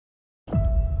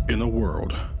In a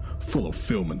world full of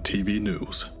film and TV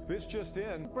news. This just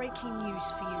in. Breaking news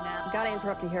for you now. Gotta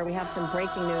interrupt you here. We have some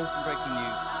breaking news.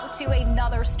 To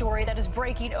another story that is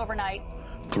breaking overnight.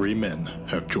 Three men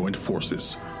have joined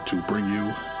forces to bring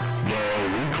you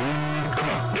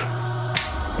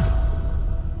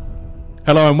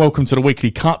Hello and welcome to the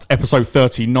Weekly Cut, episode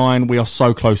 39. We are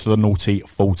so close to the naughty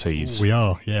 40s. We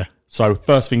are, yeah. So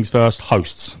first things first,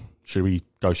 hosts. Should we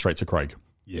go straight to Craig?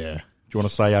 Yeah. Do you want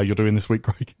to say how you're doing this week,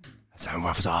 Craig? Sound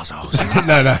rough as arseholes.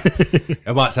 No.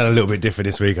 It might sound a little bit different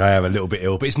this week. I am a little bit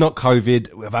ill, but it's not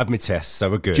COVID. I've had my tests, so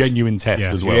we're good. Genuine test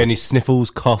as well. Any sniffles,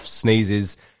 coughs,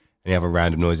 sneezes, any other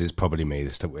random noises, probably me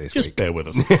this Just week. bear with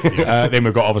us. Then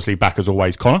we've got, obviously, back as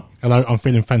always, Connor. Hello, I'm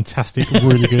feeling fantastic,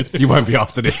 really good. You won't be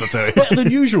after this, I tell you. Better than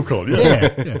usual, Connor.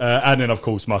 Yeah. And then, of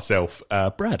course, myself,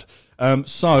 Brad.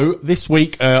 So this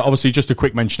week, obviously, just a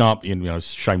quick mention up,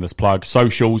 shameless plug,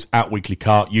 socials, at Weekly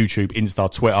Cut, YouTube,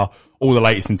 Insta, Twitter, all the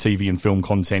latest in TV and film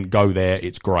content. Go there.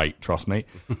 It's great. Trust me.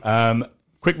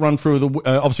 Quick run through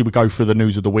obviously we go through the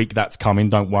news of the week. That's coming.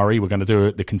 Don't worry. We're going to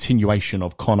do the continuation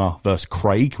of Connor versus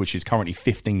Craig, which is currently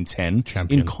 15-10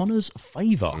 Champion. in Connor's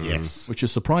favour. Yes. Which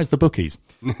has surprised the bookies.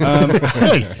 So,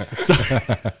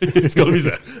 it's got to be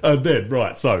said. And then,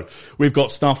 right. So we've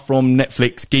got stuff from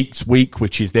Netflix Geeks Week,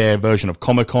 which is their version of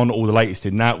Comic-Con. All the latest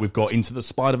in that. We've got Into the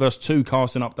Spiderverse 2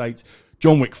 casting updates,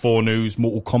 John Wick 4 news,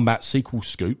 Mortal Kombat sequel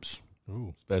scoops.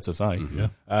 Ooh, it's fair to say.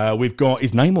 Yeah. We've got,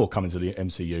 is Namor coming to the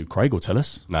MCU? Craig will tell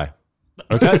us. No.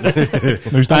 Okay.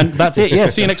 And that's it. Yeah.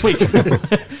 See you next week.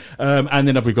 And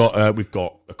then we've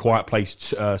got A Quiet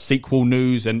Place sequel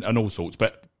news and all sorts.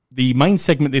 But the main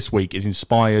segment this week is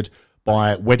inspired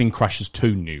by Wedding Crashers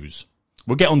 2 news.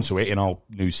 We'll get onto it in our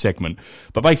news segment.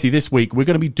 But basically this week we're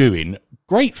going to be doing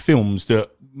great films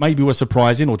that maybe were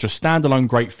surprising or just standalone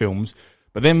great films,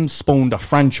 but then spawned a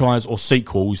franchise or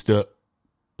sequels that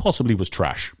possibly was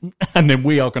trash. And then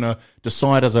we are going to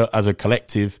decide as a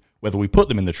collective whether we put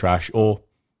them in the trash or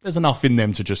there's enough in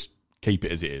them to just keep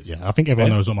it as it is. Yeah, I think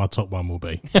everyone knows what my top one will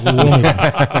be. Do you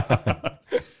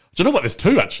know what? There's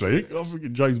two, actually. I'm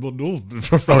thinking James Bond. Two.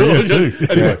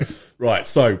 Anyway, right.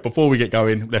 So before we get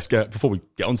going, before we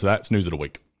get onto that, it's news of the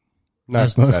week. No,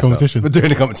 it's not. Competition. We're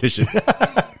doing a competition.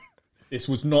 This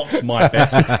was not my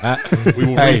best. We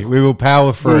will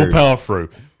power through. We will power through.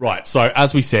 Right, so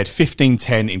as we said,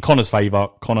 15-10 in Connor's favour,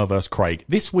 Connor versus Craig.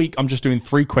 This week I'm just doing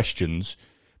 3 questions,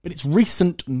 but it's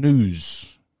recent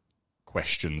news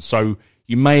questions. So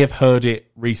you may have heard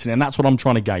it recently, and that's what I'm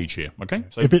trying to gauge here, okay?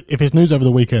 So if it's news over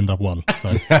the weekend, I've won.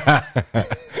 So.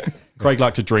 Craig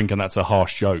liked to drink, and that's a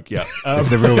harsh joke, yeah.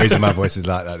 That's the real reason my voice is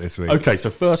like that this week. Okay,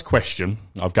 so first question.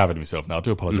 I've gathered myself now. I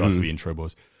do apologise for the intro,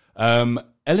 boys. Ellen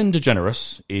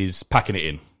DeGeneres is packing it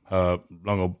in. Her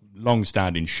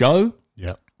long-standing show.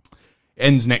 Yeah.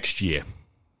 Ends next year.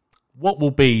 What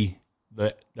will be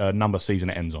the number season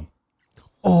it ends on?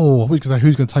 Oh, I was going to say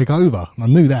who's going to take over. I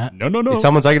knew that. No. Is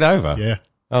someone taking it over? Yeah.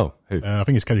 Oh, who? I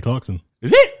think it's Kelly Clarkson.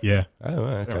 Is it? Yeah. Oh,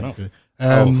 right, okay. enough.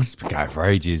 It's been going for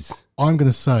ages. I'm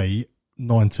going to say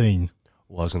 19.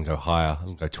 Well, I was going to go higher. I was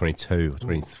going to go 22 or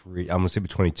 23. I'm going to stick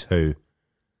with 22.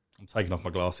 I'm taking off my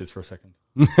glasses for a second.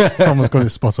 Someone's got it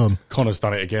spot on. Connor's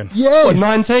done it again. Yes! What,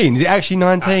 19? Is it actually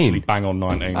 19? Actually, bang on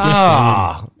 19.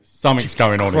 Ah, Something's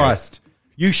going on Christ.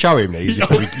 You show him these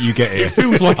before you get here. It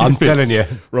feels like I'm it's fixed. telling you.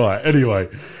 Right, anyway.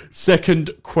 Second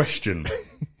question.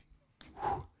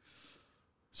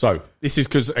 So, this is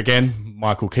because, again,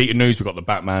 Michael Keaton news. We've got the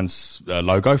Batman's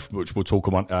logo, which we'll talk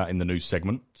about in the news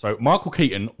segment. So, Michael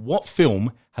Keaton, what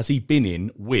film has he been in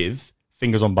with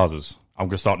fingers on buzzers? I'm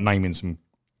going to start naming some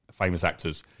famous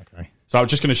actors. Okay. So, I'm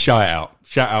just going to shout it out.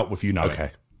 Shout out if you know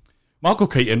it. Michael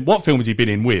Keaton, what film has he been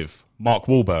in with Mark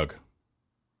Wahlberg?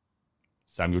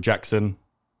 Samuel Jackson,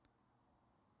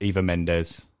 Eva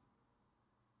Mendes,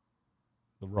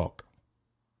 The Rock.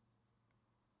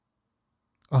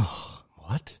 Oh.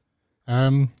 What?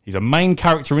 He's a main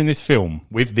character in this film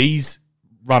with these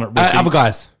Other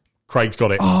guys. Craig's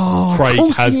got it. Oh, Craig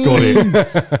has got it.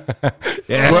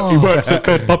 Yeah. He works at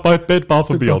Bed Bath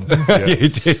and Beyond. Yeah. You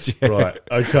did, yeah. Right.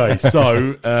 Okay.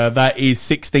 So that is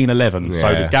 16-11.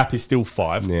 So the gap is still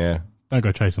 5. Yeah. Don't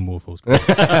go chasing waterfalls. Got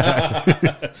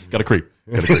to creep.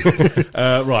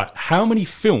 Right. How many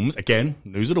films, again,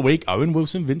 news of the week, Owen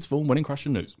Wilson, Vince Vaughn, Wedding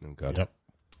Crashers news. Oh, God. Yep.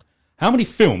 How many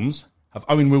films have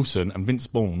Owen Wilson and Vince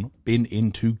Vaughn been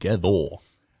in together?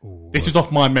 Ooh. This is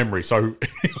off my memory, so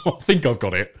I think I've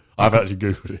got it. I've actually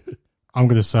Googled it. I'm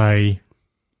going to say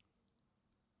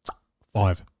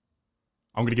 5.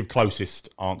 I'm going to give closest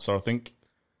answer, I think.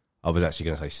 I was actually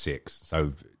going to say 6.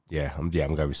 So, yeah, I'm going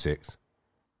to go with 6.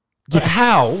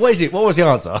 How? What is it? What was the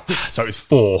answer? So it's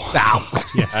 4.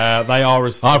 Yes. They are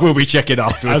as I will be checking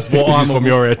afterwards. As what This I'm is from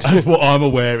your head. As what I'm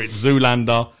aware, it's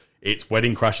Zoolander, it's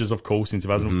Wedding Crashers, of course, in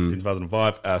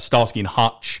 2005, Starsky and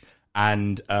Hutch,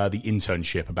 and The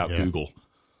Internship about Google.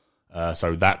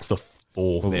 So that's the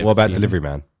 4. What about Delivery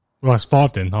Man? Well, that's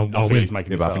 5 then. I'll I think win. he's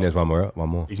making this But I up. think there's one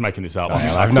more. He's making this up. I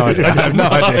have no idea. I have no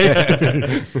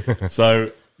idea. So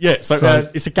it's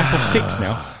a gap of 6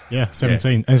 now. Yeah,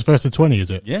 17. And it's first to 20, is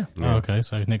it? Yeah. Oh, okay,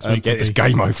 so next week. Get will this be-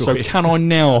 game over. So can I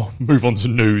now move on to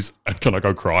news and can I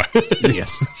go cry?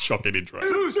 Yes. Shocking intro.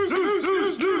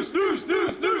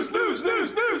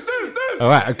 All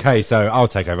right, okay, so I'll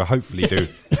take over. Hopefully do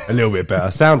a little bit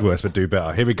better. Sound worse, but do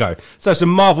better. Here we go. So some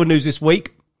Marvel news this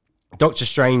week. Doctor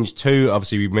Strange 2,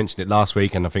 obviously we mentioned it last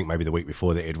week, and I think maybe the week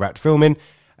before that it wrapped filming.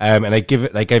 And they gave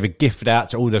a gift out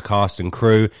to all the cast and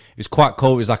crew. It was quite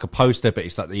cool. It was like a poster, but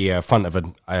it's like the front of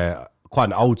quite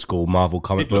an old school Marvel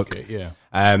comic book.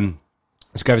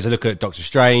 So give us a look at Doctor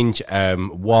Strange,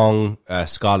 Wong,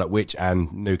 Scarlet Witch,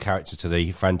 and new character to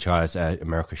the franchise,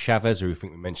 America Chavez, who I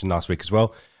think we mentioned last week as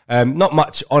well. Not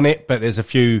much on it, but there's a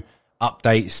few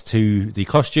updates to the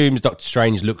costumes. Doctor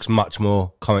Strange looks much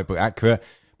more comic book accurate.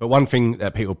 But one thing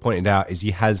that people pointed out is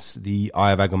he has the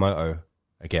Eye of Agamotto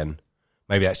again.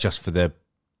 Maybe that's just for the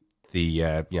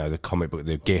comic book,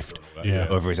 the gift. Yeah.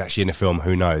 Whether it's actually in the film,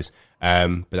 who knows?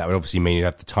 But that would obviously mean you'd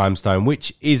have the Time Stone,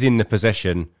 which is in the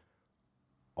possession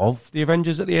of the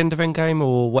Avengers at the end of Endgame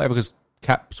or whatever, because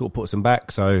Cap sort of puts them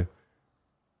back. So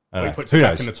He puts who it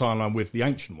back knows? in the timeline with the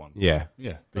ancient one. Yeah,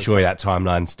 Yeah. But surely that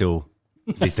timeline still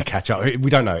needs to catch up. We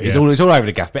don't know. It's all over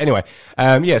the gaff. But anyway,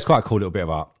 it's quite a cool little bit of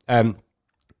art.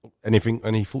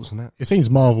 Any thoughts on that? It seems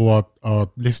Marvel are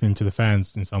listening to the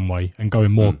fans in some way and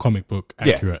going more comic book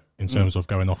accurate in terms of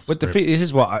going off. But this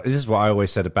is what I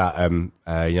always said about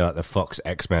like the Fox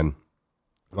X-Men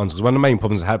ones, because one of the main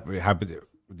problems I had with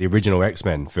the original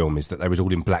X-Men film is that they was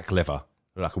all in black leather,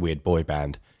 like a weird boy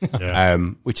band,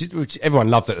 which everyone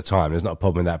loved at the time. There's not a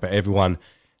problem with that, but everyone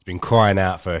has been crying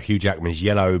out for Hugh Jackman's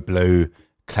yellow blue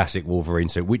classic Wolverine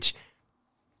suit, which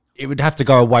it would have to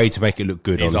go away to make it look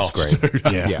good on the screen.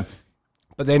 Yeah.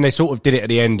 But then they sort of did it at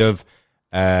the end of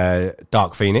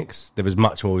Dark Phoenix. There was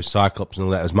much more with Cyclops and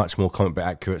all that. There was much more comic book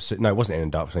accurate. No, it wasn't in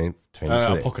Dark Phoenix. Was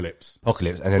it? Apocalypse.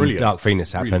 And then Brilliant. Dark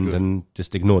Phoenix happened Really and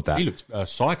just ignored that. He looks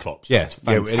Cyclops. Yeah, It's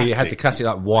and he had the fantastic. classic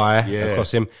like wire Yeah.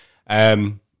 across him.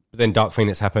 But then Dark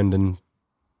Phoenix happened and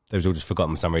they was all just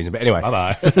forgotten for some reason. But anyway.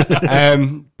 Bye-bye.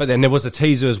 But then there was a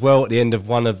teaser as well at the end of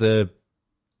one of the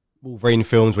Wolverine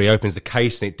films where he opens the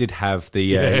case and it did have the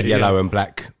yellow and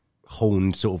black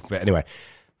horned sort of. But anyway,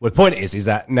 well, the point is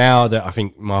that now that I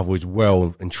think Marvel is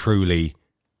well and truly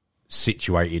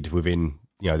situated within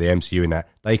the MCU in that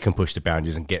they can push the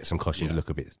boundaries and get some costumes to look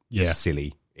a bit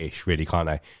silly-ish, really, can't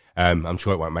they? I'm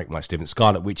sure it won't make much difference.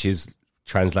 Scarlet Witch is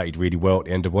translated really well at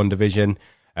the end of WandaVision.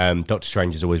 Doctor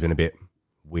Strange has always been a bit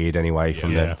weird anyway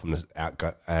from the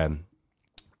outgo.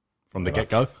 From the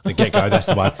get-go. The get-go, that's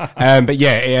the one.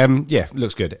 But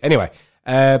looks good. Anyway,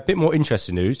 a bit more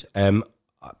interesting news.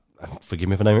 Forgive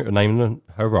me for naming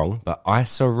her wrong, but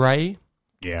Issa Rae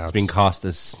has been cast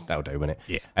as... That'll do, won't it?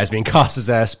 Yeah. Has been cast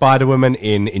as Spider-Woman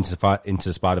in Into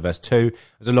the Spider-Verse 2.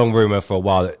 There's a long rumour for a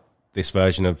while that this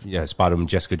version of Spider-Woman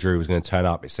Jessica Drew was going to turn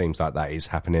up. It seems like that is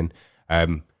happening. I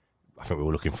think we're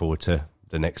all looking forward to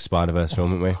the next Spider-Verse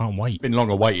film, aren't we? Can't wait. Been long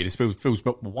awaited. It feels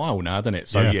a while now, doesn't it?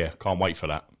 So, can't wait for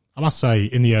that. I must say,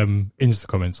 in the Insta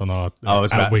comments on our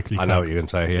weekly I know what you're going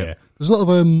to say here. Yeah. There's a lot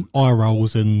of eye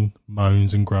rolls and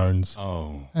moans and groans.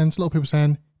 Oh. And a lot of people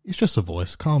saying, it's just a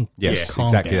voice. Calm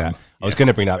Exactly down. that. I was going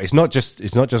to bring that up. It's not just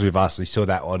with us. We saw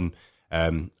that on, I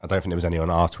don't think it was only on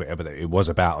our Twitter, but it was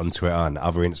about on Twitter and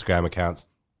other Instagram accounts.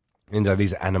 And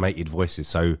these are animated voices,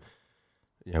 so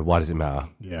why does it matter?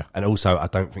 Yeah. And also, I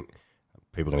don't think,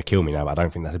 people are going to kill me now, but I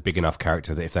don't think that's a big enough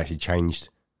character that if they actually changed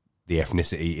the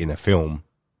ethnicity in a film,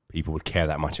 people would care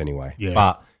that much anyway. Yeah.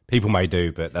 But people may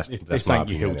do, but that's It's my ain't your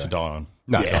opinion hill anyway. to die on.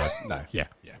 No, Yeah. no. Yeah.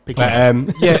 Pick But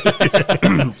it up. do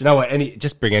you know what?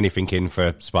 Just bring anything in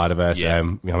for Spider-Verse. Yeah.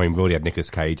 We've already had Nicolas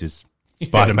Cage as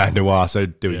Spider-Man Noir, so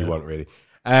do what you want, really.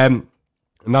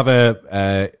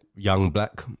 Another young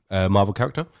black Marvel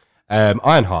character,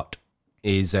 Ironheart,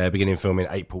 is beginning filming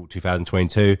April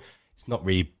 2022. It's not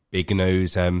really big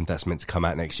news. That's meant to come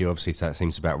out next year, obviously, so that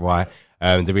seems about right.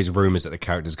 There is rumours that the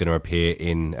character's going to appear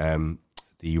in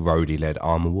the Rhodey-led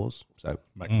Armour Wars, so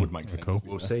Would make sense. cool.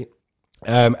 we'll see.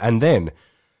 And then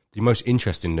the most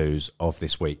interesting news of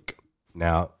this week.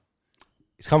 Now,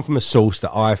 it's come from a source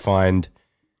that I find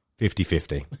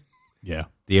 50-50. Yeah.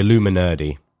 The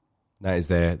Illuminati. That's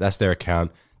their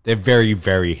account. They're very,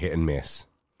 very hit and miss.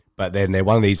 But then they're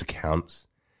one of these accounts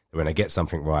when they get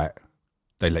something right,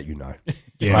 they let you know.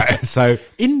 Yeah. Right? So,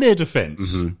 in their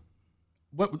defense,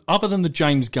 other than the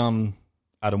James Gunn,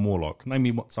 Adam Warlock, name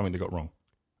me something they got wrong.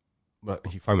 well,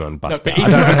 you throw me on the bus. But there.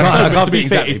 I can't to be be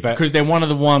fair, exactly, but because they're one of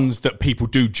the ones that people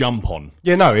do jump on.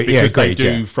 yeah, no, yeah, Because they agreed,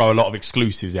 do yeah. throw a lot of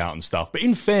exclusives out and stuff. But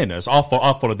in fairness, I've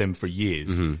followed them for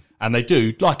years. And they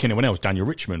do, like anyone else, Daniel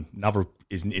Richmond, another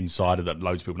is an insider that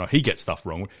loads of people know. He gets stuff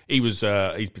wrong. He's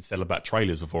been selling about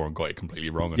trailers before and got it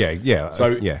completely wrong. Yeah. So,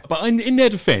 yeah. But in their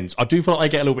defence, I do feel like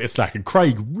they get a little bit of slack. And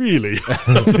Craig really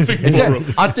does a thing for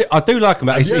them. I do like them.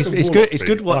 It's good. It's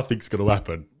good. What I think's going to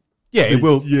happen. Yeah, it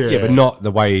will. Yeah, but not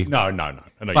the way. No.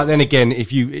 But then again,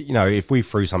 if if we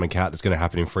threw something out that's going to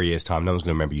happen in 3 years' time, no one's going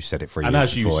to remember you said it 3 years. And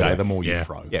as you before, say, yeah. the more you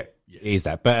throw, Yeah, it is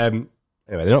that. But anyway,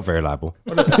 they're not very reliable.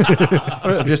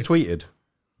 I've just tweeted.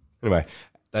 Anyway,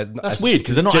 that's weird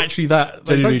because they're not actually that.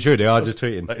 Genuinely true. They are just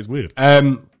tweeting. That is weird.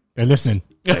 They're listening.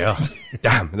 They are.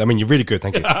 Damn. I mean, you're really good.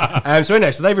 Thank you. So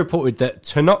anyway, so they've reported that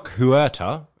Tenoch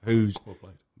Huerta, who's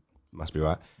must be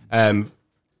right.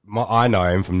 I know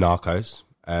him from Narcos.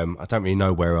 I don't really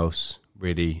know where else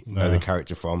really know the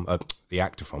character from, the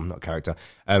actor from, not character.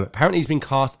 Apparently, he's been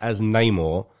cast as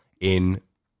Namor in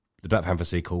the Black Panther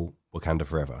sequel, Wakanda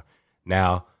Forever.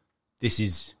 Now, this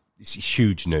is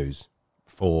huge news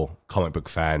for comic book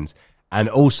fans, and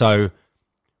also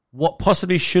what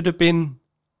possibly should have been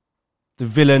the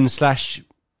villain slash.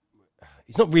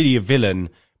 He's not really a villain,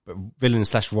 but villain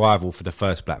slash rival for the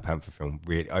first Black Panther film.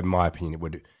 Really, in my opinion,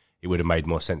 it would have made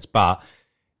more sense. But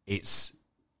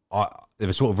there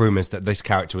were sort of rumors that this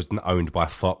character was owned by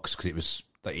Fox because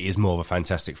it is more of a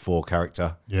Fantastic Four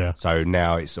character. Yeah. So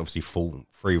now it's obviously full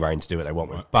free reign to do what they want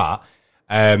with. But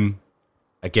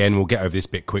again, we'll get over this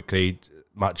bit quickly.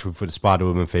 Much for the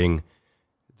Spider-Woman thing,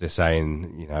 they're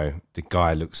saying the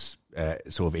guy looks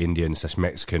sort of Indian /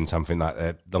 Mexican, something like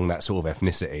that, along that sort of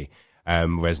ethnicity.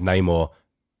 Whereas Namor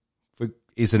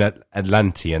is an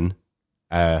Atlantean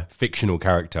fictional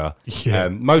character,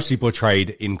 mostly portrayed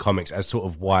in comics as sort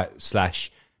of white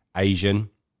 / Asian,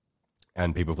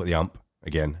 and people have got the ump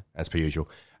again as per usual.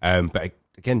 But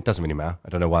again, it doesn't really matter. I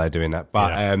don't know why they're doing that,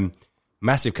 but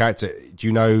massive character. Do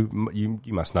you know? You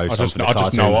must know. I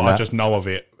just know of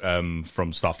it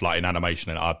from stuff like in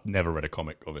animation, and I've never read a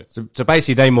comic of it. So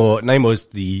basically, Namor's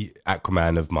the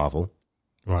Aquaman of Marvel.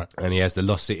 Right. And he has the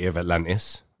lost city of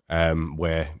Atlantis,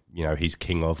 where, he's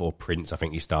king of, or prince, I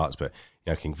think he starts, but,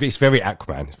 king. It's very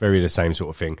Aquaman. It's very the same sort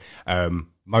of thing.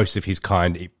 Most of his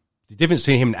kind, the difference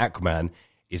between him and Aquaman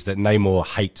is that Namor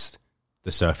hates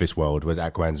the surface world, whereas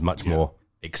Aquaman's much more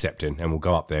accepting and will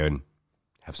go up there and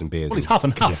have some beers. Well, he's half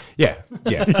and half. Yeah.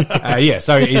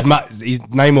 So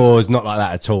Namor is not like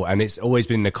that at all. And it's always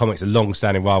been in the comics a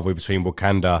long-standing rivalry between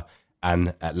Wakanda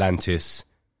and Atlantis.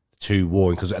 To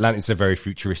warring, because Atlantis is a very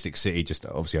futuristic city, just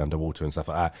obviously underwater and stuff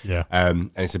like that. Yeah. And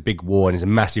it's a big war, and it's a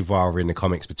massive rivalry in the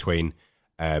comics between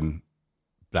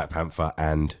Black Panther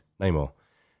and Namor.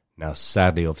 Now,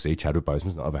 sadly, obviously, Chadwick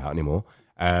Boseman's not about anymore.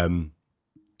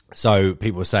 So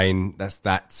people are saying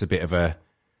that's a bit of a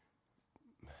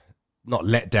not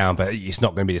let down, but it's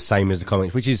not going to be the same as the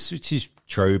comics, which is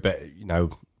true. But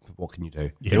what can you do?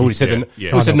 They already said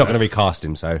not going to recast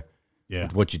him. So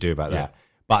what do you do about that?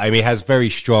 But I mean, he has very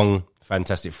strong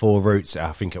Fantastic Four roots.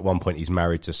 I think at one point he's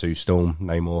married to Sue Storm,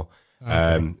 Namor.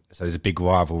 Okay. So there's a big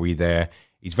rivalry there.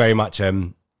 He's very much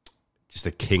just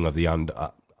a king of the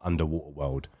underwater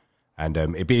world. And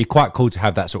it'd be quite cool to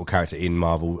have that sort of character in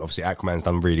Marvel. Obviously, Aquaman's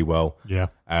done really well. Yeah.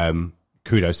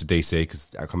 Kudos to DC,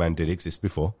 because Aquaman did exist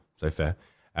before, so fair.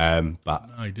 But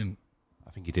no, he didn't. I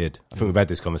think he did. I think we've had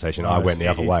this conversation. I went the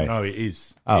other way. No, it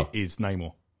is. Oh. It is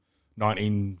Namor.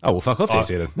 19. Oh, well, fuck off, DC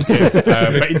then.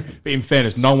 Yeah, but in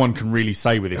fairness, no one can really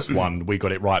say with this one we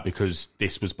got it right, because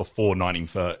this was before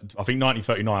 1930. I think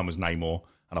 1939 was Namor,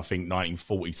 and I think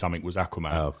 1940 something was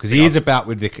Aquaman. Oh, because he is about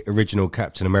with the original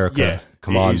Captain America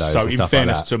commandos. So and in stuff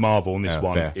fairness like that. to Marvel, on this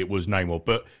one, fair. it was Namor.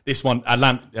 But this one,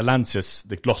 Atlantis,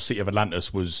 the lost city of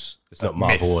Atlantis, was it's not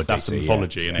Marvel myth. or DC. That's a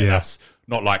mythology, and that's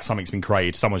not like something's been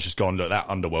created. Someone's just gone, look, that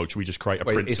underworld, should we just create a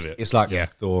prince of it? It's like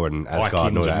Thor and Asgard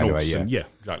and all that anyway, yeah,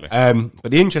 exactly.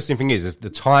 But the interesting thing is the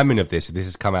timing of this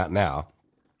has come out now,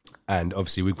 and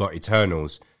obviously we've got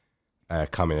Eternals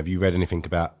coming. Have you read anything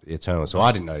about the Eternals? So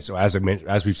I didn't know. So as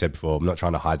we've said before, I'm not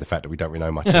trying to hide the fact that we don't really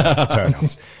know much about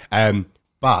Eternals.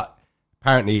 But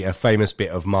apparently a famous bit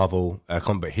of Marvel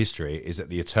comic book history is that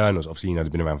the Eternals, obviously they've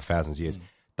been around for thousands of years,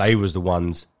 they was the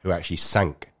ones who actually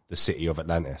sank the city of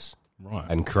Atlantis. Right.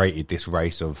 And created this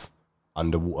race of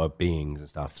underwater beings and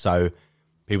stuff. So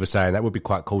people are saying that would be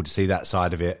quite cool to see that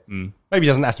side of it. Maybe it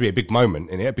doesn't have to be a big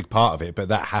moment in it, a big part of it, but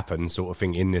that happens sort of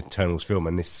thing in the Eternals film,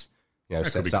 and this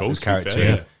sets up this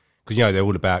character. because they're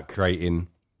all about creating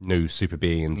new super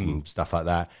beings and stuff like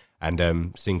that,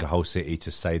 and sink a whole city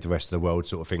to save the rest of the world,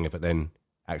 sort of thing. But then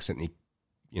accidentally,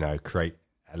 create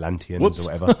Atlanteans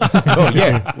or whatever.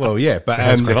 Well, yeah.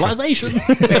 But civilization.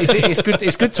 It's good.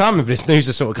 It's good time if this news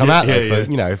has sort of come out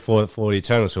there for the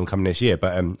Eternals film coming this year.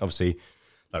 But obviously,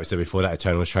 like we said before, that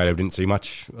Eternals trailer we didn't see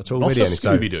much at all. Not really.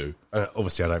 Scooby-Doo.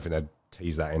 Obviously, I don't think they'd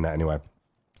tease that in that anyway.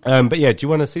 But yeah, do you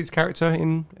want to see this character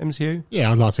in MCU?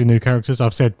 Yeah, I'd like to see new characters.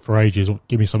 I've said for ages,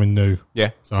 give me something new.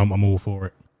 Yeah. So I'm all for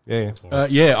it. Yeah. I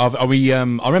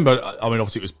remember. I mean,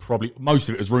 obviously, it was probably most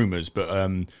of it was rumors, but do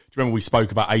you remember we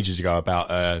spoke about ages ago about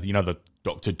the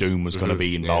Doctor Doom was going to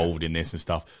be involved in this and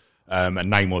stuff, and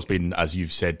Namor's been, as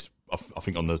you've said, I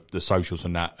think on the socials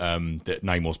and that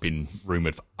Namor's been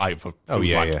rumored for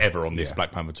ever on this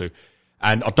Black Panther 2,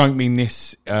 and I don't mean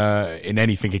this in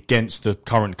anything against the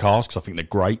current cast because I think they're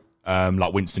great,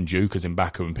 like Winston Duke as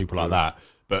M'Baku and people like that,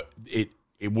 but it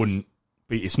wouldn't.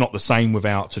 It's not the same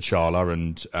without T'Challa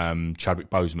and Chadwick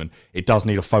Boseman. It does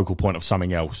need a focal point of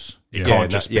something else. It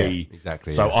can't just be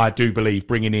exactly. So I do believe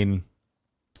bringing in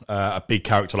a big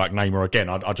character like Namor again.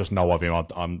 I just know of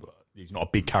him. He's not a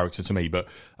big character to me, but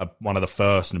one of the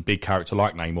first and a big character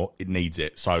like Namor, it needs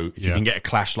it. So if you can get a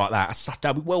clash like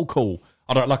that'd be well cool.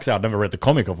 I don't like I said. I've never read the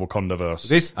comic of Wakandaverse.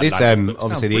 This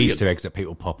obviously the Easter eggs that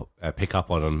people pick up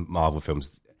on Marvel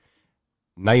films.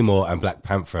 Namor and Black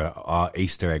Panther are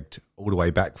Easter egged all the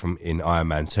way back from in Iron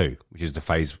Man 2, which is the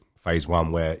phase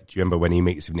 1 where, do you remember when he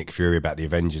meets with Nick Fury about the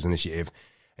Avengers Initiative?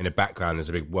 In the background there's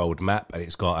a big world map and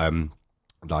it's got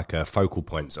focal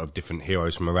points of different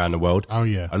heroes from around the world. Oh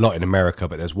yeah. A lot in America,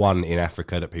 but there's one in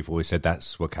Africa that people always said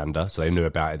that's Wakanda, so they knew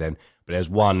about it then. But there's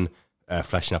one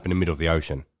flashing up in the middle of the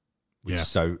ocean.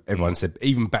 So everyone said,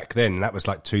 even back then, that was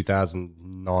like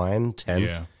 2009, 10.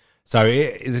 Yeah. So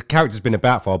the character's been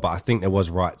about for a while, but I think there was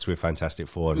rights with Fantastic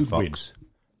Four and Fox. Wins?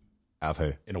 Out of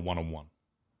who? In a one-on-one.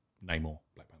 Namor,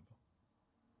 Black Panther.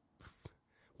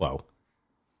 Well,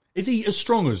 is he as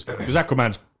strong as... Because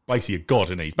Aquaman's basically a god,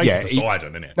 isn't he? He's basically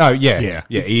Poseidon, isn't it? No, yeah.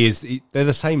 He is. They're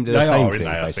the same. They're the same thing,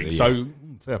 I think. basically. So,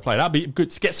 fair play. That'd be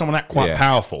good to get someone that quite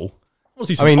powerful.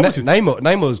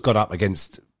 Namor's got up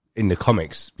against, in the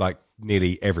comics, like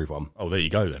nearly everyone. Oh, there you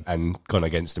go then. And gone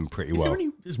against them pretty well.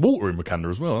 There's water in Wakanda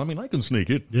as well. I mean, they can sneak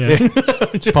in. Yeah.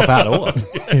 Just pop out of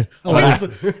the water. I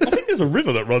think there's a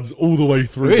river that runs all the way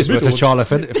through. It is, but T'Challa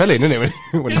fell in, isn't it,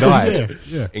 when he died?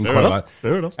 Yeah.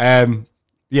 Fair enough.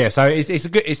 So it's a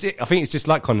good. I think it's just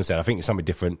like Condor said. I think it's something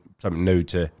different, something new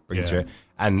to bring to it.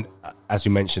 And as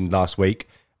we mentioned last week,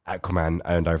 Aquaman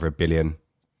earned over $1 billion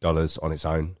on its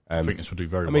own. I think this will do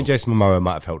very well. I mean, Jason Momoa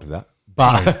might have helped with that,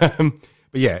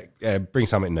 but bring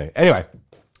something new. Anyway,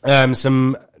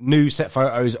 some new set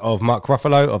photos of Mark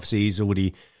Ruffalo. Obviously, he's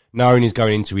already known. He's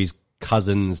going into his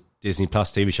cousin's Disney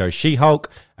Plus TV show She-Hulk.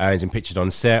 He's been pictured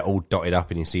on set, all dotted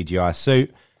up in his CGI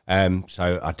suit.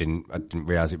 So I didn't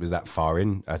realise it was that far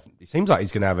in. It seems like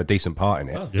he's going to have a decent part in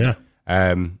it. Yeah.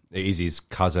 It is his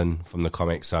cousin from the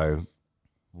comic, so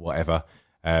whatever.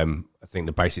 I think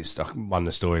the basic stuff, one of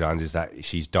the storylines is that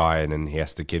she's dying and he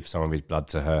has to give some of his blood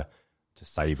to her to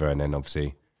save her, and then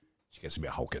obviously she gets a bit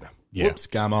Hulk in her. Yeah. Whoops,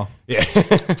 Gamma. Yeah.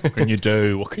 What can you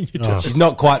do? What can you do? She's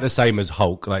not quite the same as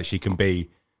Hulk. Like, she can be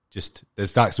just...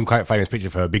 There's like some quite famous picture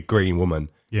of her, a big green woman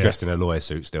dressed in a lawyer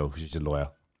suit still. She's a lawyer.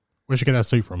 Where'd she get that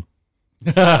suit from?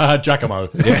 Giacomo.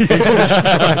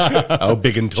 Oh,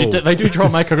 big and tall. They do try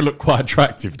and make her look quite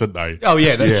attractive, don't they? Oh,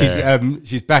 yeah.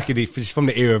 She's back in she's from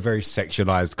the era of very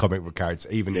sexualized comic book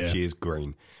characters, even if she is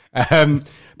green. But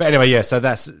anyway, so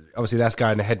that's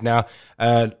going ahead now.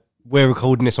 We're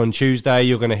recording this on Tuesday.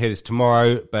 You're going to hear this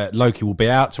tomorrow, but Loki will be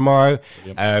out tomorrow.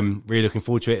 Yep. Really looking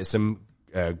forward to it. There's some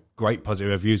great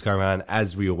positive reviews going around.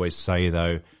 As we always say,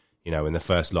 though, when the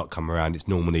first lot come around, it's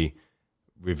normally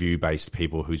review-based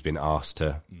people who's been asked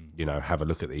to, have a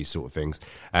look at these sort of things.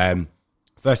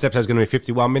 First episode is going to be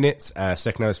 51 minutes.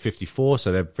 Second is 54,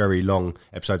 so they're very long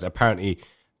episodes. Apparently,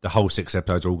 the whole 6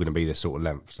 episodes are all going to be this sort of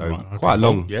length. So quite a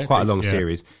long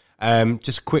series.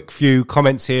 Just a quick few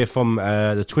comments here from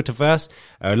the Twitterverse.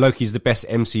 Loki's the best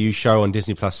MCU show on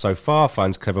Disney Plus so far.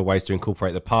 Finds clever ways to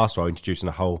incorporate the past while introducing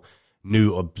a whole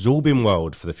new absorbing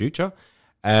world for the future.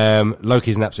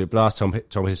 Loki's an absolute blast. Tom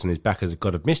Hiddleston is back as a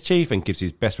god of mischief and gives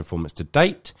his best performance to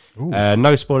date.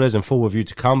 No spoilers and full review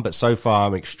to come, but so far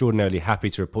I'm extraordinarily happy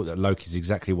to report that Loki's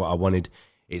exactly what I wanted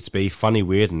it to be. Funny,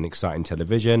 weird and exciting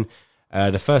television.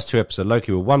 The first 2 episodes of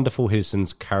Loki were wonderful.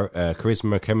 Hiddleston's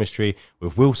charisma chemistry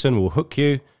with Wilson will hook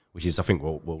you, which is, I think,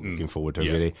 what we're looking forward to,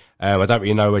 really. I don't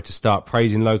really know where to start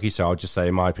praising Loki, so I'll just say,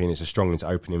 in my opinion, it's the strongest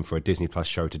opening for a Disney Plus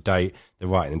show to date. The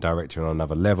writing and directing are on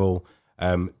another level.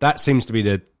 That seems to be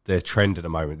the trend at the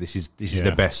moment. This is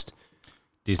the best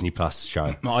Disney Plus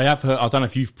show. I have heard. I don't know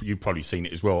if you've probably seen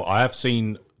it as well. I have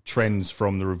seen trends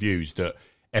from the reviews that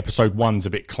episode 1's a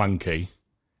bit clunky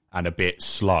and a bit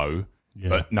slow,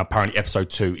 but apparently episode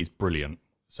 2 is brilliant.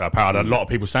 So apparently a lot of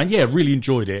people saying, yeah, really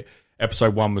enjoyed it.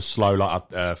 Episode 1 was slow, like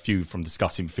a few from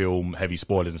discussing film, heavy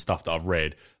spoilers and stuff that I've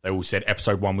read. They all said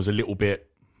episode 1 was a little bit,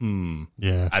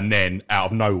 Yeah. and then out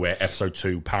of nowhere, episode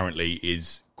 2 apparently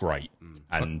is great.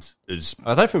 And as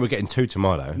I don't think we're getting 2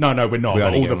 tomorrow. no, we're not. We But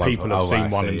only all get the one people per- have oh, seen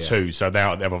right, 1 so, and yeah. 2, so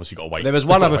they've obviously got to wait. There was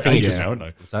one other They've got thing ages as now, well. haven't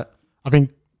they? What's that? I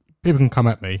think people can come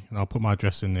at me, and I'll put my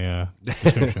address in the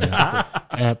description.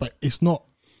 But it's not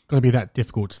going to be that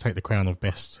difficult to take the crown of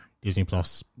best Disney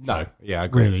Plus. No, yeah, I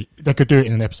agree. Really, they could do it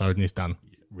in an episode, and it's done.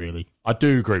 Really, I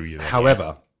do agree with you. There.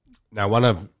 However, now one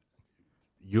of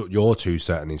your two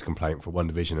certainly's complaint for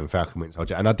WandaVision and Falcon Winter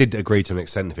Soldier, and I did agree to an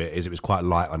extent of it, is it was quite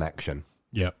light on action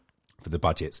yeah. for the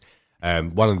budgets.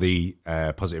 One of the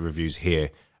positive reviews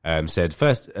here said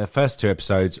first 2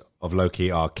 episodes of Loki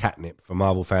are catnip for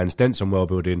Marvel fans, dense on world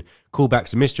building, callbacks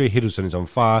to mystery, Hiddleston is on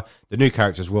fire, the new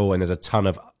characters rule, and there's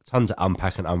tons to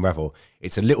unpack and unravel.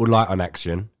 It's a little light on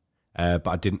action, but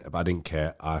I didn't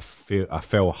care. I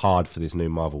fell hard for this new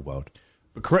Marvel world.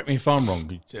 But correct me if I'm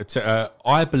wrong.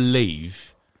 I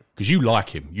believe, because you like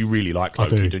him, you really like I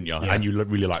Loki, do, didn't you? yeah. And you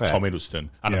really like Tom Hiddleston,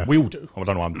 and Yeah. we all do. I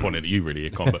don't know why I'm pointing at you really,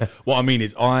 Con, but what I mean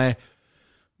is,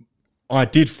 I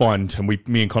did find, and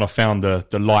me and Connor found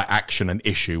the light action an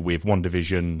issue with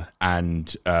WandaVision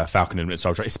and Falcon and Winter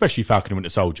Soldier, especially Falcon and Winter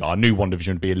Soldier. I knew WandaVision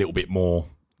would be a little bit more,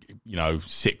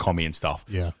 sitcom-y and stuff.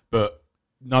 Yeah. But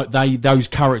no, those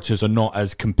characters are not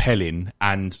as compelling,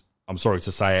 and I'm sorry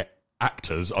to say it,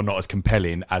 actors are not as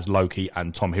compelling as Loki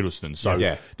and Tom Hiddleston. So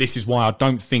Yeah. this is why I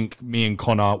don't think me and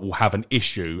Connor will have an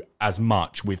issue as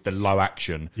much with the low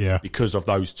action because of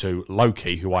those two.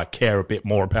 Loki, who I care a bit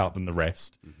more about than the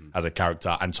rest as a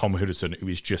character, and Tom Hiddleston, who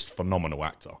is just a phenomenal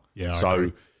actor. Yeah, I so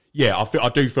agree. yeah, I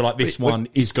do feel like this one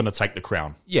is going to take the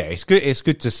crown. Yeah, it's good. It's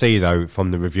good to see though from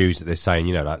the reviews that they're saying,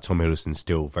 like Tom Hiddleston's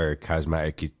still very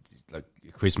charismatic. He's like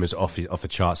charisma's off the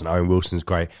charts, and Owen Wilson's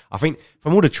great. I think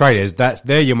from all the trailers,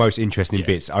 they're your most interesting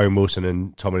bits. Owen Wilson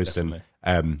and Tom Hiddleston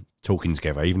talking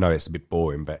together, even though it's a bit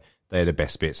boring, but they're the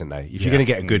best bits, aren't they? If you're going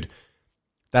to get a good,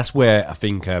 that's where I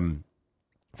think Falcon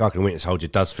and Winter Soldier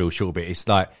does feel short a bit. It's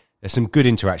like there's some good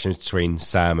interactions between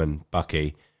Sam and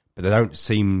Bucky, but they don't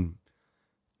seem.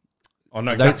 I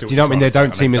know Do you know what I mean? They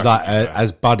don't seem as like exactly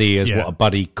as buddy as Yeah. what a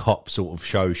buddy cop sort of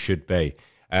show should be.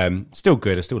 Still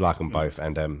good. I still like them both,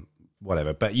 and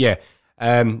whatever. But yeah,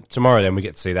 tomorrow then we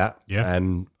get to see that. Yeah.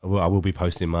 And I will be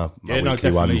posting my weekly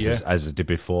definitely, ones yeah. as I did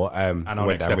before. And our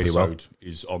went next down episode really well.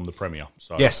 is on the premiere.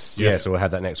 So Yes, yeah. So we'll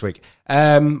have that next week.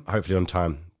 Hopefully on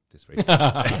time this week.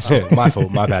 My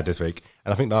fault. My bad this week.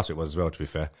 And I think last week was as well. To be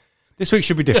fair, this week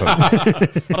should be different. I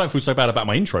don't feel so bad about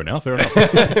my intro now. Fair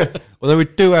enough. Although we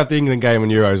do have the England game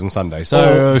and Euros on Sunday,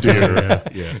 so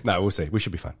yeah. no, we'll see. We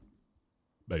should be fine.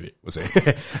 Maybe. We'll see.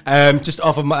 Just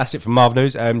off of that's it from Marvel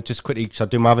News. Just quickly, so I'll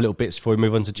do my other little bits before we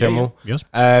move on to general. Yeah.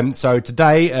 Yes. So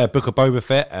today, Book of Boba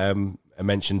Fett,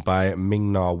 mentioned by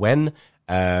Ming-Na Wen,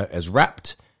 as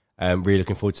wrapped. Really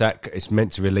looking forward to that. It's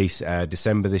meant to release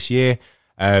December this year.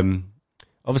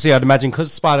 Obviously, I'd imagine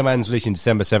because Spider-Man's releasing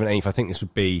December 17th, I think this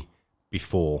would be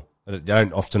before. They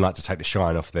don't often like to take the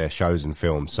shine off their shows and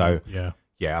films. So,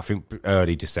 yeah, I think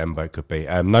early December it could be.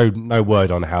 No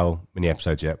word on how many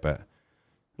episodes yet, but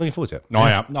looking forward to it. No,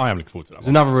 I am looking forward to that. There's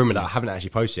another rumour that I haven't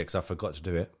actually posted yet because I forgot to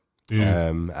do it.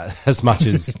 As much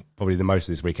as probably the most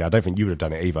of this weekend. I don't think you would have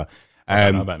done it either. I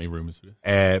don't know about any rumours.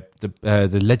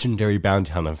 The legendary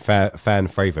bounty hunter, fan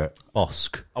favourite,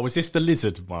 Bosk. Oh, is this the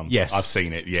lizard one? Yes. I've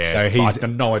seen it, yeah. So he's- I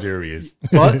have no idea who he is.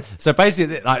 What? So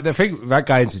basically, like the thing, without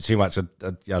going into too much, I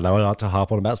like to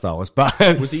harp on about Star Wars, but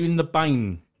Was he in the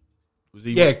Bane? Was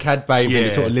he? yeah, Cad Bane, Yeah.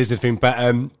 the sort of lizard thing.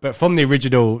 But from the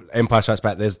original Empire Strikes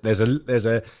Back, there's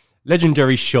a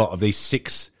legendary shot of these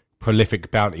 6 prolific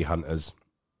bounty hunters,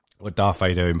 what Darth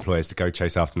Vader employs to go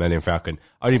chase after Millennium Falcon.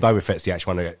 Only Boba Fett's the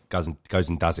actual one that goes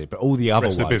and does it, but all the other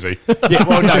Rest ones are busy. Yeah,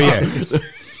 well, no, yeah.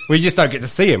 We just don't get to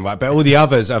see him, right? But all the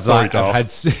others have had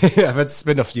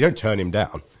spin-offs. You don't turn him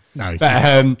down. No.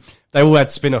 But they all had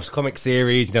spin-offs, comic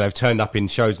series. They've turned up in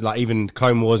shows like even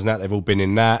Clone Wars and that. They've all been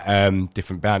in that.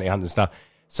 Different bounty hunters and stuff.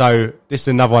 So this is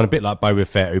another one, a bit like Boba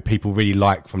Fett, who people really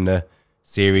like from the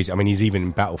series. I mean, he's even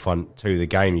in Battlefront 2, the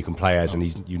game you can play as,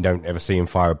 and you don't ever see him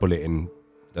fire a bullet in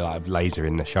laser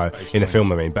in the show, in the film.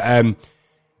 I mean, but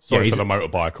Sorry yeah, for the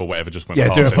motorbike or whatever just went Yeah,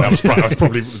 past do it. That was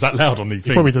probably was that loud on the He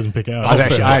thing? probably doesn't pick it up. I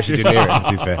actually didn't hear it,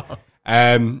 to be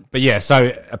fair. But yeah,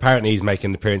 so apparently he's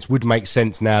making an appearance. Would make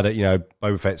sense now that,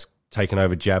 Boba Fett's taken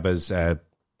over Jabba's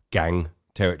gang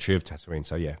territory of Tatooine.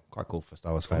 So yeah, quite cool for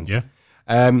Star Wars fans. Yeah.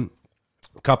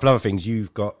 A couple other things.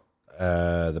 You've got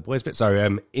the boys bit.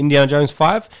 So Indiana Jones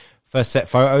 5. First set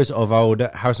photos of old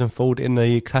Harrison Ford in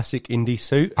the classic Indy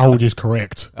suit. Old is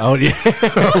correct. Old, yeah.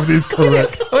 Old is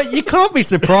correct. Well, you can't be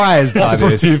surprised by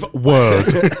this. Operative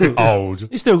word. Old.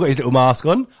 He's still got his little mask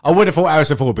on. I would have thought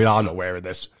Harrison Ford would be like, I'm not wearing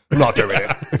this. I'm not doing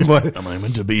it. But, Am I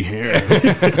meant to be here?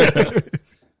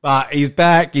 but he's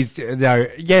back. He's,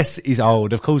 yes, he's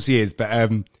old. Of course he is. But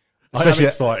I'm especially,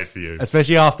 excited for you.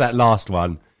 especially after that last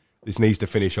one, this needs to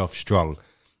finish off strong.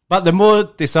 But the more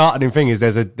disheartening thing is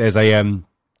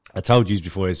I told you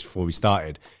before we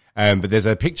started, but there's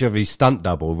a picture of his stunt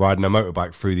double riding a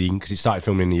motorbike through because he started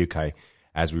filming in the UK,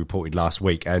 as we reported last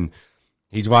week, and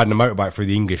he's riding a motorbike through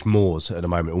the English moors at the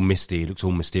moment, all misty, he looks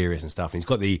all mysterious and stuff, and he's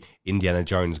got the Indiana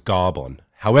Jones garb on.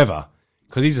 However,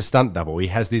 because he's a stunt double, he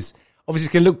has this, obviously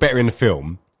it's going to look better in the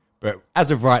film, but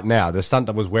as of right now, the stunt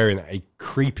double's wearing a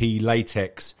creepy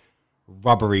latex,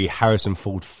 rubbery Harrison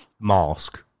Ford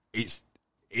mask.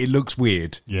 It looks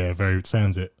weird. Yeah, very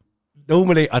sounds it.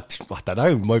 Normally, I don't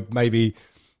know, maybe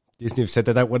Disney have said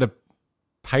they don't want to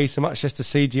pay so much just to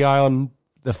CGI on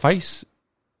the face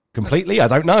completely. I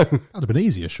don't know. That'd have been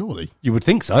easier, surely. You would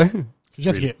think so. Because you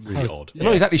had to get really odd. You're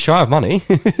not exactly shy of money.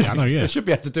 Yeah, I know, yeah. They should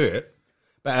be able to do it.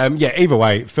 But yeah, either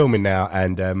way, filming now,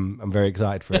 and I'm very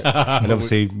excited for it. And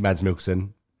obviously, Mads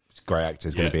Mikkelsen, great actor,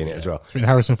 is going to be in it as well. I mean,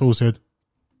 Harrison Ford said,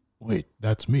 "Wait,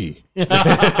 that's me.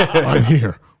 I'm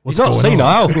here. What's He's not going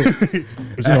senile. on?"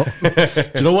 Is he not?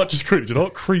 Do you know what? Do you know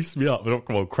what creased me up?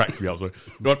 Cracked me up. Sorry.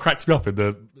 You know what cracked me up in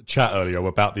the chat earlier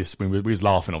about this when we was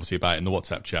laughing, obviously, about it in the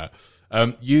WhatsApp chat.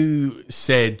 You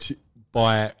said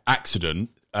by accident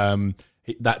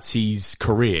that's his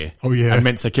career. Oh, yeah. And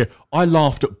meant to say, I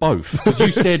laughed at both because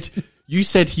you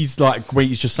said he's like where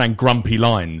he's just saying grumpy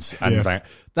lines and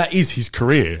that is his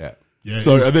career. Yeah. Yeah,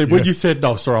 So it is, and then when yeah. you said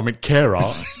no, sorry, I meant carer.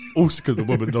 Also because the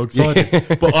woman dog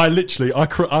sided. But I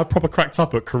proper cracked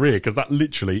up at career because that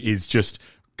literally is just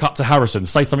cut to Harrison,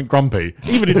 say something grumpy.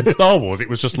 Even in Star Wars, it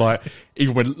was just like,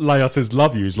 even when Leia says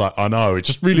love you, it's like, I know. It's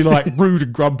just really like rude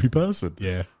and grumpy person.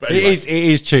 Yeah. But anyway. It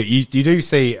is true. You do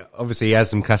see, obviously, he has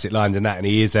some classic lines in that, and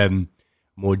he is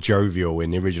more jovial in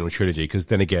the original trilogy, because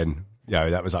then again,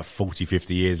 that was like 40,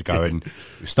 50 years ago and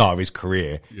the start of his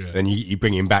career. Yeah. Then you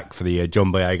bring him back for the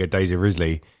John Boyega Days of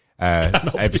Risley,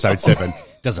 episode 7.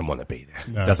 Doesn't want to be there.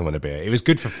 No. Doesn't want to be there. It was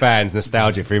good for fans,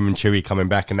 nostalgia for him and Chewie coming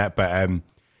back and that, but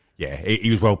he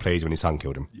was well pleased when his son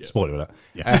killed him. Yeah. Spoiler alert.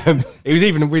 Yeah. He was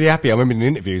even really happy. I remember in the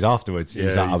interviews afterwards, he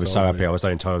was like, I was so happy. I was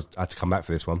only told I had to come back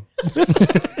for this one.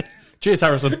 Cheers,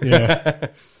 Harrison. Yeah.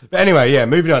 But anyway,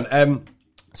 moving on.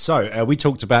 So we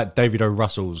talked about David O.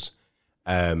 Russell's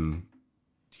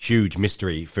huge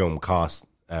mystery film cast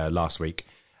last week.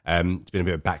 It's been a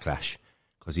bit of backlash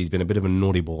because he's been a bit of a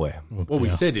naughty boy. Well, we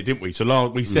said it, didn't we? So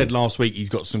we said last week he's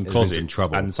got some closets in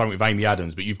trouble and something with Amy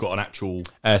Adams, but you've got an actual.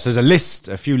 So there's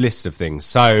a few lists of things.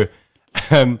 So,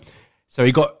 so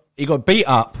he got beat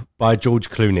up by George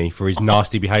Clooney for his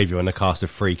nasty behaviour on the cast of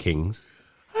Three Kings.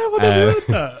 How would I heard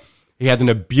that? He had an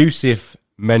abusive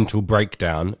mental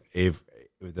breakdown with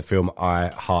the film I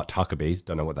Heart Huckabees.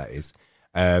 Don't know what that is.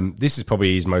 This is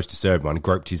probably his most disturbing one.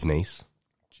 Groped his niece.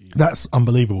 That's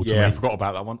unbelievable to me. Yeah, I forgot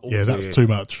about that one. Oh, yeah, that's too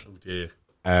much. Oh, dear.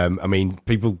 I mean,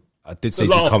 people. I did see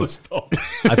The some laughter comments. stopped.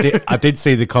 I did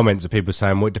see the comments of people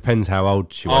saying, "Well, it depends how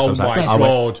old she was." Oh I was my like,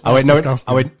 God. I went, no,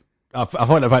 disgusting. I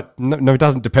thought about no, it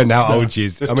doesn't depend how old she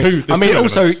is. There's I mean, two- there's two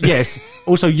also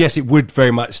elements. yes, it would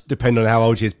very much depend on how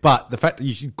old she is. But the fact that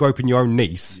you should grope in your own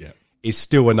niece is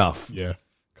still enough. Yeah.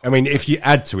 I mean, if you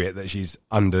add to it that she's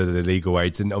under the legal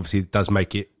age, then obviously it does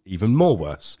make it even more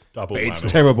worse. Double But it's whammy.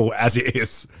 terrible as it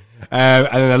is. And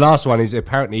then the last one is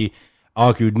apparently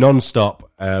argued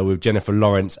non-stop with Jennifer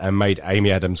Lawrence and made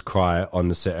Amy Adams cry on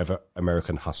the set of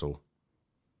American Hustle.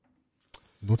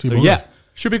 Naughty So boy. yeah,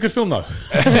 Should be a good film, though.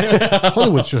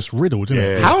 Hollywood's just riddled, isn't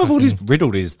it? how have all these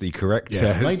riddled is the correct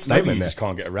Maybe statement you there. just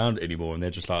can't get around it anymore, and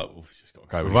they're just like, we've just got to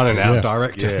go with Running it. out Yeah. of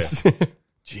directors.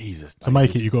 Jesus. To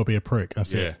make it, you've got to be a prick.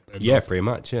 That's Yeah. it. Yeah, pretty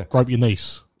much, yeah. Grope your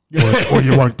niece. Or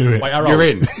you won't do it. Wait, how You're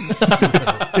old? in.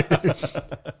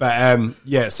 But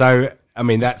yeah, so I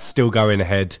mean that's still going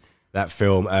ahead, that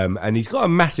film, and he's got a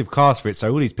massive cast for it.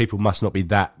 So all these people must not be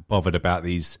that bothered about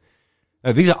these.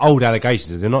 No, these are old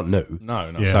allegations; they're not new.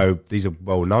 No. Yeah. So these are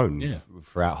well known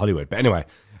throughout Hollywood. But anyway,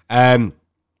 on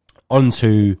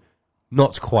to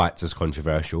not quite as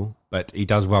controversial, but he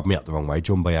does rub me up the wrong way.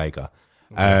 John Boyega,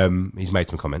 he's made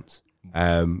some comments.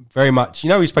 Very much,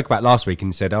 we spoke about last week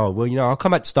and said, "Oh, well, I'll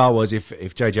come back to Star Wars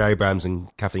if J.J. Abrams and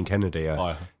Kathleen Kennedy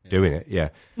are doing it." Yeah,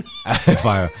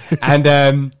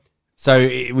 and So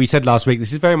we said last week,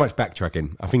 this is very much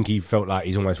backtracking. I think he felt like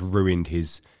he's almost ruined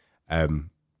his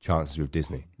chances with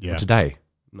Disney. Yeah. Not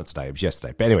today, it was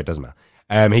yesterday. But anyway, it doesn't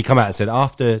matter. He come out and said,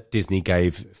 after Disney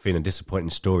gave Finn a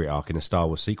disappointing story arc in the Star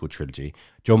Wars sequel trilogy,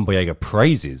 John Boyega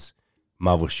praises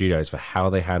Marvel Studios for how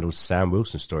they handled Sam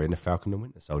Wilson's story in The Falcon and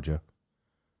Winter Soldier.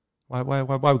 Why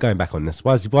are we going back on this?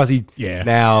 Why is he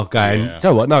now going, you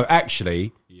know what? No,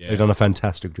 actually, they've done a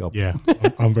fantastic job. Yeah,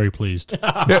 I'm very pleased.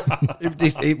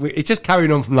 It's just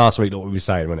carrying on from last week, what we were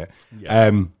saying, wasn't it?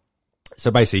 Yeah.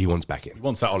 So basically, he wants back in. He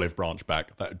wants that olive branch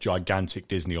back, that gigantic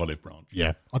Disney olive branch.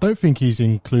 Yeah. I don't think he's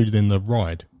included in the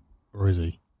ride, or is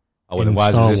he? Oh, well, then why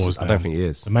is this? I don't think he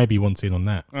is. So maybe he wants in on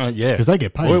that. Yeah. Because they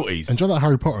get paid. Royalties. And just like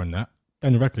Harry Potter and that,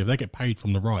 Daniel Radcliffe, they get paid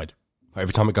from the ride.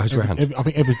 Every time it goes around. I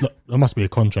think there must be a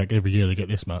contract every year they get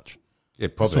this much. Yeah,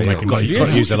 probably. That's what You've got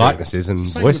to use the likenesses and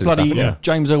Same voices with and bloody stuff.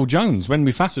 James Earl Jones. When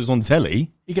Mufasa's on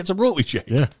telly, he gets a royalty check.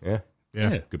 Yeah.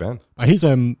 Yeah. Good band. He's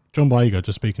John Boyega,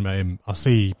 just speaking about him, I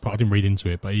didn't read into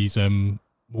it, but he's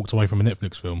walked away from a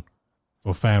Netflix film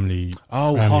for family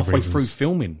halfway reasons. through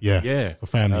filming. Yeah. For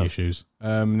family issues.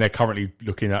 They're currently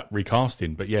looking at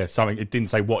recasting, but it didn't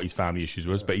say what his family issues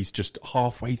was, but he's just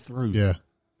halfway through. Yeah.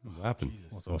 What happened?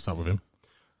 What's up with him?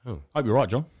 Hope you're right,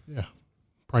 John. Yeah.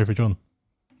 Pray for John.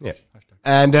 Yeah.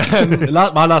 And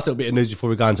my last little bit of news before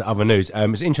we go into other news.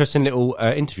 It's an interesting little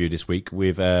interview this week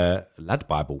with Lad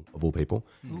Bible, of all people.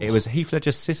 It was Heath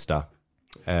Ledger's sister,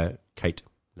 Kate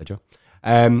Ledger.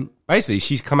 Basically,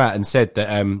 she's come out and said that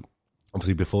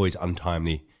obviously before his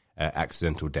untimely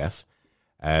accidental death,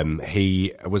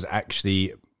 he was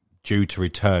actually due to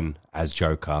return as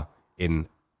Joker in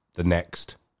the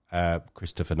next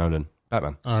Christopher Nolan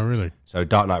Batman. Oh, really? So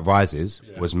Dark Knight Rises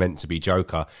was meant to be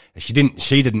Joker. She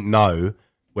didn't know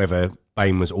whether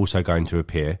Bane was also going to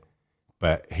appear,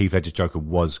 but Heath Ledger's Joker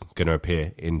was going to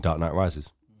appear in Dark Knight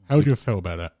Rises. How would you have felt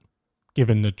about that,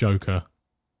 given the Joker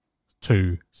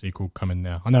 2 sequel coming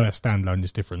now? I know that standalone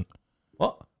is different.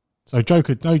 What? So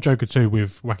Joker 2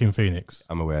 with Joaquin Phoenix.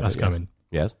 I'm aware that's of that, coming.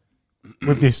 Yes.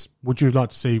 With this, would you like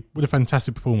to see, with a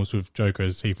fantastic performance with Joker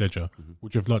as Heath Ledger,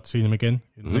 would you have liked to see him again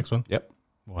in the next one? Yep.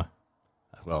 Why?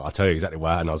 Well, I'll tell you exactly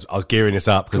why, and I was gearing this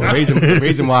up because the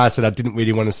reason why I said I didn't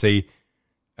really want to see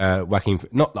Joaquin,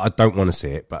 not that I don't want to see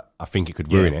it, but I think it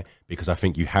could ruin it because I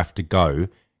think you have to go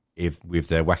with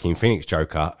the Joaquin Phoenix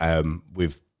Joker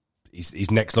with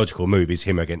his next logical move is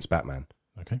him against Batman.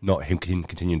 Okay. Not him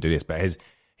continuing to do this, but his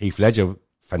Heath Ledger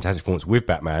fantastic performance with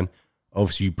Batman.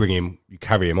 Obviously, you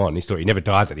carry him on. He never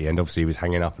died at the end. Obviously, he was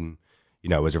hanging up and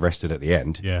was arrested at the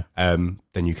end. Yeah.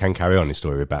 Then you can carry on his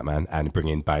story with Batman and bring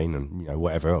in Bane and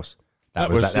whatever else.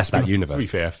 That's that universe.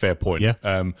 To be fair point. Yeah.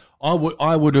 I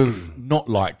would have not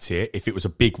liked it if it was a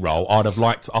big role. I'd have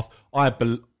liked.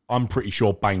 I'm pretty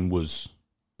sure Bane was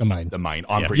The main.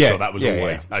 I'm pretty sure that was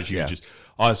always as you just.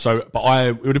 It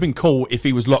would have been cool if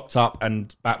he was locked up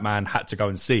and Batman had to go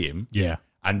and see him. Yeah.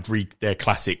 And read their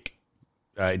classic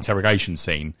interrogation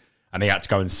scene, and he had to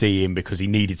go and see him because he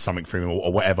needed something from him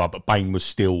or whatever. But Bane was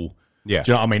still. Yeah.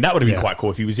 Do you know what I mean? That would have been quite cool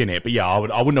if he was in it. But I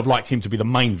wouldn't have liked him to be the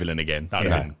main villain again. That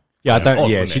would have been. Yeah, I don't. Odd,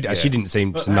 Yeah, she didn't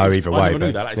seem to know either way. I never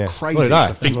knew but that. That's crazy. Well,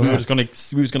 To think we was going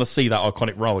to see that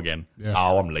iconic role again. Yeah.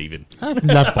 Oh, I'm leaving. Have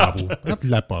Lad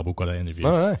Bible got that interview?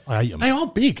 Oh, no. I hate them. They are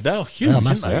big. They are huge. They are aren't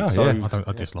massive. they? Yeah, So-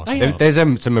 I dislike them.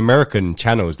 There's some American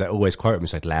channels that always quote him and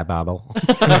say "lab babble."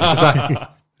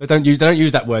 They don't use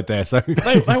that word there. So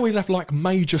they always have like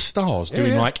major stars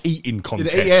doing like eating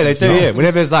contests. yeah, they and do. stuff. Yeah,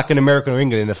 whenever there's like an American or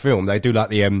England in a film, they do like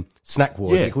the snack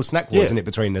wars. Yeah. It's called snack wars, Yeah. isn't it,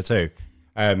 between the two?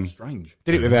 Strange.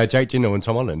 Did it with Jake Gyllenhaal and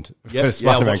Tom Holland. Yeah,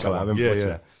 Spider-Man I watched come that out. one.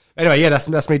 Yeah. Anyway,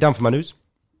 that's me done for my news.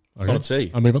 Okay. Got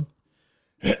tea. I'll move on.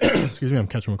 Excuse me, I'm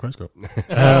catching my quote,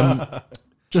 Scott.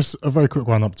 Just a very quick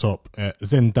one up top.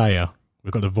 Zendaya,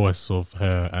 we've got the voice of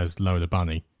her as Lola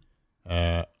Bunny.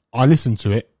 I listened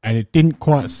to it, and it didn't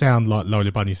quite sound like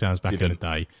Lola Bunny sounds back in the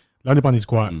day. Lola Bunny's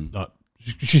quite, like,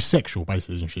 she's sexual,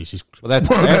 basically, isn't she? She's Well,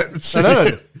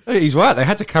 no, he's right. They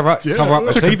had to cover up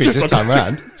the cleavage this time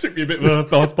round. Took me a bit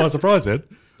by surprise then.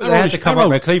 They had to cover up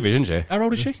their cleavage, didn't she? How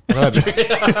old is she? Unless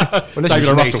David she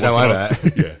Russell needs to know wants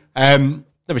to that. No,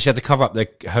 but she had to cover up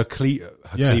her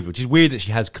cleavage, which is weird that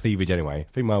she has cleavage anyway.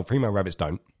 Female rabbits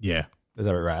don't. yeah. Is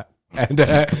that right? And,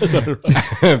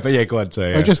 but yeah, go on. So,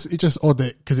 yeah. It's just odd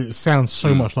because it sounds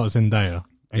so much like Zendaya.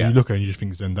 And Yeah. you look at her and you just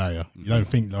think Zendaya. You don't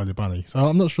think Lola Bunny. So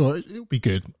I'm not sure. It'll be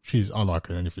good. I like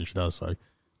her and anything she does. So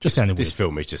just sounding This weird.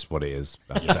 film is just what it is.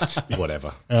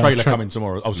 Whatever. Trailer coming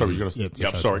tomorrow. Oh, sorry, you're going to. Yeah,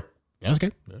 Yeah, sorry. Yeah, that's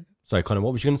okay. Yeah. So, Connor,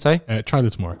 what was you going to say? Trailer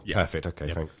tomorrow. Perfect.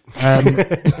 Okay, thanks.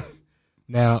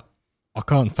 Now, I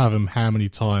can't fathom how many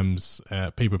times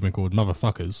people have been called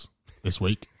motherfuckers this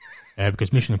week.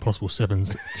 because Mission Impossible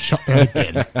 7's shut down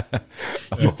again.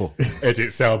 Edit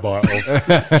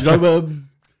soundbite of. Do you know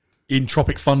in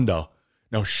Tropic Thunder?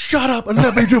 Now shut up and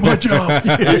let me do my job.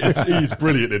 He's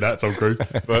brilliant in that, Tom Cruise.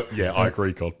 But yeah, I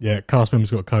agree, Con. Yeah, cast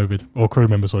members got COVID, or crew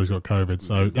members always got COVID.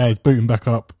 So they're booting back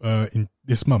up in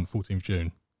this month, 14th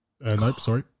June. Nope,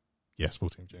 sorry. Yes,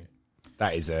 14th June.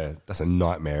 That's a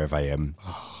nightmare of a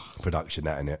production,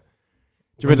 that, isn't it?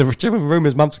 Do you remember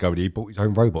rumours months ago when he bought his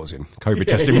own robots in? COVID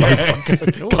testing robots.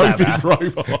 COVID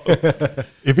robots.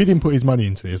 If he didn't put his money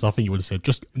into this, I think he would have said,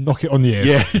 just knock it on the air.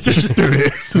 Yeah, just do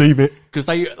it. Leave it. Because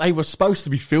they were supposed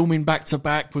to be filming back to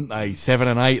back, weren't they? 7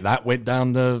 and 8, that went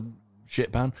down the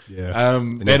shit pan. Yeah.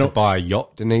 They had to buy a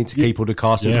yacht, didn't he, to keep all the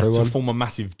cast and crew to on? form a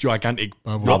massive, gigantic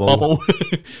bubble.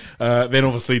 Then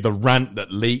obviously the rant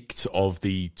that leaked of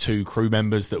the 2 crew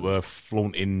members that were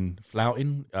flouting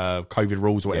COVID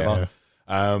rules or whatever. Yeah.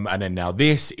 And then now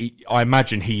this, I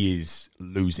imagine he is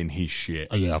losing his shit.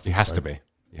 Oh, yeah, I He think has so. to be.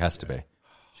 He has to be.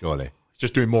 Surely.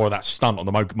 Just doing more of that stunt on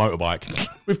the motorbike.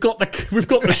 We've got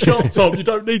the shot, Tom. You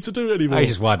don't need to do it anymore. He's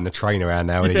just riding a train around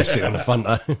now and he's just sitting on the front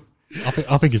there.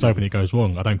 I think it's hoping it goes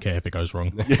wrong. I don't care if it goes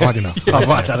wrong. Right enough.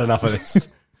 I've had enough of this.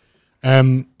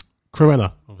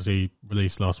 Cruella, obviously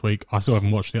released last week. I still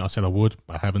haven't watched it. I said I would,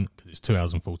 but I haven't because it's 2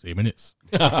 hours and 14 minutes.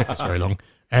 It's very long.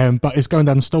 But it's going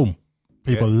down the storm.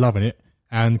 People are loving it.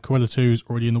 And Cruella 2 is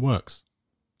already in the works.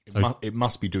 It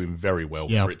must be doing very well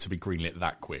for it to be greenlit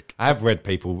that quick. I have read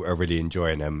people are really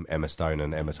enjoying Emma Stone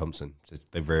and Emma Thompson.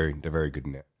 They're very good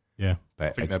in it. Yeah.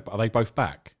 But Are they both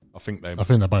back? I think they're both,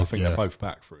 they're both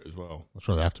back for it as well. I'm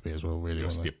sure they have to be as well, really.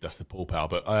 That's the pull power.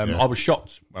 But I was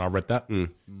shocked when I read that.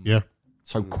 Yeah.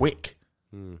 So quick.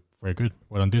 Very good.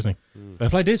 Well done, Disney. Fair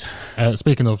play, Diz.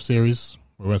 Speaking of series,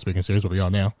 we weren't speaking series, but we are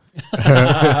now.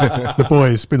 The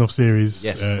Boys spin-off series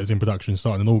is in production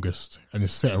starting in August, and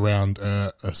it's set around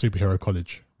a superhero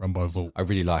college run by Vault. I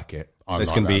really like it. I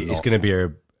It's like going that to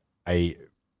be a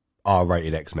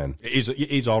R-rated X-Men. It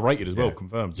is R-rated as well,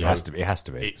 confirmed. It has to be. It has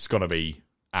to be. It's going to be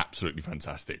absolutely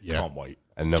fantastic. Yeah. Can't wait.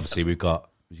 And obviously we've got. I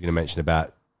was going to mention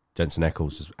about Jensen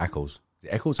Ackles.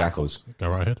 Ackles. Go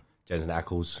right ahead. Jensen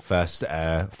Ackles' first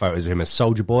photos of him as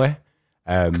Soldier Boy.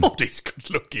 God, he's good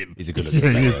looking. He's a good looking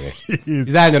fella, isn't he?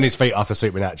 He's landing on his feet after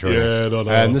Supernatural. Yeah, no.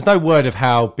 There's no word of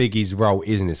how big his role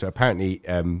is in this, but apparently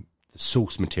the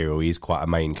source material, he is quite a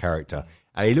main character,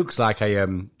 and he looks like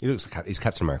he's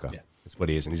Captain America. Yeah. That's what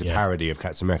he is, and he's a parody of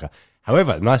Captain America.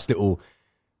 However, a nice little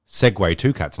segue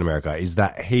to Captain America is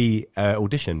that he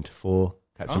auditioned for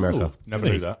Captain America. Never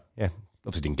knew that. Yeah.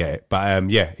 Obviously didn't get it, but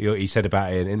he said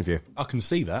about it in an interview. I can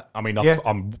see that. I mean, Yeah.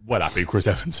 I'm well happy with Chris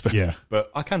Evans, but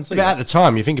I can see But that. at the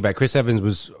time, you think about it, Chris Evans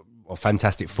was a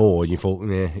Fantastic Four, and you thought,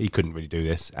 he couldn't really do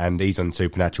this. And he's on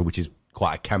Supernatural, which is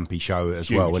quite a campy show as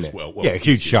Huge well, as isn't it? well. Yeah, a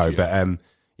huge It's show. huge, yeah.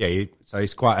 But so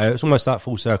it's quite. It's almost like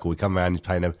full circle. We come around, he's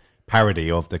playing a parody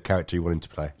of the character you want him to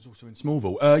play. He's also in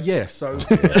Smallville. So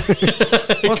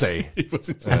Was he? he was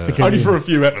in Smallville. Only for a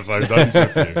few episodes. Only for a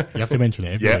few. You have to mention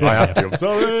it. Yeah, I have to. I'm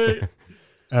sorry.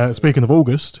 Speaking of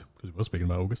August, because we were speaking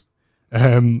about August,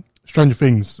 Stranger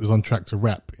Things is on track to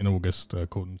wrap in August,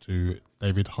 according to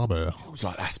David Harbour. It was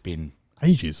like that's been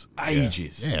Ages.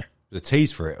 ages. Yeah. There was a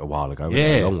tease for it a while ago.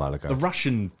 Yeah, A long while ago. The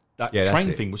Russian that's train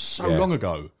it. thing was so Yeah. long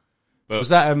ago. Was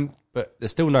that? But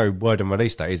there's still no word on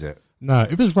release date, is it? No,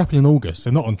 if it's wrapping in August,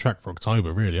 they're not on track for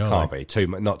October, really, are Can't they?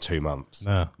 be not 2 months.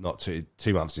 No. Not 2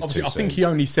 months. Is Obviously, too I think soon. he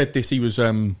only said this. He was,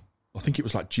 I think it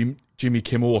was like Jimmy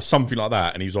Kimmel or something like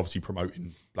that, and he was obviously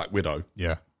promoting Black Widow.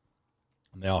 Yeah.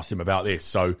 And they asked him about this,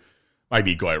 so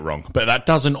maybe he got it wrong. But that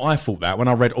doesn't. I thought that when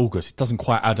I read August, it doesn't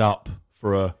quite add up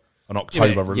for an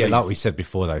October release. Yeah, like we said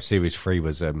before, though, Series 3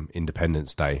 was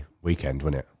Independence Day weekend,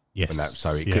 wasn't it? Yes.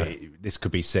 This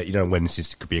could be set. You know when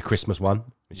this could be a Christmas one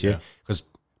this year because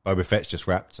Boba Fett's just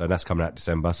wrapped, so that's coming out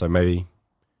December. So maybe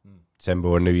December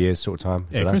or New Year's sort of time.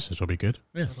 Yeah, Christmas will be good.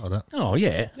 Yeah. Like that. Oh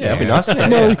yeah, That'd be nice. Yeah.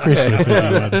 Merry Christmas,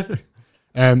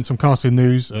 everyone. Some casting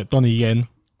news. Donnie Yen,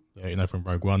 from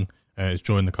Rogue One, is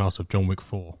joining the cast of John Wick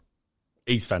 4.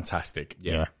 He's fantastic.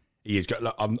 Yeah. He is.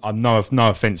 Look, I'm no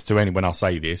offense to anyone. I'll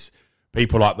say this: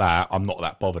 people like that, I'm not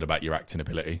that bothered about your acting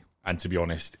ability. And to be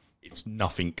honest, it's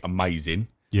nothing amazing.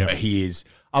 Yeah. But he is.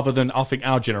 Other than I think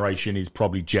our generation is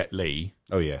probably Jet Li.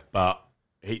 Oh yeah. But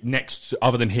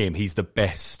other than him, he's the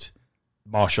best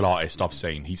martial artist I've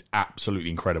seen. He's absolutely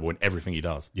incredible in everything he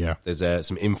does. Yeah. There's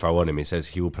some info on him. It says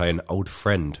he will play an old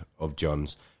friend of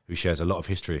John's who shares a lot of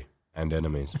history and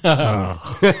enemies. So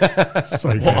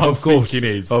good. What I'm thinking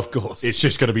is, of course. it's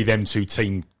just going to be them two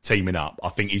teaming up. I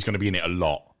think he's going to be in it a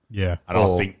lot. Yeah. And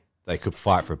Or I think they could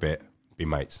fight for a bit, be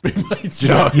mates. Do you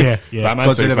know? Yeah. Yeah. Batman,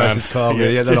 Godzilla Superman. versus Kong.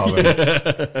 Yeah, they're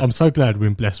not. I'm so glad we're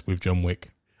blessed with John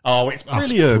Wick. Oh, it's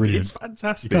brilliant. brilliant. It's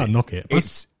fantastic. You can't knock it.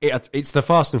 It's the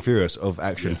Fast and Furious of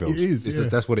action films. It is, yeah.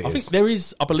 That's what it is. I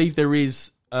think I believe there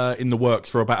is in the works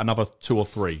for about another 2 or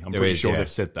 3. I'm pretty sure they've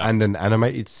said that. And an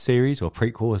animated series or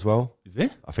prequel as well. Is there?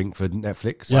 I think for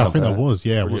Netflix. Yeah, I think that was.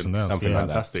 Yeah, it Brilliant. was announced. Something yeah. like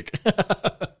Fantastic.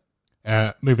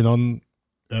 Moving on,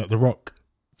 The Rock,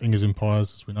 Fingers in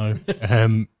Pies, as we know.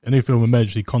 A new film,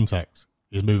 Emergency Contact,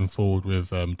 is moving forward with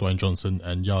Dwayne Johnson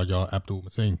and Yahya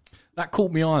Abdul-Mateen. That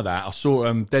caught me eye. That I saw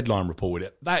Deadline reported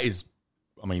it. That is,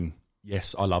 I mean,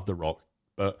 yes, I love The Rock,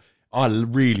 but I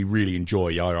really, really enjoy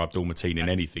Yahya Abdul-Mateen in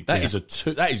anything. That is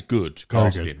that is good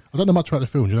casting. Good. I don't know much about the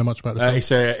film. Do you know much about the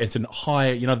film? It's an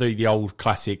high, the old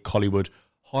classic Hollywood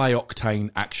high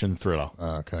octane action thriller.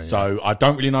 Okay. So I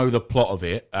don't really know the plot of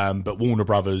it, but Warner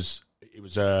Brothers, it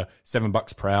was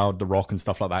 $7 per hour, The Rock and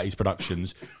stuff like that. His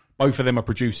productions, both of them are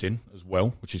producing as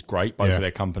well, which is great. Both of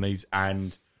their companies,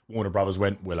 and Warner Brothers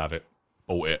went, we'll have it,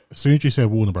 bought it. As soon as you said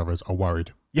Warner Brothers, I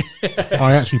worried.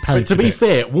 I actually panicked. But to be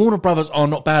fair, Warner Brothers are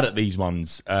not bad at these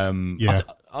ones.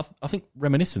 I think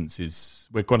Reminiscence is.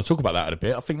 We're going to talk about that in a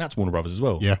bit. I think that's Warner Brothers as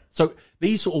well. Yeah. So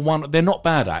these sort of one, they're not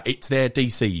bad at. It's their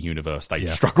DC universe they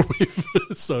struggle with.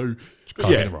 So, but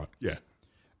can't get it right.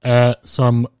 Yeah.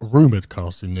 Some rumoured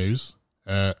casting news.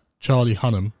 Charlie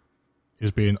Hunnam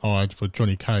is being eyed for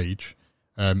Johnny Cage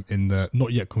in the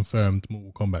not yet confirmed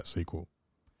Mortal Kombat sequel.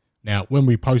 Now, when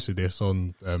we posted this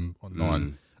on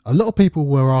online, a lot of people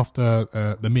were after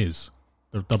The Miz,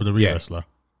 the WWE wrestler.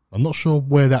 I'm not sure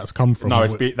where that's come from. No,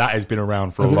 that has been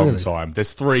around for a long time.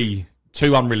 There's 2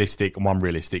 unrealistic and 1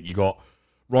 realistic. You got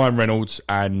Ryan Reynolds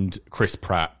and Chris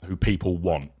Pratt, who people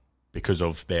want because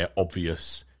of their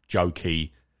obvious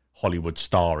jokey Hollywood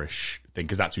starish thing,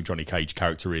 because that's who Johnny Cage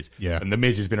character is. Yeah. And The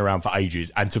Miz has been around for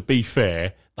ages. And to be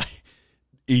fair,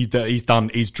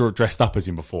 he's dressed up as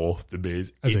him before, The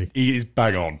Miz. He is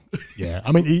bang on. Yeah,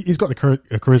 I mean, he's got the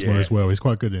charisma as well. He's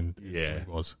quite good in what he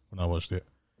was when I watched it.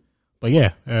 But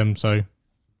yeah, so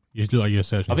you look like you're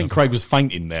searching. I think Craig was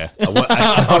fainting there.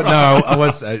 I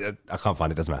was. I can't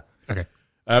find it. Doesn't matter. Okay.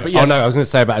 But yeah, I was going to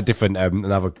say about a different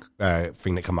another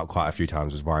thing that came up quite a few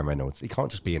times was Ryan Reynolds. He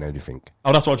can't just be in anything.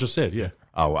 Oh, that's what I just said. Yeah.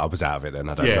 Oh, I was out of it then.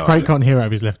 I don't know. Craig can't hear out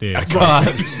of his left ear.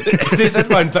 His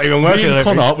headphones not even working. Ian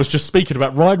Connor was just speaking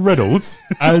about Ryan Reynolds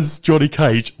as Johnny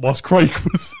Cage, whilst Craig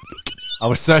was. I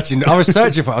was searching for it.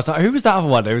 I was like, who was that other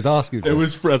one they was asking for? It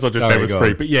was, as I just said, it was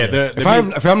free. But yeah, if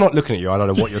I'm not looking at you, I don't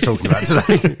know what you're talking about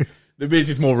today. The Miz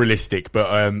is more realistic, but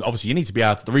obviously you need to be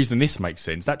able to. The reason this makes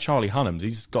sense, that Charlie Hunnam,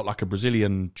 he's got like a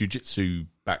Brazilian jiu-jitsu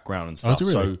background and stuff,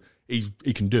 so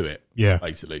he can do it. Yeah,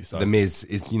 basically. So The Miz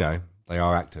is, they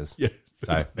are actors. Yeah,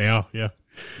 so they are. Yeah,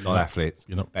 not athletes.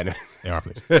 You're not. Anyway. They are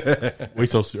athletes.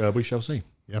 we shall see.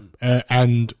 Yep.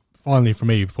 And finally, for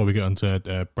me, before we get onto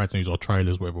Brad's news or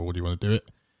trailers, whatever order you want to do it.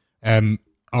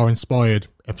 Our inspired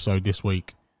episode this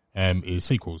week is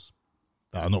sequels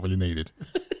that are not really needed.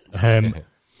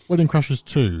 Wedding Crashers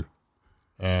 2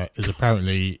 is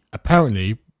apparently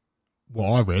what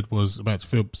I read was about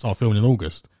to start filming in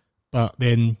August, but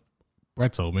then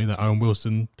Brad told me that Owen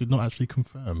Wilson did not actually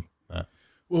confirm that.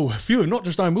 Well, a few, not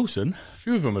just Owen Wilson, a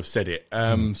few of them have said it.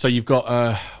 So you've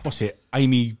got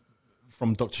Amy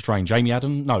from Doctor Strange, Amy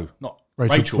Adams? No, not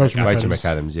Rachel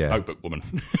McAdams, yeah. Notebook woman.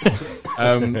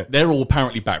 They're all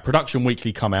apparently back. Production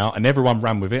Weekly come out and everyone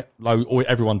ran with it.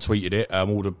 Everyone tweeted it.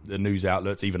 All the news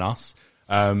outlets, even us,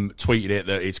 tweeted it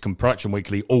that it's Production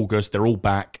Weekly, August. They're all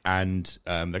back and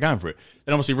they're going for it.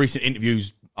 Then obviously recent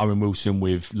interviews, Owen Wilson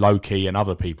with Loki and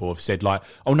other people have said like,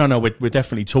 oh no, we're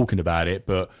definitely talking about it,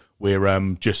 but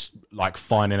we're just like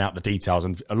finding out the details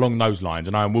and along those lines.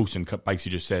 And Owen Wilson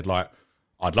basically just said like,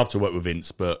 I'd love to work with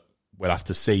Vince, but we'll have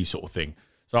to see, sort of thing.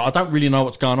 So I don't really know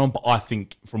what's going on, but I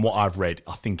think from what I've read,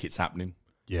 I think it's happening.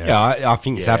 Yeah, I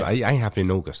think it's happening. It ain't happening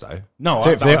in August though. No,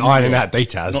 so if they're ironing out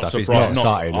details, not stuff, it's not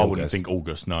starting. I wouldn't think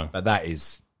August. No, but that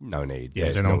is no need. Yeah,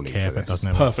 they don't care if it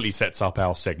doesn't. Perfectly sets up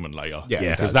our segment later.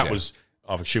 Yeah, because that was.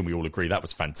 I assume we all agree that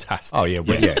was fantastic. Oh yeah,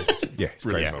 it's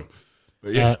great fun.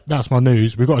 But yeah, that's my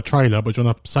news. We've got a trailer, but do you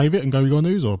want to save it and go? You got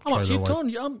news or how much trailer you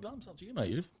away? gone? I'm up to you,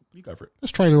 mate. You go for it.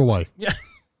 Let's trailer away. Yeah.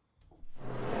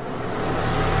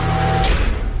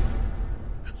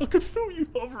 I could feel you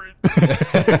hovering.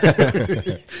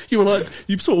 You were like,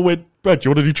 you sort of went, Brad, do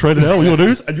you want to do trailer now with your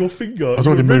news? And your finger was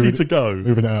already ready to go.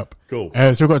 Moving it up. Cool.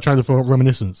 So we've got a trailer for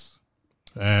Reminiscence,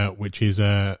 which is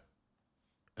a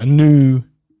new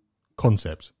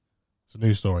concept. It's a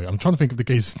new story. I'm trying to think of the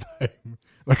geezer's name.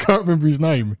 I can't remember his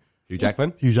name. Hugh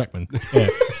Jackman? Hugh Jackman. Yeah.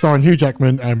 Starring Hugh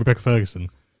Jackman and Rebecca Ferguson.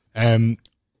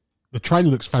 The trailer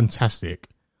looks fantastic.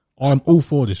 I'm all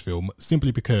for this film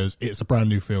simply because it's a brand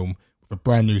new film with a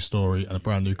brand new story and a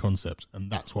brand new concept, and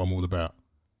that's what I'm all about.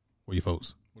 What are your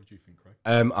thoughts? What did you think, Craig?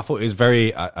 I thought it was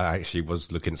very. I actually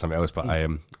was looking at something else, but I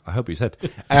hope you said.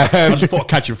 I just thought I'd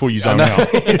catch you before you zone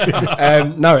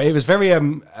out. No, it was very.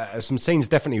 Some scenes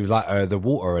definitely like the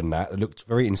water and that. It looked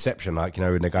very Inception, like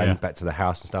when they're going back to the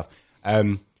house and stuff.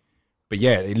 But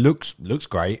yeah, it looks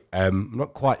great. I'm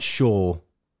not quite sure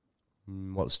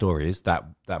what the story is that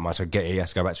much. I get it. He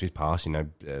has to go back to his past,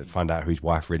 find out who his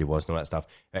wife really was and all that stuff.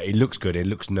 It looks good. It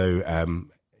looks new.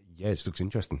 Yeah, it just looks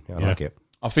interesting. I like it.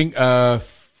 I think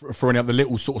for any other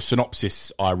little sort of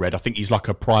synopsis I read, I think he's like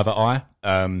a private eye.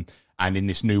 And in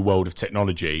this new world of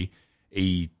technology,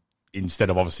 he, instead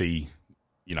of obviously,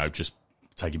 just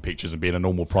taking pictures and being a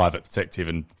normal private detective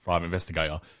and private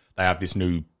investigator, they have this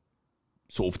new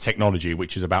sort of technology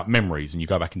which is about memories, and you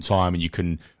go back in time and you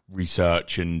can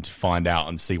research and find out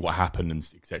and see what happened and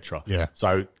etc. Yeah.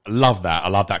 So I love that. I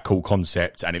love that cool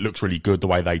concept, and it looks really good the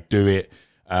way they do it.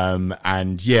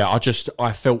 And yeah,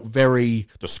 I felt the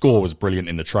score was brilliant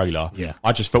in the trailer. Yeah.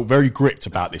 I just felt very gripped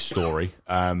about this story.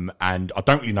 And I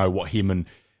don't really know what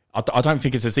I don't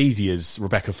think it's as easy as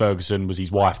Rebecca Ferguson was his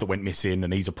wife that went missing,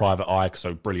 and he's a private eye,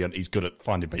 so brilliant. He's good at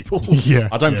finding people. Yeah.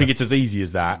 I don't think it's as easy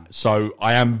as that. So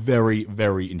I am very,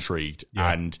 very intrigued.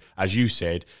 Yeah. And as you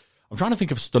said, I'm trying to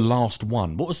think of the last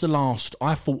one. What was the last?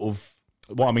 I thought of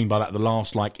what I mean by that. The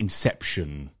last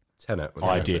Inception Tenet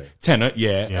idea. Tenet,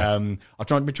 yeah. I'm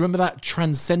trying. Do you remember that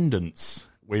Transcendence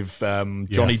with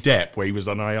Johnny Depp where he was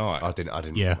an AI? I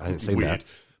didn't. Yeah. I hadn't seen Weird. that.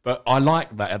 But I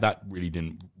like that. That really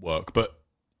didn't work. But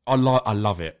I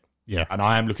love it. Yeah. And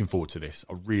I am looking forward to this.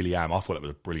 I really am. I thought it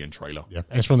was a brilliant trailer. Yeah.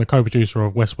 It's from the co-producer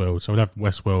of Westworld, so we'll have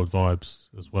Westworld vibes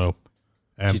as well.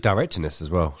 She's directing this as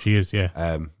well. She is,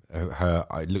 yeah.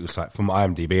 It looks like, from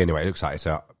IMDb anyway, it looks like it's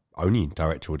her only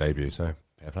directorial debut, so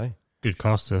fair play. Good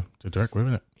cast to direct with,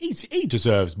 isn't it? He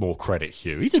deserves more credit,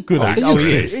 Hugh. He's a good actor.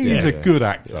 he is. He's a good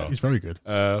actor. He's very good.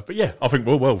 But yeah, I think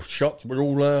well shot. We're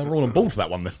all on board for that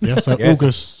one then. Yeah, so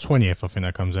August 20th, I think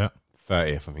that comes out.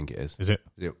 30th, I think it is. Is it?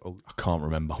 I can't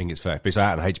remember. I think it's 30th. But it's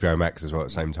out on HBO Max as well at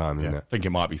the same time, isn't I it? think it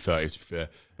might be 30, to be fair.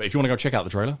 But if you want to go check out the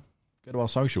trailer, go to our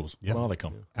socials. Yeah. What are they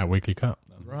called? At Weekly Cut.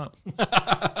 That's right.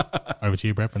 Over to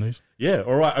you, Brad, for news. Yeah,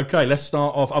 all right, okay, let's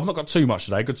start off. I've not got too much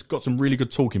today. Got some really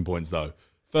good talking points, though.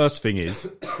 First thing is...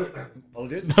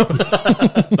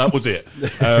 that was it.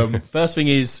 First thing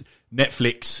is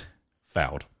Netflix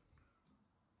failed.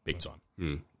 Big time.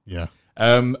 Yeah.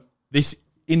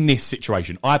 In this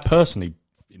situation, I personally,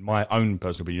 in my own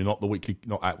personal opinion,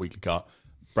 not at Weekly Cut,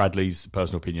 Bradley's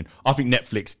personal opinion, I think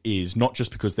Netflix is, not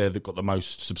just because they've got the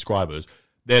most subscribers,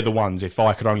 they're the ones, if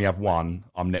I could only have one,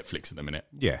 I'm Netflix at the minute.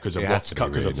 Yeah, Because it has to be,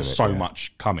 really, there's doesn't it? so Yeah.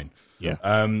 much coming.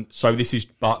 Yeah. So this is,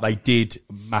 but they did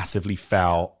massively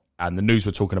foul, and the news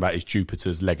we're talking about is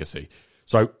Jupiter's Legacy.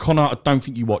 So Connor, I don't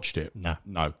think you watched it.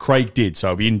 No. Craig did.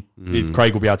 So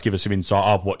Craig will be able to give us some insight.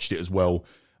 I've watched it as well.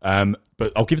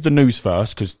 But I'll give the news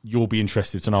first because you'll be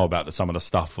interested to know about some of the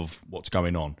stuff of what's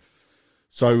going on.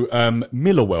 So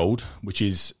Millarworld, which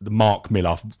is the Mark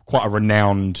Millar, quite a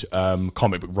renowned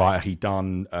comic book writer. He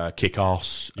done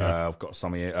Kick-Ass. I've got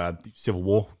some here. Civil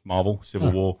War, Marvel,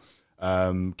 Civil War,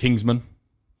 Kingsman.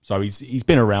 So he's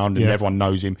been around and everyone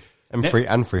knows him. And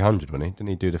 300, wasn't he? Didn't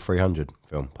he do the 300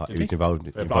 film? He was involved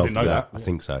I didn't with know that. that. I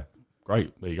think so.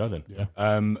 Great, there you go then. Yeah.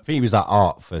 I think he was that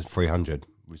art for 300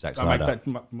 with Zack Snyder.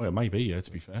 Well, maybe, yeah,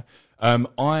 to be fair.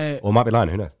 Or might be lying,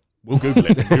 who knows? We'll Google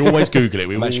it. We always Google it.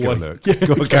 We Let's always go look.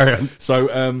 Go on, carry on.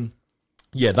 So,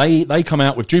 they come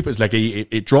out with Jupiter's Legacy.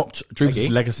 It dropped Jupiter's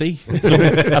Legacy.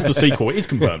 That's the sequel. It is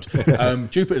confirmed.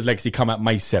 Jupiter's Legacy come out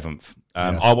May 7th.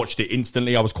 I watched it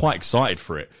instantly. I was quite excited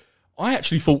for it. I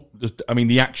actually thought,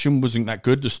 the action wasn't that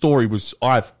good. The story was,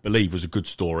 I believe, was a good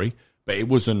story, but it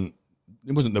wasn't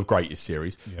the greatest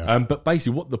series. Yeah. But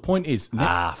basically, what the point is...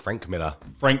 Frank Miller.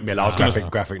 Frank Miller. I was going to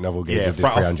graphic novel geezer did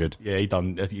 300. Yeah,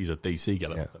 he's a DC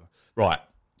geller. Yeah. Right.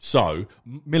 So,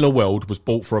 Millarworld was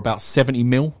bought for about 70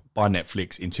 mil by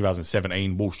Netflix in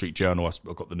 2017. Wall Street Journal,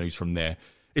 I got the news from there.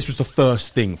 This was the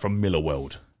first thing from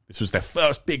Millarworld. This was their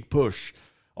first big push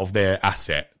of their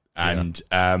asset. And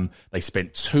they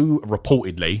spent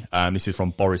reportedly, this is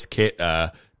from Boris Kitt,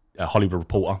 a Hollywood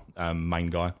Reporter, main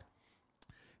guy.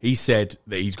 He said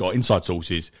that he's got inside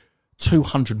sources,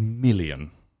 200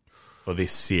 million for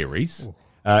this series.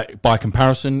 By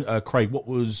comparison, Craig, what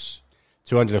was...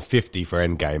 250 for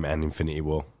Endgame and Infinity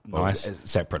War. Nice.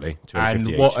 Separately. And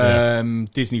each. what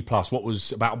Disney Plus, what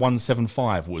was about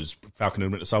 175 was Falcon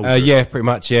and Winter Soldier? Yeah, pretty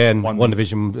much, yeah. And One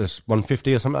Division was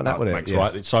 150 or something like that, wasn't it? Yeah.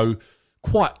 Right. So,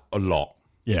 quite a lot.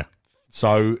 Yeah.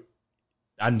 So,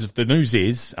 and the news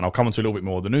is, and I'll come on to a little bit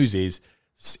more, the news is,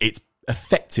 it's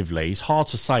effectively, it's hard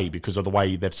to say because of the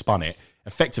way they've spun it,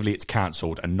 effectively it's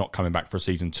cancelled and not coming back for a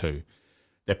season 2.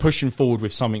 they're pushing forward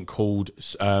with something called,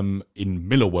 in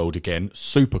Miller World again,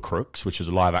 Super Crooks, which is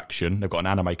a live action. They've got an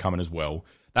anime coming as well.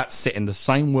 That's set in the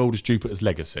same world as Jupiter's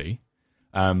Legacy,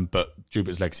 but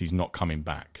Jupiter's Legacy is not coming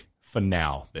back for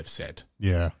now, they've said.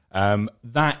 Yeah.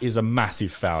 That is a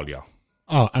massive failure.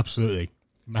 Oh, absolutely.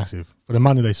 Massive. For the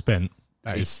money they spent,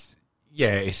 that is...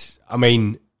 Yeah, I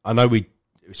mean, I know we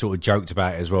sort of joked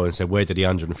about it as well and said, where did the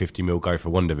 150 mil go for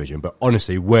WandaVision? But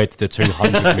honestly, where did the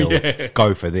 200 mil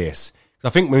go for this? I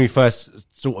think when we first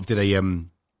sort of did a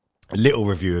little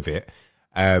review of it,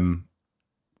 I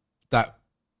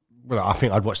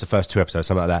think I'd watched the first 2 episodes,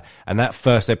 something like that. And that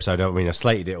first episode, I mean, I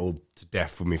slated it all to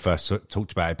death when we first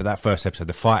talked about it, but that first episode,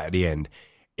 the fight at the end,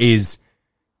 is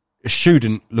a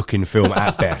student-looking film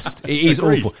at best. It is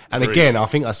awful. And again, I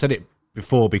think I said it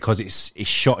before because it's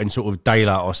shot in sort of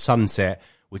daylight or sunset,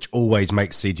 which always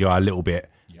makes CGI a little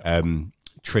bit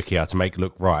trickier to make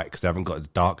look right because they haven't got the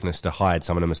darkness to hide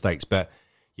some of the mistakes. But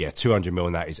yeah, 200 mil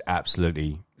on that is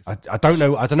absolutely... I don't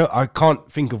know. I can't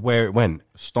think of where it went.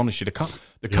 Astonishing.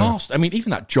 The cast, I mean,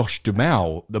 even that Josh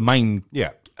Duhamel, the main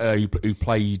who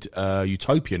played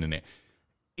Utopian in it,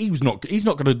 he's not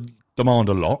going to demand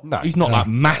a lot. No, he's not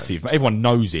massive. Everyone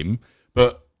knows him.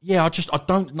 But yeah, I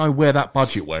don't know where that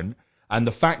budget went. And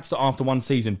the fact that after one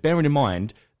season, bearing in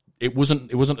mind, it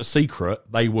wasn't a secret.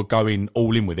 They were going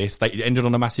all in with this. It ended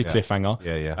on a massive cliffhanger.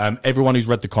 Yeah. Everyone who's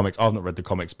read the comics, I've not read the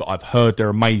comics, but I've heard they're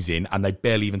amazing, and they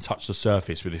barely even touched the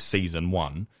surface with this season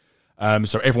 1.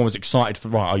 So everyone was excited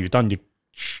for you've done your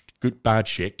good bad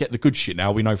shit. Get the good shit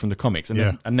now. We know from the comics,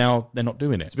 and now they're not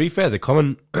doing it. To be fair, the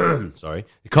common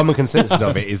consensus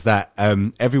of it is that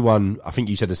everyone, I think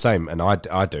you said the same, and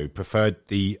I do, preferred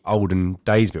the olden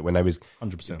days bit when they was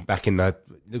 100% back in the,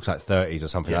 it looks like 30s or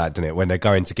something like that, doesn't it? When they're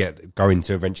going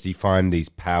to eventually find these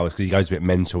powers because he goes a bit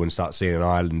mental and starts seeing an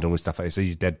island and all this stuff. He says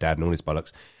he's dead dad and all this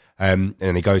bollocks, and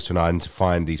then he goes to an island to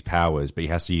find these powers, but he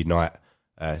has to unite.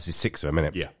 There's 6 of them,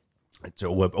 isn't it? Yeah. To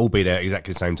all be there at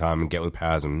exactly the same time and get all the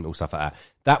powers and all stuff like that.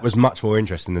 That was much more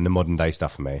interesting than the modern day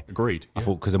stuff for me. Agreed. I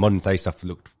thought because the modern day stuff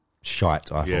looked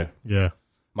shite. I thought. Yeah.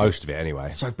 Most of it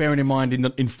anyway. So bearing in mind,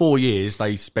 in 4 years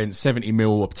they spent 70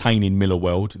 mil obtaining Miller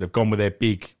World. They've gone with their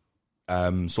big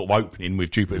sort of opening with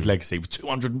Jupiter's Legacy for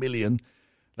 200 million.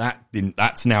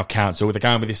 That's now cancelled. They're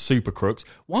going with this Super Crooks.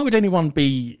 Why would anyone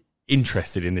be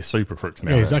interested in this Super Crooks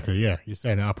now? Yeah, exactly. Yeah, you're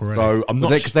saying it up already. So I'm not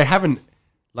because they haven't.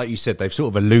 Like you said, they've sort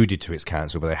of alluded to its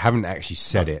cancel, but they haven't actually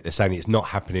said it. They're saying it's not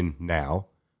happening now.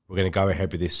 We're going to go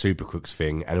ahead with this Super Crooks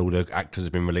thing, and all the actors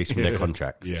have been released from their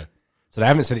contracts. Yeah. So they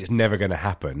haven't said it's never going to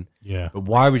happen. Yeah. But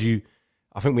why would you...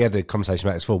 I think we had the conversation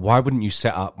about this before. Why wouldn't you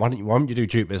set up... Why don't you do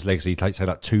Jupiter's Legacy, say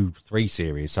like 2-3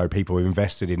 series, so people are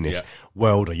invested in this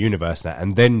world or universe now,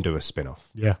 and then do a spin-off?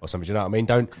 Yeah. Or something, do you know what I mean?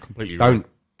 Don't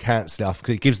cancel it off,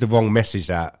 because it gives the wrong message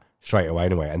out straight away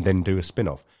anyway, and then do a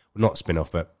spin-off. Well, not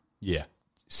spin-off, but... Yeah.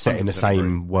 Set in the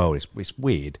same world. It's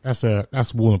weird.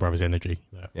 That's Warner Brothers energy.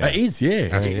 Yeah. It is,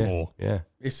 yeah. Yeah.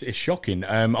 It's shocking.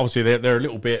 Obviously, they're a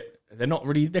little bit... They're not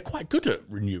really... They're quite good at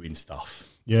renewing stuff,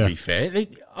 to be fair. I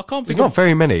can't think There's not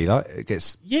very many. Like, it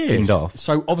gets pinned off.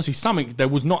 So, obviously, they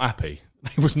was not happy.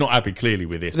 They was not happy, clearly,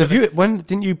 with this. When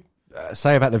didn't you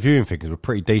say about the viewing figures were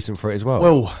pretty decent for it as well?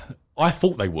 Well, I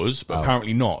thought they was, but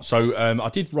apparently not. So, I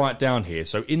did write down here.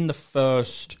 So, in the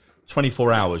first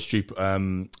 24 hours,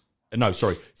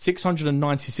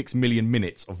 696 million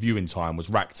minutes of viewing time was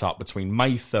racked up between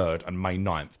May 3rd and May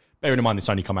 9th. Bearing in mind this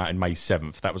only come out in May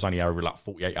 7th. That was only over like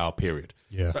 48-hour period.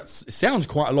 Yeah. So it sounds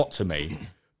quite a lot to me.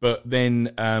 But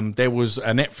then there was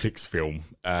a Netflix film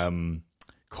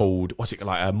called, what's it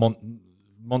like,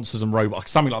 Monsters and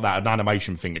Robots, something like that, an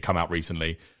animation thing that came out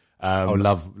recently.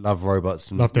 Love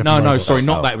Robots. Love Death and No, Robots. sorry,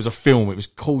 not that. It was a film. It was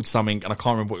called something, and I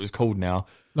can't remember what it was called now.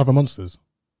 Love and Monsters.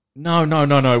 No,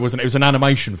 it wasn't. It was an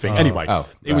animation thing. Anyway,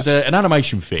 it was an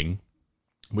animation thing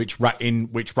which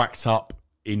racked up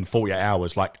in 48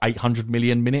 hours like 800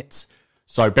 million minutes.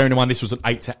 So bearing in mind this was an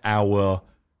 8-hour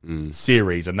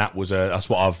series, and that's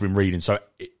what I've been reading. So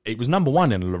it was number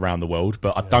one in around the world,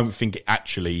 but I don't think it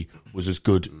actually was as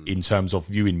good in terms of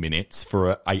viewing minutes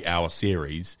for an 8-hour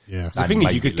series. Yeah. The thing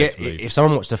is, you could get if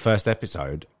someone watched the first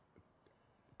episode.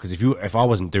 Because if I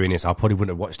wasn't doing this, I probably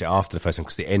wouldn't have watched it after the first one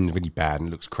because the end's really bad and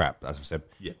it looks crap, as I've said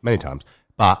many times.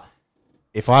 But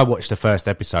if I watched the first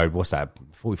episode,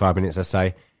 45 minutes, let's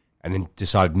say, and then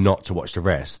decide not to watch the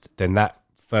rest, then that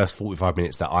first 45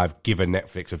 minutes that I've given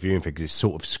Netflix a viewing figure is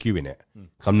sort of skewing it.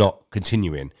 I'm not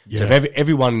continuing. Yeah. So if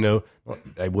everyone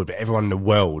in the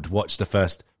world watched the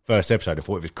first episode and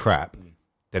thought it was crap,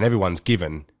 then everyone's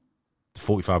given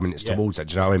 45 minutes towards that.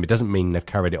 Do you know what I mean? It doesn't mean they've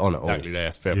carried it on at all. Exactly,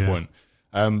 that's a fair point.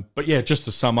 But yeah, just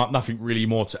to sum up, nothing really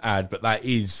more to add. But that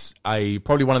is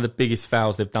probably one of the biggest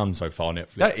fouls they've done so far.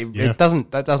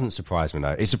 Netflix. That doesn't surprise me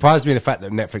though. It surprised me the fact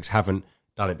that Netflix haven't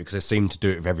done it because they seem to do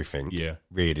it with everything. Yeah,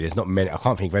 really. There's not many. I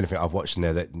can't think of anything I've watched in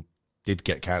there that did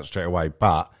get cancelled straight away.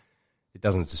 But it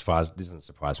doesn't surprise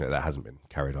me that hasn't been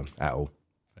carried on at all.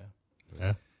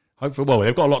 Yeah. Hopefully, well,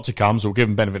 they've got a lot to come, so we'll give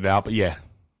them benefit of the doubt. But yeah,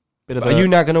 are you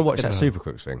now going to watch that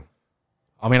Supercrooks thing?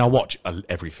 I mean, I watch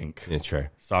everything. Yeah, true.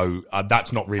 So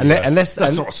that's not really that's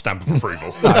not a stamp of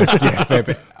approval. No, yeah, fair,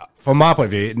 but from my point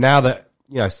of view, now that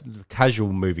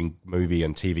casual movie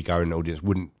and TV going audience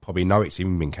wouldn't probably know it's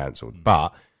even been cancelled.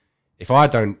 But if I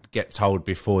don't get told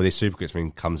before this Supercrooks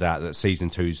thing comes out that season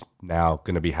 2's now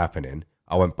going to be happening,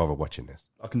 I won't bother watching this.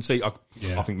 I can see. I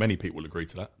think many people will agree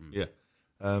to that.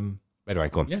 Yeah. Anyway,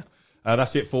 go on. Yeah.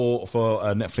 That's it for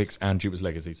Netflix and Jupiter's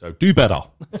Legacy. So do better.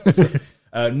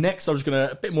 Next, I'm just going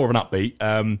to a bit more of an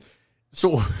upbeat.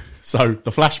 So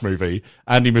the Flash movie,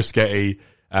 Andy Muschietti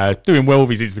doing well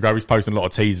with his Instagram. He's posting a lot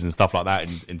of teasers and stuff like that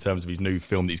in terms of his new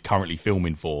film that he's currently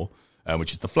filming for,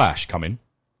 which is The Flash coming.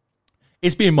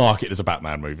 It's being marketed as a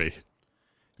Batman movie.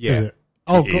 Yeah.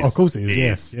 Oh, of course it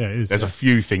is. Yeah, it is. There's a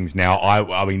few things now.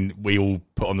 I mean, we all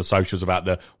put on the socials about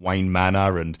the Wayne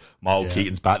Manor and Michael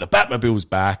Keaton's back. The Batmobile's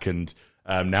back, and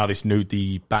now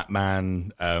the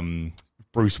Batman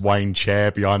Bruce Wayne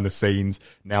chair behind the scenes.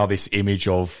 Now this image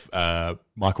of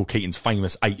Michael Keaton's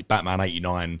famous Batman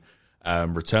 89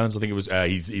 returns. I think it was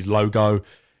his logo.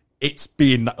 It's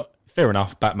being fair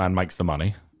enough. Batman makes the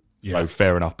money, so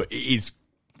fair enough. But it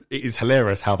is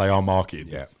hilarious how they are marketed.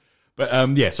 Yeah. But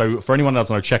so for anyone that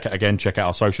doesn't know, check out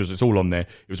our socials. It's all on there.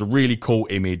 It was a really cool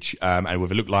image, and it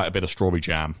looked like a bit of strawberry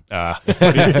jam.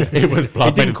 It was blood.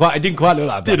 It didn't quite look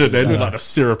like that. Didn't it? It looked like the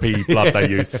syrupy blood they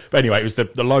used. But anyway, it was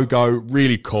the logo,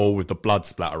 really cool with the blood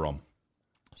splatter on.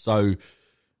 So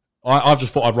I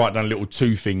just thought I'd write down little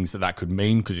 2 things that could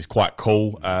mean, because it's quite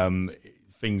cool.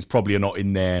 Things probably are not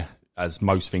in there, as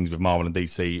most things with Marvel and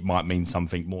DC. It might mean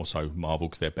something more so Marvel,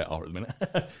 because they're better at the minute.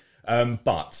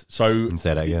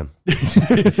 Say that again.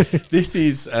 This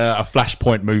is a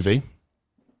Flashpoint movie.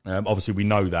 Obviously, we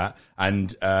know that.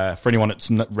 And for anyone that's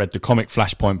read the comic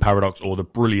Flashpoint Paradox or the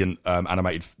brilliant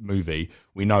animated movie,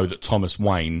 we know that Thomas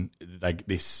Wayne,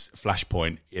 this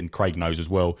Flashpoint, and Craig knows as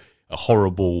well, a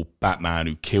horrible Batman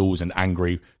who kills and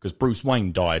angry, because Bruce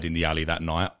Wayne died in the alley that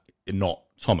night, not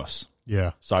Thomas.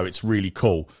 Yeah. So it's really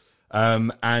cool.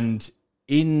 And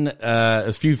in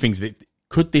a few things that...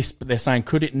 they're saying,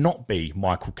 could it not be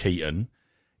Michael Keaton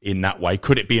in that way?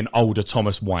 Could it be an older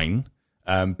Thomas Wayne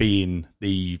being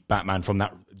the Batman from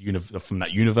that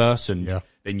universe? And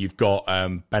then you've got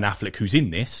Ben Affleck, who's in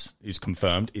this, who's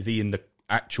confirmed. Is he in the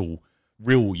actual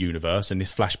real universe and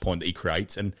this Flashpoint that he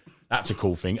creates? And that's a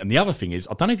cool thing. And the other thing is,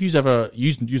 I don't know if you've ever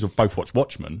you've both watched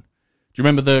Watchmen. Do you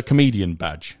remember the comedian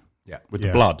badge? Yeah. With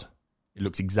the blood? It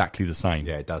looks exactly the same.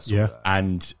 Yeah, it does. Yeah.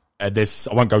 And... I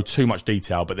won't go too much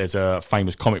detail, but there's a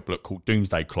famous comic book called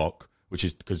Doomsday Clock, which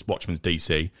is because Watchmen's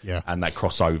DC, and they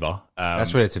cross over.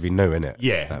 That's relatively new, isn't it?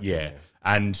 Yeah.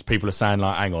 And people are saying,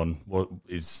 like, hang on, what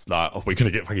is like? Are we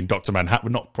going to get fucking Dr.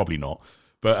 Manhattan? Probably not.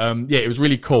 But it was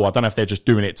really cool. I don't know if they're just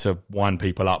doing it to wind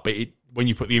people up, but when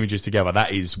you put the images together,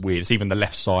 that is weird. It's even the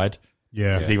left side.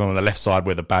 Yeah, it's even on the left side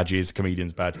where the badge is,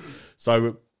 comedian's badge.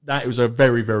 So that was a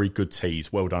very, very good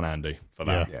tease. Well done, Andy, for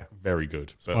that. Yeah. Very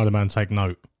good. Spider-Man, take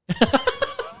note.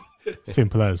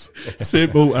 Simple as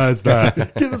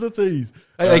that. Give us a tease.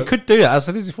 They could do that. I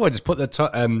said this before. Just put the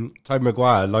Tobey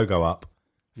Maguire logo up.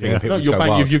 Yeah. No,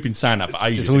 you've been saying that for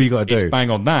ages. That's all you got to do. It's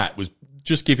bang on. That was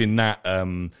just giving that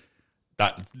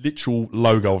that literal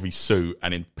logo of his suit,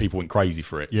 and then people went crazy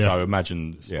for it. So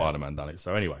imagine Spider-Man done it.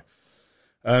 So anyway,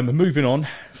 moving on.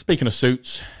 Speaking of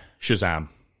suits, Shazam.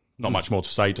 Not much more to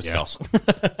say. Discuss.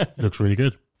 Looks really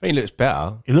good. I think it looks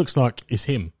better. It looks like it's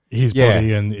him. His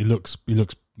body, and he looks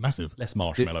massive. Less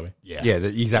marshmallowy.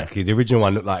 Exactly. The original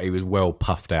one looked like he was well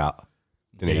puffed out.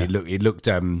 Didn't it?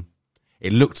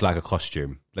 It looked like a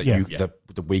costume that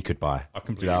we could buy. I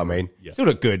completely know what I mean? Yeah. Still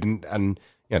looked good, and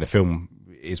the film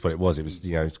is what it was. It was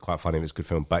it's quite funny. It was a good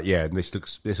film, but this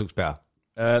looks better.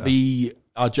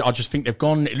 I just think they've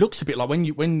gone. It looks a bit like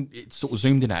when it's sort of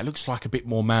zoomed in out. It looks like a bit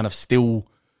more Man of Steel.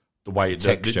 The way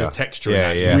the texture,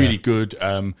 is really good.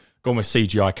 Gone with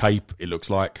CGI cape, it looks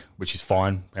like, which is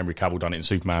fine. Henry Cavill done it in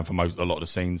Superman for a lot of the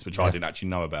scenes, which I didn't actually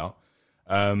know about.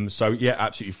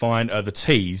 Absolutely fine. The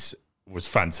tease was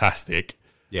fantastic.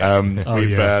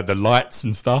 with the lights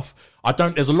and stuff.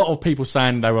 There's a lot of people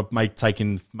saying they were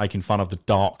making fun of the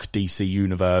dark DC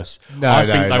universe. I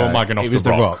think they were mugging off The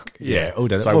Rock. Yeah.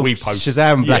 So we posted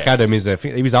Shazam, Black Adam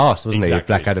he was asked, wasn't he, if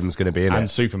Black Adam's going to be in it. And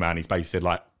Superman, he's basically said,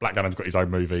 like, Black Adam's got his own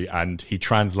movie, and he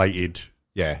translated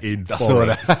in I saw foreign.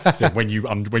 that. Said, when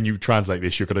you translate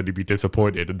this, you're going to be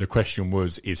disappointed. And the question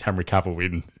was, is Henry Cavill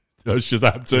in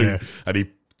Shazam 2? Yeah. And he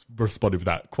responded with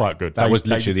that quite good. That was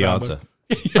literally the answer.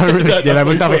 There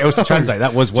was nothing else to translate.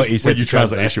 That was what he said. When you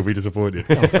translate it, you'll be disappointed.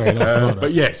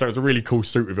 But yeah, so it's a really cool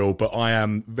suit reveal. But I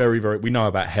am very, very. We know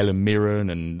about Helen Mirren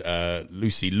and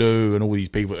Lucy Liu and all these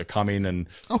people that are coming. And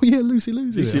Lucy Liu.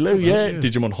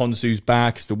 Digimon Honsu's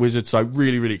back as the wizard. So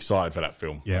really, really excited for that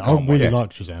film. Yeah, I really like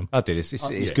Shazam. I did.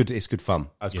 It's good. It's good fun.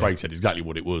 As Craig said, exactly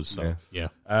what it was. So. Yeah.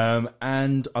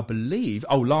 And I believe.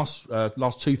 Last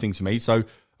two things for me. So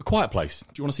A Quiet Place. Do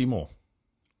you want to see more?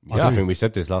 Yeah, I think we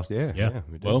said this last year. Yeah.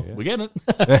 We get it.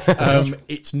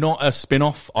 It's not a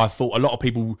spin-off. I thought a lot of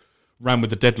people ran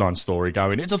with the Deadline story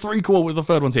going, it's a threequel with the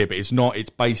third one's here, but it's not. It's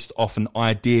based off an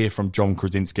idea from John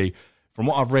Krasinski. From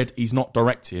what I've read, he's not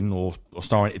directing or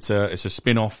starring. It's a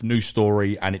spin-off, new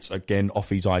story, and it's, again, off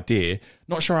his idea.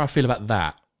 Not sure how I feel about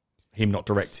that, him not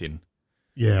directing.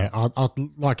 Yeah, I'd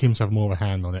like him to have more of a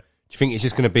hand on it. Do you think it's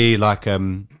just going to be like,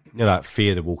 like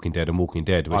Fear the Walking Dead and Walking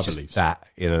Dead, which is that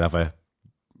in another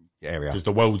area? Because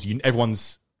the world, everyone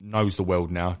knows the world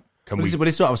now. But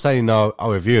it's what I was saying in our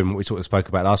review and what we sort of spoke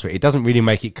about last week. It doesn't really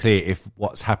make it clear if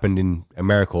what's happened in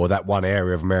America or that one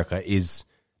area of America is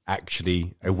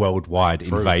actually a worldwide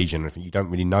invasion. You don't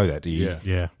really know that, do you?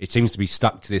 Yeah. It seems to be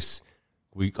stuck to this,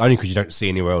 only because you don't see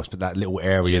anywhere else, but that little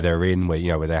area they're in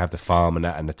where, where they have the farm and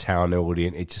that and the town they're already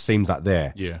in. It just seems like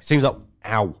there. Yeah. It seems like,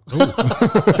 ow.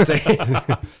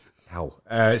 Ow.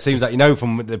 It seems like,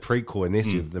 from the prequel in this,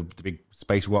 the big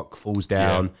space rock falls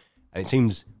down, and it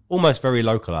seems almost very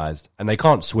localized, and they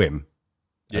can't swim,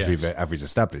 as we've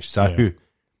established. So,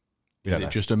 is it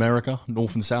just America?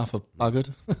 North and South are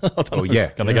buggered?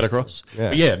 Can they get across?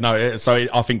 Yeah. But so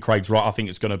I think Craig's right. I think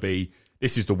it's going to be,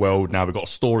 this is the world now. We've got a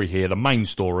story here, the main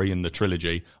story in the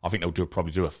trilogy. I think they'll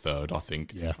probably do a third, I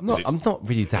think. Yeah. I'm not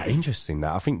really that interested in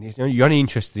that. I think you're only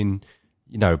interested in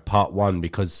part one,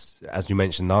 because as you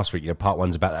mentioned last week, part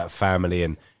one's about that family,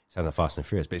 and it sounds like Fast and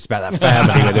Furious, but it's about that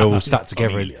family where they're all stuck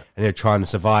together and they're trying to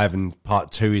survive, and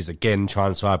part two is again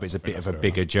trying to survive, but it's a bit of a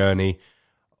bigger journey.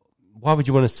 Why would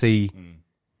you want to see,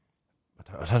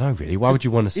 I don't know really, why would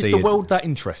you want to see... Is the world that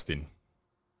interesting?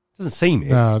 Doesn't seem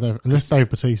it. No, unless Dave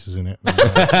Bautista's in it.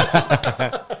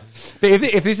 But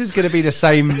if this is going to be the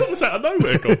same... What's out of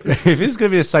nowhere, if this is going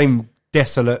to be the same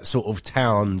desolate sort of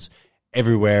towns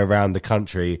everywhere around the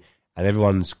country, and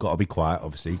everyone's got to be quiet,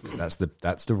 obviously, 'cause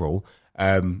that's the rule,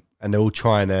 and they're all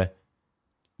trying to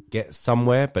get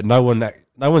somewhere, but no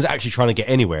one's actually trying to get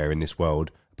anywhere in this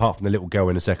world, apart from the little girl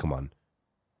in the second one.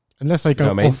 Unless they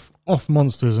go off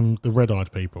monsters and the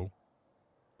red-eyed people,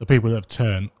 the people that have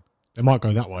turned, they might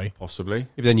go that way. Possibly.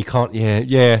 But then you can't,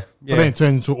 yeah. But then it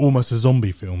turns into almost a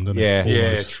zombie film, doesn't it?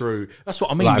 Yeah, true. That's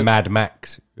what I mean. Like Mad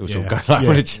Max. It was all going like,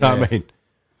 what did you know what I mean?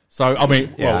 So,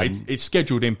 it's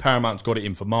scheduled in. Paramount's got it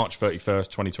in for March 31st,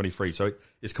 2023. So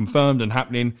it's confirmed and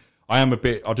happening. I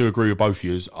do agree with both of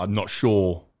you. I'm not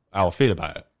sure how I feel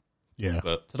about it. Yeah.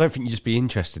 But I don't think you'd just be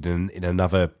interested in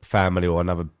another family or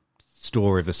another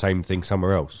story of the same thing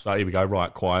somewhere else. So here we go.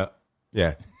 Right, quiet.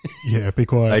 Yeah. Yeah, be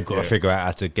quiet. They've got to figure out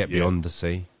how to get beyond the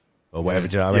sea. Or whatever,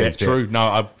 do you know what I mean? Yeah, true. No,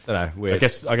 I don't know. Weird.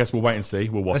 I guess we'll wait and see.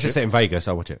 We'll watch Let's it. just sit in Vegas.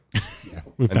 I'll watch it.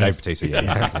 And Dave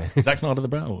Bautista, Zack Snyder the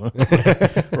Brow.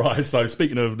 Right, so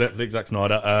speaking of Netflix, Zack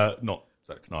Snyder, not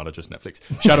Zack Snyder, just Netflix.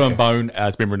 Shadow and Bone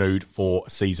has been renewed for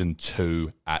season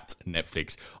 2 at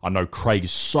Netflix. I know Craig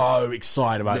is so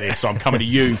excited about this, so I'm coming to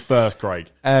you first, Craig.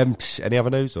 Any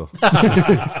other news? Or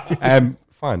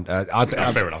fine. Fair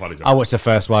enough. I watched the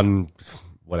first one,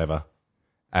 whatever.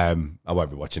 I won't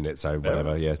be watching it, so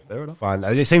whatever. Yeah, fair enough. Fine.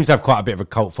 It seems to have quite a bit of a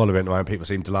cult following, right? People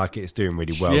seem to like it. It's doing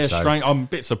really well. Yeah, so. strange. I'm a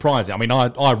bit surprised. I mean,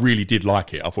 I really did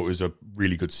like it. I thought it was a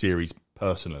really good series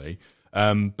personally,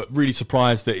 but really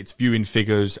surprised that its viewing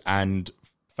figures and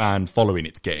fan following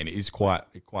it's getting. It is quite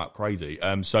crazy.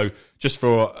 So just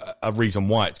for a reason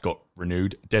why it's got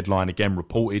renewed, Deadline again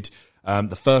reported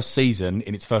the first season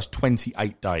in its first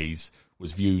 28 days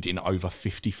was viewed in over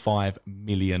 55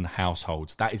 million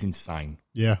households. That is insane.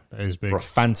 Yeah, that is big. For a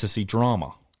fantasy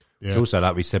drama. Yeah. It's also,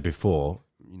 like we said before,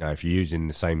 if you're using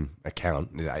the same account,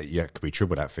 it could be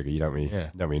triple that figure. You don't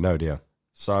really know, do you?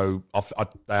 So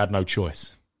they had no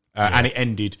choice. And it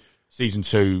ended, season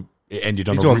 2, it ended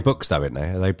on These are on books, though, aren't they?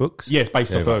 Are they books? Yeah, it's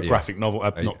based off a graphic novel,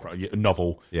 a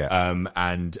novel. Yeah.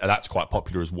 And that's quite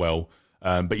popular as well.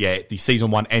 But yeah, the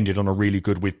season 1 ended on a really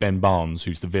good with Ben Barnes,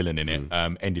 who's the villain in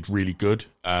it. Ended really good,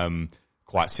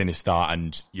 quite sinister,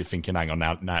 and you're thinking, hang on,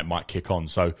 now it might kick on.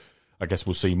 So I guess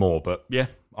we'll see more. But yeah,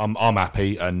 I'm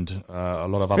happy, and a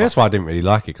lot of other. That's why I didn't really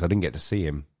like it, because I didn't get to see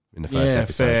him in the first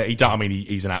episode. Fair.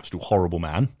 He's an absolute horrible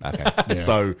man. Okay,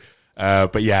 So,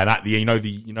 but yeah, that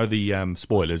the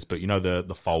spoilers, but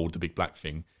the fold, the big black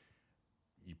thing.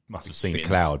 You must have seen the it.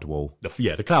 cloud wall.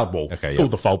 The cloud wall. Okay, it's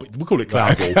called the fold, but we call it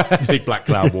cloud wall. Big black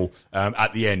cloud wall.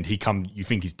 At the end, you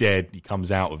think he's dead. He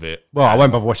comes out of it. Well, I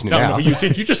won't bother watching it now. No, but you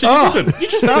just said you listen. You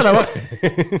just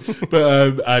said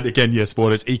But and again, yeah,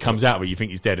 spoilers. He comes out of it. You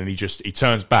think he's dead, and he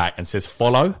turns back and says,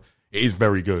 "Follow." It is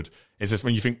very good. It's just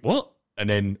when you think what, and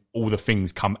then all the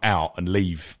things come out and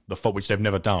leave the fold, which they've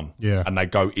never done. Yeah, and they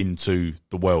go into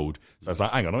the world. So it's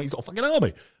like, hang on, he's got a fucking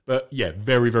army. But yeah,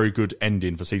 very, very good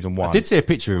ending for season 1. I did see a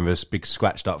picture of him with this big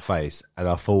scratched up face, and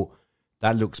I thought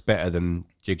that looks better than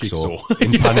Jigsaw.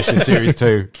 In Punisher series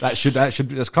 2.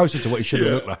 That's closer to what he should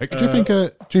have looked like. Do you think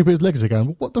Jupiter's Legacy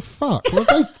going, what the fuck?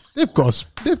 Well, they've got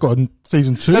a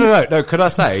season 2. No. Could I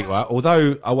say, right,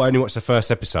 although I only watched the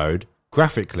first episode,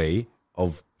 graphically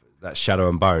of that Shadow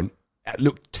and Bone, it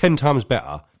looked 10 times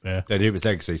better than Jupiter's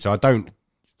Legacy. So I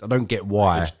don't get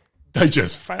why. They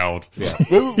just failed. Yeah.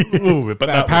 But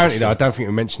apparently, though, I don't think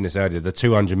we mentioned this earlier. The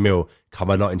 200 mil come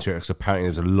a lot into it, because apparently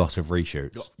there's a lot of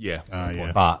reshoots. Yeah.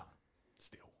 But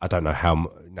I don't know how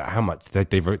much they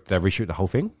reshoot the whole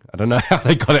thing. I don't know how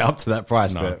they got it up to that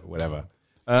price, but whatever.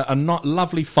 A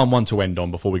lovely fun one to end on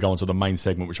before we go on to the main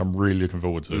segment, which I'm really looking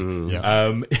forward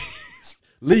to.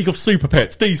 League of Super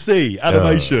Pets, DC,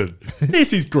 animation.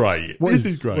 This is great. What is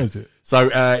it? So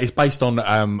it's based on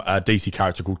a DC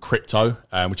character called Crypto,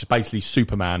 which is basically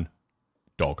Superman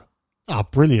dog. Ah,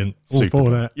 brilliant. All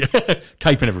for that. Yeah,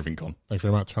 cape and everything gone. Thanks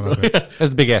very much. I love it. There's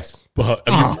the big S. But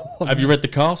have you read the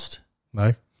cast?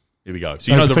 No. Here we go.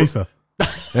 So you know Batista.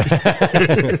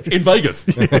 In Vegas.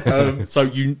 So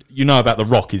you know about The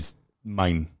Rock is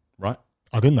main, right?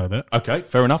 I didn't know that. Okay,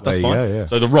 fair enough. That's fine. Yeah.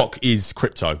 So The Rock is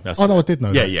Crypto. Oh, no, I did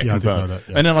know that. Yeah, I did confirmed. know that.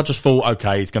 Yeah. And then I just thought,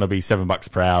 okay, it's going to be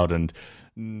 $7 per hour, and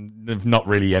not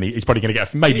really any. He's probably going to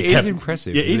get maybe. It is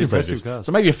impressive. Yeah, it is impressive.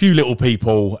 So maybe a few little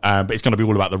people, but it's going to be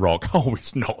all about The Rock. Oh,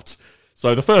 it's not.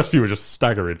 So the first few are just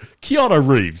staggering. Keanu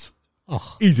Reeves,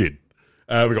 he's in.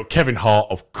 We've got Kevin Hart,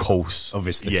 of course.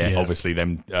 Obviously. Yeah. Obviously,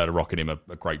 them, The Rock and him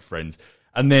are great friends.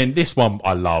 And then this one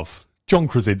I love, John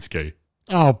Krasinski.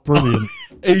 Oh, brilliant.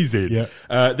 He's in.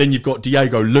 Yeah. Then you've got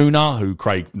Diego Luna, who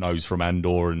Craig knows from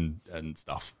Andor and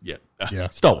stuff. Yeah.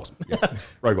 Star Wars. Yeah.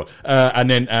 Rogue One. And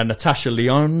then Natasha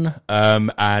Lyonne.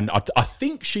 And I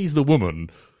think she's the woman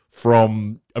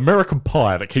from American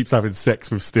Pie that keeps having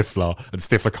sex with Stifler, and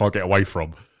Stifler can't get away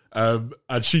from. And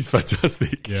she's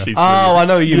fantastic. Yeah. She's I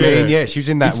know what you mean. Yeah, she was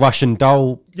in that Russian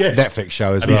doll Netflix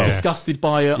show as well. And he's disgusted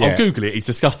by her. I'll Google it. He's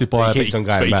disgusted by her. He keeps on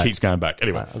going back. He keeps going back.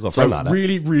 Anyway, I've got a so friend like that.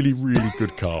 really, really, really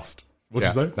good cast. What'd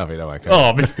you say? Nothing, no, okay. Oh,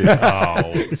 I missed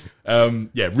it.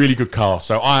 Yeah, really good cast.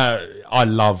 So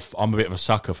I'm a bit of a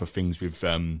sucker for things with,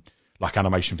 like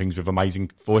animation things with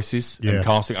amazing voices and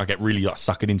casting. I get really like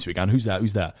suckered into it going, who's that?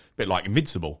 A bit like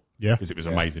Invincible. Yeah. Because it was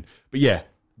amazing. But yeah,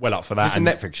 well up for that. It's a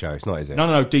Netflix show, it's not, is it?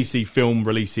 No. DC film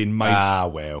releasing May.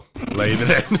 Well.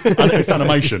 It's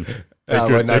animation. They're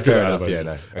good at enough. animation. Yeah,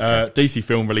 no. Okay. DC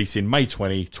film releasing May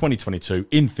 2022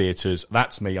 in theatres.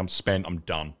 That's me. I'm spent. I'm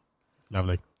done.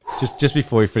 Lovely. Just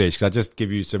before we finish, can I just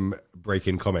give you some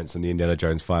breaking comments on the Indiana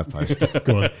Jones 5 post?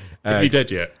 Go on. Is he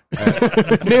dead yet?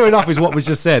 Near enough is what was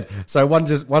just said. So one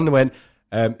went,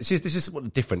 this is what the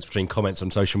difference between comments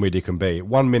on social media can be.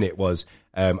 1 minute was,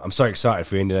 I'm so excited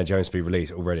for Indiana Jones to be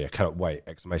released already. I cannot wait! !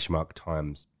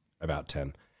 Times about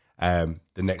 10. The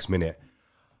next minute,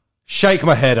 shake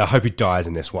my head. I hope he dies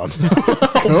in this one.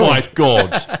 Oh my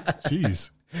God. Jeez.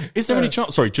 Is there any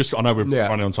chance? Sorry, I know we're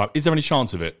running on time. Is there any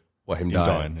chance of it? What, him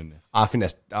dying in this? I think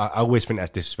I always think that's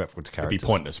disrespectful to characters. It'd be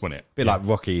pointless, wouldn't it? A bit like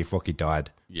Rocky, if Rocky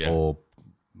died. Yeah. Or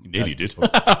He nearly did.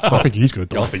 I think he's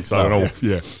good. I think so.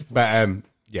 Yeah. But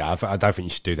I don't think you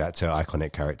should do that to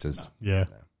iconic characters. Yeah.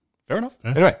 Fair enough.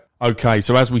 Anyway. Okay,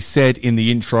 so as we said in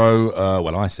the intro,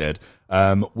 I said,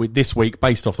 with this week,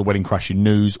 based off the Wedding Crashing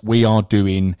news, we are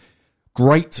doing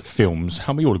great films.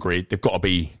 How we all agree they've got to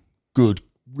be good,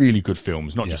 really good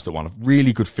films, not just the one.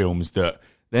 Really good films that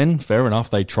then, fair enough,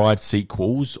 they tried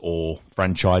sequels or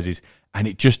franchises and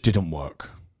it just didn't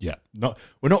work. Yeah.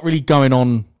 We're not really going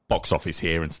on box office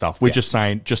here and stuff. We're just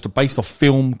saying, just based off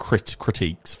film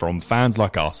critiques from fans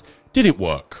like us, did it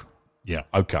work? Yeah.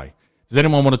 Okay. Does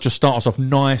anyone want to just start us off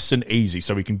nice and easy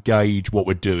so we can gauge what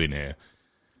we're doing here?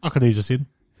 I could ease us in.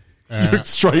 You looked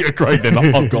straight at Craig then.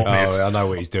 I've got this. Oh, I know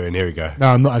what he's doing. Here we go. No,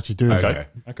 I'm not actually doing Okay.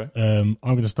 it. Okay. I'm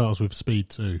going to start us with Speed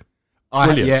 2.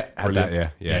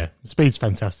 Brilliant. Yeah. Speed's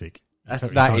fantastic.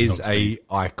 That is a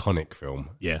iconic film.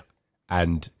 Yeah.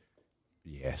 And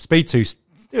yeah, Speed 2,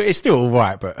 it's still all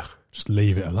right, but Just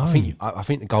leave it alone. I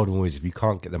think the golden rule is if you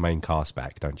can't get the main cast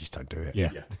back, don't do it.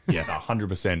 Yeah. Yeah,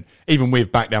 100%. Even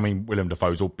with back then, I mean, Willem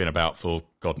Dafoe's all been about for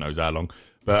God knows how long,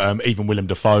 but even Willem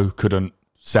Dafoe couldn't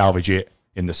salvage it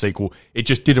in the sequel. It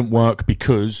just didn't work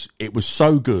because it was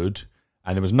so good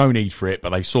and there was no need for it,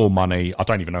 but they saw money. I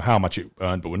don't even know how much it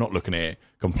earned, but we're not looking at it.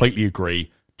 Completely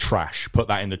agree. Trash. Put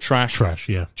that in the trash. Trash,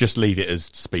 yeah. Just leave it as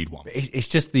Speed 1. It's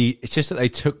just that they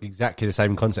took exactly the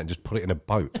same concept and just put it in a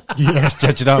boat. Yeah. Do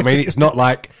you know what I mean? It's not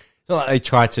like they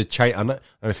tried to change. I know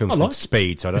a film called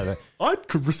Speed, so I don't know. I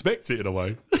could respect it in a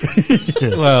way.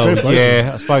 Well,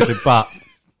 yeah, I suppose so, but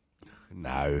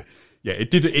no. Yeah,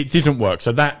 it didn't work.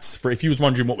 So that's for if you was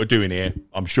wondering what we're doing here,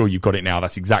 I'm sure you've got it now.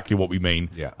 That's exactly what we mean.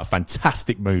 Yeah. A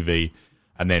fantastic movie,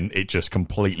 and then it just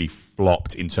completely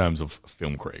flopped in terms of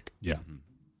film critic. Yeah.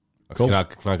 Cool. Can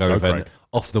I go with an Craig.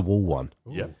 off the wall one?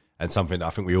 Yeah. And something that I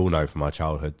think we all know from our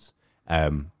childhoods.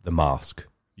 The Mask.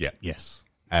 Yeah. Yes.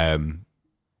 Cameron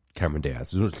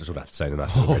Diaz. That's all I have to say in a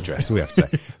nice little red dress. All we have to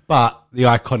say. But the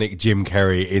iconic Jim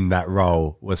Carrey in that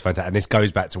role was fantastic. And this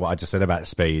goes back to what I just said about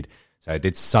Speed. So I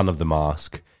did Son of the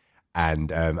Mask. And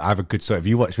I have a good sort. Have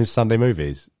you watched his Sunday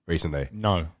movies recently?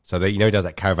 No. So he does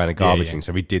that caravan of garbage yeah. thing.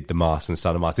 So we did The Mask and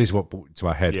Son of the Mask. This is what brought it to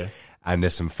my head. Yeah. And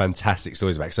there's some fantastic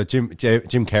stories about it. So Jim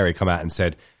Carrey come out and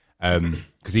said,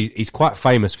 because he's quite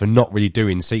famous for not really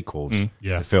doing sequels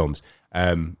to films,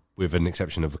 with an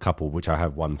exception of a couple, which I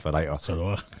have one for later.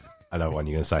 So I know what one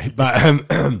you're going to say.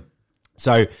 But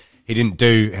so he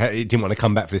didn't want to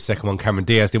come back for the second one. Cameron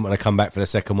Diaz didn't want to come back for the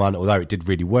second one, although it did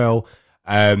really well.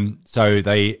 So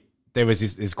there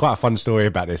was there's quite a fun story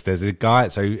about this. There's a guy,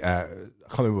 so I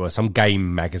can't remember what, some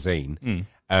game magazine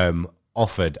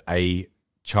offered a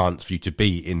chance for you to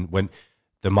be in when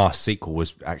the Mask sequel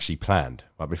was actually planned.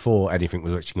 But before anything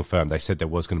was actually confirmed, they said there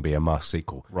was going to be a Mask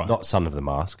sequel. Right. Not Son of the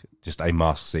Mask, just a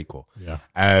Mask sequel. Yeah.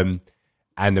 And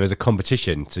there was a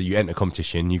competition. So you enter a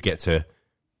competition, you get to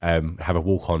have a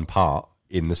walk-on part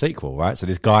in the sequel, right? So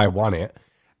this guy won it,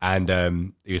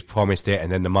 and he was promised it,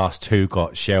 and then the Mask 2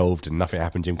 got shelved and nothing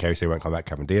happened. Jim Carrey said he won't come back.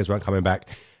 Cameron Diaz won't coming back.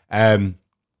 And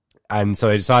so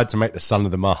they decided to make the Son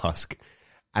of the Mask.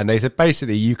 And they said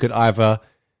basically you could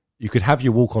have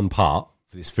your walk-on part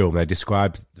for this film. They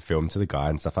described the film to the guy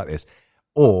and stuff like this,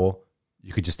 or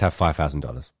you could just have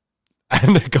 $5,000.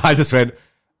 And the guy just went,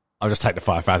 I'll just take the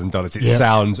 $5,000. It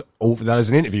sounds awful. There's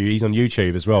an interview. He's on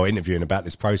YouTube as well, interviewing about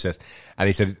this process. And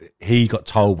he said he got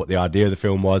told what the idea of the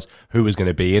film was, who was going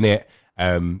to be in it,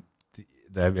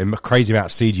 the crazy amount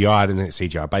of CGI, didn't it?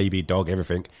 CGI baby, dog,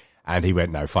 everything. And he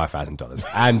went, no, $5,000.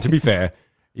 And to be fair,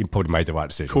 he probably made the right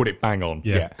decision. Called it bang on.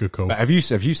 Yeah. Good call. But have you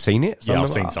seen it? Yeah, I've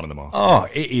seen Son of the Mask. Oh,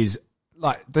 it is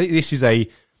like this is I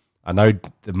know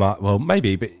well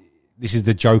maybe, but this is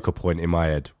the Joker point in my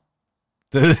head.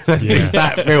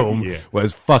 That film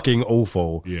was fucking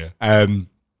awful. Yeah.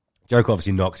 Joker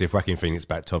obviously knocks if Joaquin Phoenix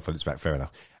back, Todd Phillips back, fair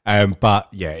enough. But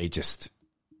yeah, it just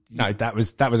that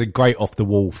was a great off the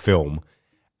wall film,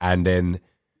 and then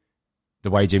the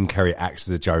way Jim Carrey acts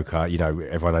as a Joker,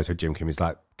 everyone knows what Jim Carrey's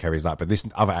like, but this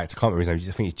other actor, I can't remember his name.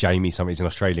 I think it's Jamie something. He's an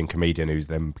Australian comedian who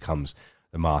then becomes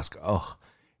the Mask. Oh,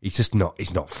 he's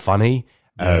not funny.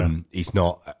 He's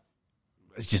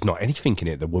just not anything in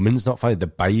it. The woman's not funny. The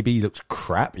baby looks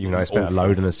crap. I spent a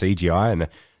load on a CGI, and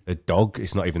the dog,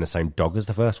 it's not even the same dog as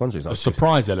the first one. So it's not the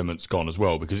surprise element's gone as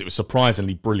well because it was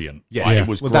surprisingly brilliant. Yes. Like, it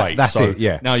was great. That's so it,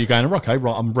 yeah. Now you're going, okay,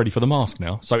 right, I'm ready for the Mask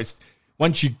now. So it's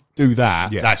once you do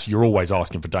that, you're always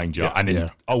asking for danger. Yeah. And then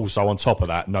also on top of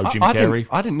that, no Jim I Carrey.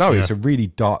 I didn't know it's a really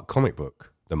dark comic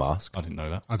book, The Mask. I didn't know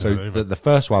that. I don't know So either. the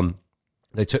first one,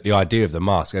 they took the idea of the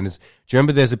mask, and do you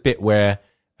remember there's a bit where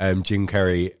Jim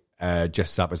Carrey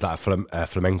dresses up as like a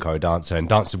flamenco dancer and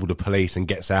dances with all the police and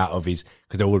gets out of his,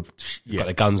 because they're all got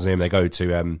their guns on him. They go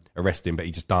to arrest him, but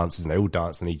he just dances and they all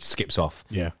dance and he skips off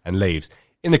and leaves.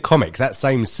 In the comics, that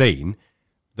same scene,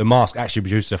 the Mask actually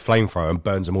produces a flamethrower and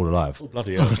burns them all alive. Oh,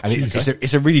 bloody hell. And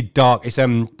it's a really dark. It's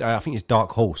I think it's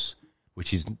Dark Horse,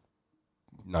 which is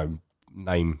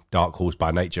name Dark Horse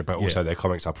by nature, but also their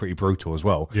comics are pretty brutal as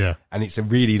well. Yeah. And it's a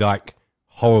really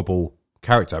horrible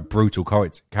character, brutal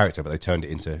character, but they turned it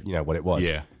into what it was.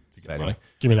 Yeah. So anyway.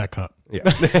 Give me that cut. Yeah.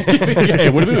 Yeah,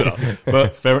 it would have been.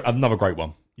 But another great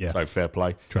one. Yeah. So fair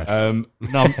play. Trash.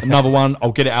 Another one,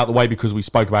 I'll get it out of the way because we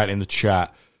spoke about it in the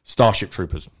chat. Starship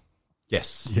Troopers.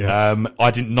 Yes. Yeah.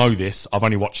 I didn't know this. I've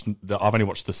only watched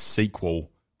the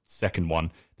sequel, second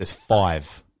one. There's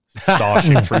 5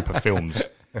 Starship Trooper films.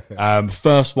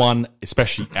 First one,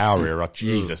 especially our era,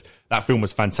 Jesus, that film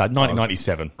was fantastic.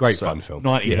 1997, Great fun film.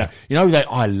 90s, Yeah. you know that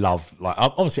I love, like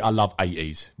obviously I love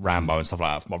 80s Rambo and stuff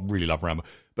like that. I really love Rambo,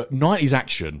 but 90s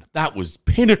action, that was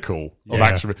pinnacle of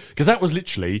action because that was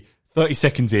literally 30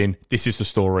 seconds in. This is the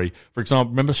story. For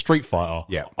example, remember Street Fighter?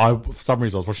 Yeah. For some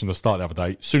reason I was watching the start the other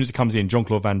day. As soon as it comes in,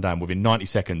 Jean-Claude Van Damme within 90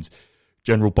 seconds.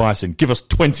 General Bison, give us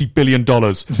 $20 billion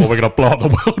or we're going to blow up the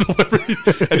world or whatever.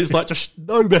 And it's like, just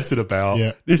no messing about.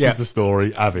 Yeah. This is the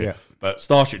story, have it. Yeah. But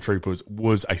Starship Troopers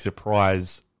was a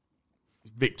surprise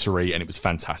victory and it was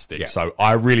fantastic. Yeah. So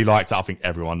I really liked it. I think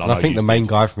everyone. And I think the main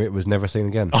guy from it was never seen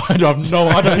again. I don't know.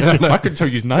 I couldn't tell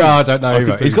you his name. No, I don't know either.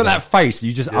 couldn't He's tell got you that face.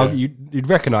 You just you'd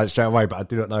recognise it straight away, but I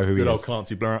do not know who Good he old is.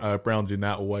 Clancy Brown's in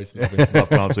that always. Love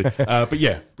Clancy. But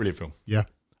yeah, brilliant film. Yeah.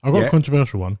 I've got Yeah. a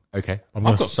controversial one. Okay. I've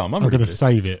got some. I'm going ready to for this.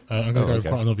 save it. I'm going to go okay.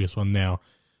 quite an obvious one now.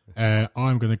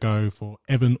 I'm going to go for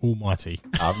Evan Almighty.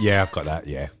 Yeah, I've got that.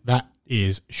 Yeah, That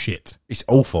is shit. it's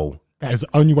awful. That is the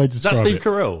only way to Is that describe Steve it.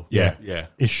 Carell? Yeah. Yeah.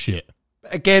 It's shit.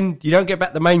 Again, you don't get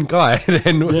back the main guy.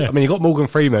 Then Yeah. I mean, you got Morgan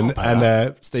Freeman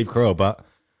and Steve Carell, but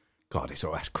God,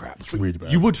 that's crap. It's really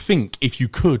bad. You would think if you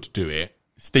could do it,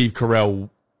 Steve Carell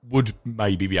would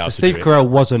maybe be able to Steve do it. Carell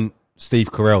wasn't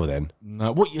Steve Carell then.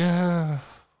 No, what? Yeah.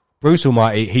 Bruce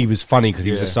Almighty, he was funny because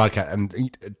he was a sidekick,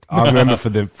 and I remember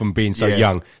from being so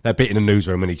young that bit in the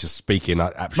newsroom when he's just speaking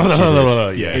like absolutely. No.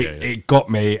 Yeah, It got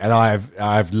me, and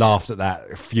I've laughed at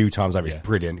that a few times over. It's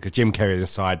brilliant because Jim Carrey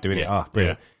aside doing it. Oh,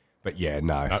 brilliant. But yeah,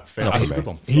 no, Fair. not That's for a me. good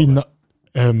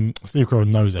one. Steve Carell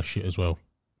knows that shit as well.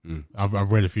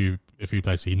 I've read a few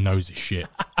places. He knows his shit.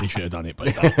 He should have done it, but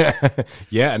he don't.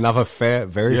 Yeah, another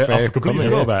very I fair completely comment.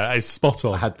 forgot about it. It's spot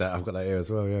on. I had that. I've got that here as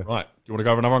well. Yeah. Right. Do you want to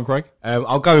go over another one, Craig?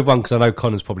 I'll go with one because I know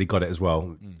Connor's probably got it as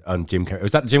well. On Jim Carrey,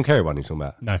 was that the Jim Carrey one you're talking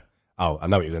about? No. Oh, I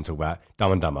know what you're going to talk about.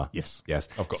 Dumb and Dumber. Yes.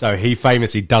 So he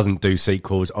famously doesn't do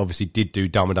sequels. Obviously, did do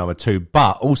Dumb and Dumber 2,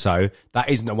 but also that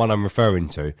isn't the one I'm referring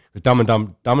to. Dumb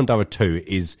and Dumber 2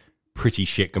 is pretty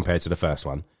shit compared to the first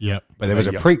one. Yep. But there was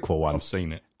a prequel one, I've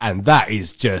seen it. and that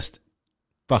is just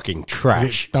fucking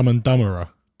trash. Dumb and Dumberer.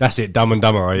 That's it, Dumb and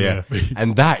Dumber, yeah.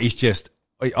 And that is just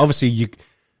obviously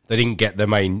they didn't get the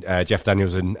main Jeff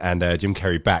Daniels and Jim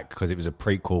Carrey back because it was a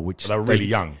prequel, which They were really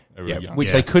young. They were really young.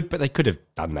 which they could, but they could have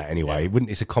done that anyway. It wouldn't.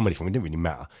 It's a comedy film. It didn't really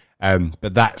matter.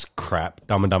 But that's crap.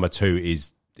 Dumb and Dumber 2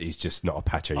 is just not a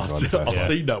patch even on the first I've one.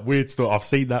 seen that weird story. I've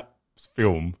seen that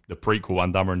film, the prequel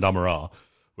one, Dumber and Dumber Are,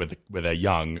 where they're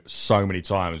young, so many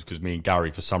times because me and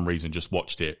Gary, for some reason, just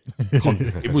watched it.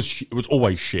 It was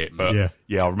always shit, but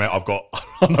yeah, I remember.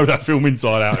 I know that film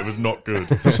inside out. It was not good.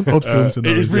 It's an odd film to know.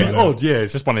 It is really inside out. odd. Yeah,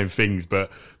 it's just one of them things.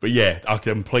 But yeah, I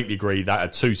completely agree. That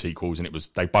had two sequels, and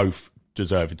they both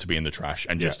deserved to be in the trash.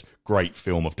 And just great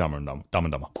film of Dumb and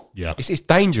Dumber. Yeah. It's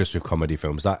dangerous with comedy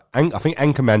films. Like I think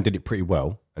Anchorman did it pretty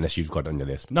well, unless you've got it on your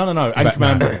list. No.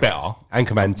 Anchorman was better.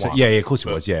 Anchorman, One. yeah, of course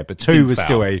it was, yeah. But 2 didn't was fail.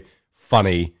 still a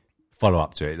funny follow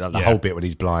up to it. Like the whole bit when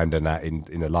he's blind and that in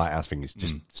the lighthouse thing is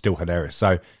just still hilarious.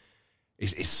 So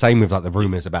it's same with like the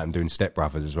rumours about him doing Step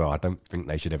Brothers as well. I don't think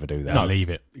they should ever do that. No, Leave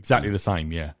it. Exactly the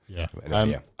same. Yeah. Yeah.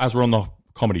 As we're on the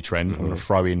comedy trend, I'm going to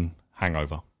throw in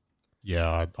Hangover.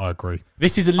 Yeah, I agree.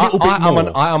 This is a little bit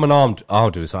more. I'm an armed. I'll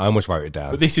do this. I almost wrote it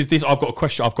down. But this. I've got a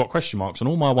question. I've got question marks on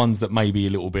all my ones that maybe a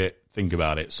little bit think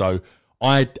about it. So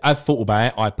I've thought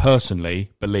about it. I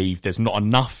personally believe there's not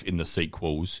enough in the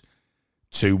sequels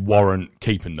to warrant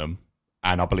keeping them,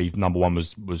 and I believe number one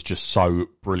was just so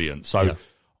brilliant. So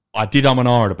I did and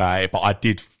ahhing about it, but I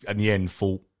did in the end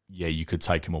thought, yeah, you could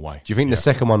take him away. Do you think the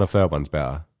second one or third one's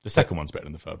better? The second one's better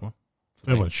than the third one.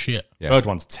 That was shit. Yeah. Third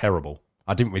one's terrible.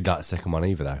 I didn't really like the second one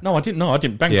either, though. No, I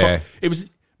didn't. Bangkok. Yeah. It was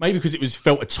maybe because it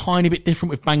felt a tiny bit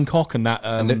different with Bangkok and that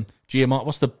GMR.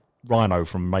 What's the Rhino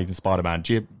from Amazing Spider-Man?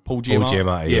 Paul Giamatti. Paul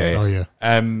Giamatti, yeah. Oh, yeah.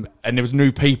 And there was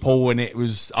new people, and it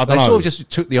was I don't They know. sort of just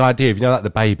took the idea of, like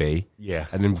the baby, Yeah.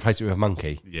 and then replaced it with a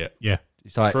monkey. Yeah. Yeah.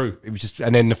 It's like, True. It was just,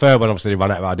 and then the third one, obviously, they run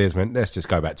out of ideas. Went, let's just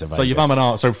go back to Vegas. So you've and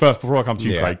ahhing. So first, before I come to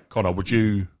you, Yeah. Craig, Connor, would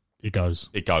you? It goes.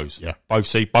 It goes. Yeah.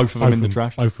 Both of them in the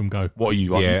trash. Both of them go. What are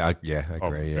you? Yeah, I Oh,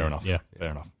 agree. fair enough. Yeah.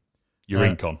 Fair enough. You're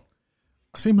in, Con.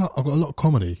 I seem like I've got a lot of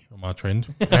comedy on my trend.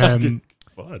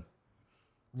 Fine.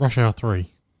 Rush Hour 3.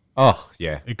 Oh,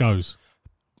 yeah. It goes.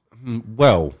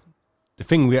 Well, the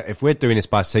thing, if we're doing this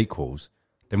by sequels,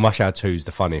 then Rush Hour 2 is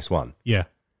the funniest one. Yeah.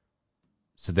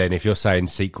 So then if you're saying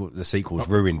the sequels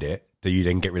ruined it, do you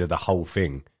then get rid of the whole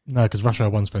thing? No, because Rush Hour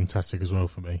 1's fantastic as well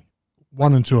for me.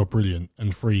 1 and 2 are brilliant,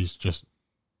 and 3's just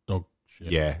dog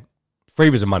shit. Yeah. 3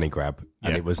 was a money grab,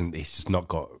 and Yeah. it's just not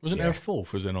got... Wasn't there a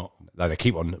fourth? Was there not? No, they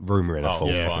keep on rumouring a Oh,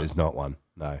 fourth, yeah. but there's not one.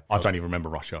 No. I don't even remember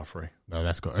Rush Hour 3. No,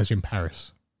 that's in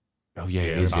Paris. Oh yeah,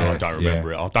 it is. I don't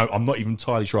remember it. I'm not even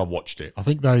entirely sure I've watched it. I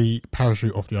think they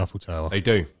parachute off the Eiffel Tower. They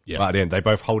do. Yeah. But at the end, they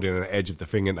both hold in an edge of the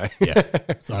thing, aren't they? Yeah.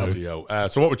 So,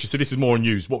 So what would you? So this is more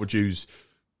news. What would you?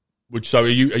 So are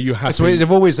you happy? So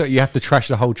they've always you have to trash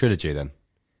the whole trilogy then.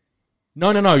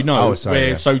 No. Oh,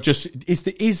 sorry, So just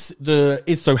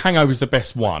so Hangover's the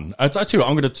best one. I tell you what,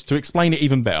 I'm going to explain it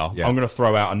even better. Yeah. I'm going to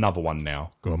throw out another one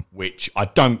now. Go on. Which I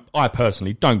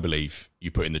personally don't believe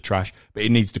you put in the trash, but it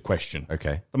needs the question.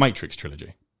 Okay. The Matrix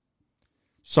trilogy.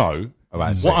 So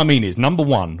Right, what I mean is, number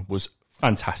one was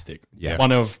fantastic. Yeah.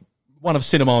 One of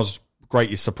cinema's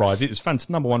greatest surprises. It was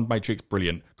fantastic. Number one, Matrix,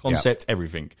 brilliant concept,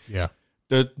 everything. yeah.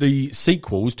 The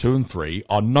sequels 2 and 3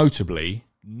 are notably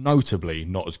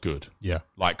not as good. Yeah.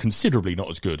 Like considerably not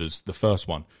as good as the first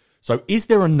one. So is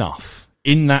there enough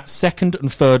in that second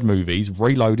and third movies,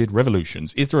 Reloaded,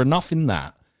 Revolutions, is there enough in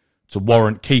that to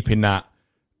warrant keeping that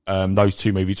those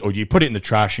two movies, or do you put it in the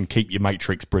trash and keep your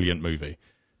Matrix brilliant movie?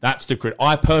 That's the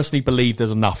I personally believe there's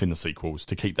enough in the sequels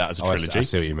to keep that as a trilogy. I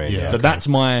see what you mean. Yeah. So that's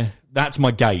my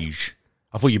gauge.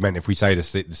 I thought you meant if we say the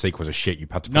sequels are shit, you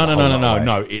have to put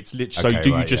No. It's literally.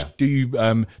 Okay, so do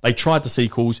you? They tried the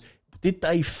sequels. Did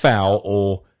they foul,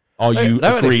 or are you They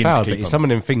agreeing failed, to keep but them? some of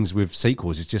them things with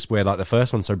sequels is just where like the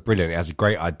first one's so brilliant, it has a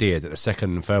great idea that the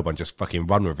second and third one just fucking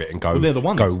run with it and go. Well, they're the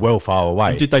ones. Go well far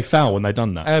away. Did they foul when they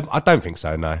done that? I don't think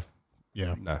so. No.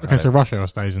 Yeah. No, Okay, so Rush Hour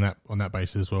stays on that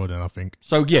basis as well. Then I think.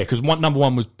 So yeah, because number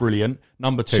one was brilliant.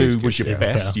 Number two was your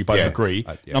best. better. You both Yeah. agree.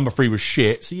 Yeah. Number three was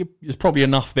shit. So there's probably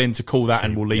enough then to call that,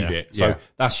 and we'll leave Yeah. it. So Yeah.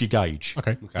 that's your gauge.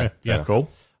 Okay. Yeah, cool.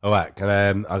 All right,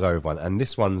 I'll go with one, and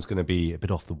this one's going to be a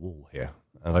bit off the wall here.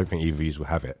 I don't think either of you will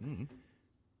have it.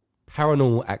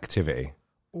 Paranormal Activity.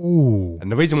 Ooh.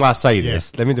 And the reason why I say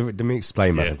this, let me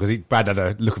explain, man, because Brad had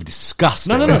a look of disgust.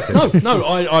 No.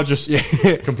 I just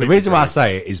completely. The reason why I agree.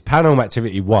 say it is Paranormal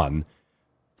Activity 1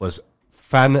 was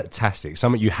fantastic.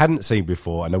 Something you hadn't seen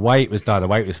before, and the way it was done, the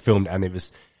way it was filmed, and it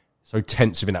was so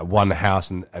tense within that one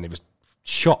house, and it was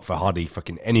shot for hardly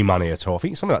fucking any money at all. I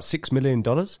think it's something like $6 million,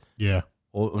 Yeah.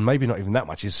 or maybe not even that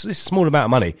much. It's a small amount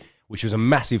of money, which was a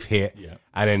massive hit,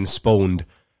 and then spawned,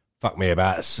 fuck me,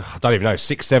 about, I don't even know,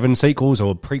 6, 7 sequels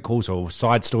or prequels or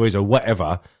side stories or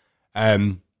whatever.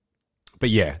 But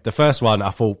yeah, the first one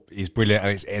I thought is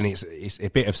brilliant, and it's a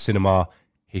bit of cinema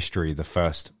history, the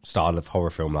first style of horror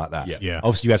film like that. Yeah.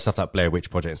 Obviously, you had stuff like Blair Witch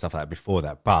Project and stuff like that before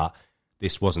that, but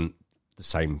this wasn't the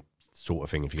same sort of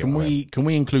thing. If you Can get what I mean.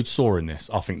 we include Saw in this?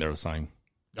 I think they're the same.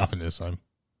 I think they're the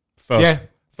same.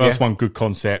 First one, good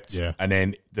concept. Yeah. And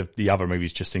then the other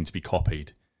movies just seem to be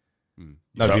copied.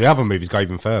 No, So- the other movies go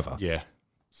even further. Yeah.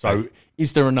 So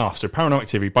is there enough? So Paranormal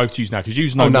Activity, both to use now, because you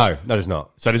Oh no, there's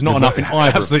not. So there's not enough in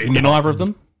either, Absolutely in not. either of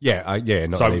them? Yeah,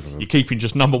 not So either of them. you're keeping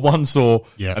just number one Saw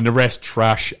Yeah. and the rest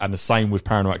trash, and the same with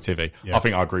Paranormal Activity. Yeah. I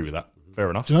think I agree with that. Fair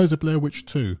enough. Do you know there's a Blair Witch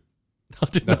 2? I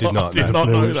did I did not did know. not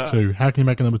Blair know Witch that. 2. How can you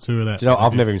make a number 2 of that? Do you know,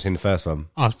 I've never even seen the first one.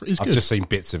 Oh, it's I've good. just seen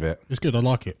bits of it. It's good. I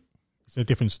like it. It's a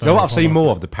different Do style. you know what? I've seen I like more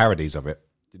it. of the parodies of it.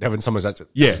 You know, when someone's actually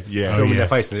Yeah. filming their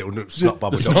face and a little snot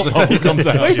bubble snot bubble comes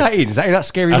out. Where's that in? Is that in that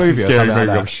scary That's movie a or scary something movie,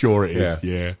 like that? I'm sure it is.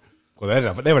 Yeah. Well,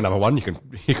 they're another one you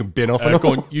can bin off. and Go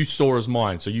all. on, you Saw as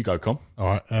mine, so you go, Con. All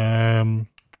right.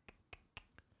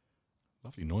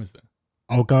 Lovely noise there.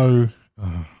 I'll go.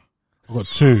 I've got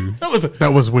 2. That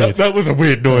was weird. That was a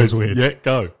weird noise. was weird. Yeah,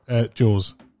 go.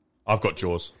 Jaws. I've got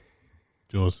Jaws.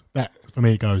 Jaws. That for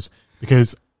me it goes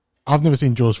because I've never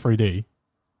seen Jaws 3D.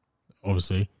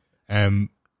 Obviously,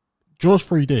 Jaws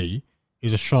 3D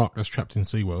is a shark that's trapped in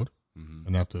SeaWorld,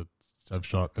 and they have to save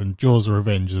shark. And Jaws: The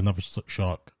Revenge is another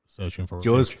shark searching for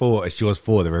Jaws revenge. 4, it's Jaws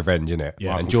 4, The Revenge, isn't it?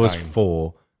 Yeah. And Michael Jaws Caine.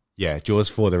 4, Jaws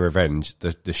 4, The Revenge,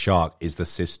 the shark is the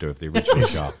sister of the original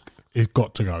shark. It's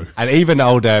got to go. And even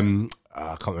old, I can't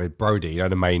remember, Brody, you know,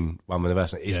 the main one with the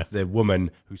verse, is Yeah. the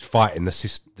woman who's fighting the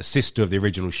sister of the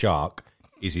original shark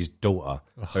is his daughter.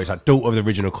 So it's like daughter of the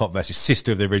original cop versus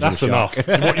sister of the original That's shark.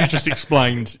 enough. What you just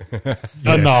explained,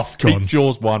 enough. go on.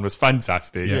 Jaws 1 was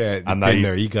fantastic. Yeah, and been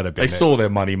there, you gotta they bin it. saw their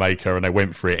money maker and they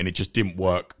went for it, and it just didn't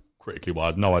work critically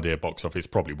wise. No idea. Box office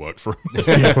probably worked for them.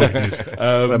 Yeah, probably did.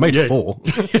 They made yeah. 4.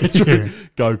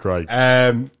 Go, Craig.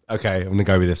 Okay, I'm going to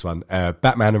go with this one.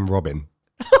 Batman and Robin.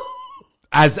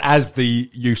 As the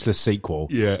useless sequel.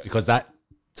 Yeah. Because that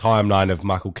timeline of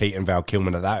Michael Keaton, Val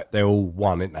Kilmer, they're all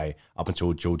one, aren't they? Up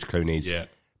until George Clooney's Yeah.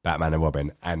 Batman and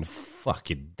Robin. And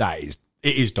fucking, It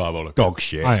is diabolical. dog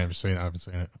shit. I haven't seen it. I haven't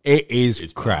seen it. It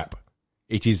is crap.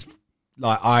 It is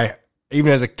like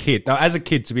even as a kid. Now, as a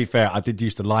kid, to be fair, I did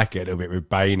used to like it a little bit with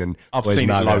Bane and I've Boys seen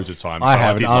it Night loads Out. of times, I so I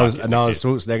have, did and like I was it as and a I was kid.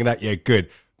 sort of thinking that good.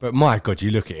 But my God,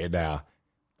 you look at it now,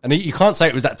 and you can't say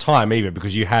it was that time either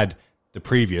because you had the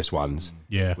previous ones,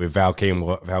 Yeah. with Val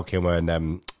Kilmer and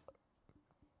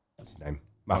what's his name?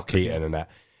 Mark Keaton and that.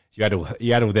 You had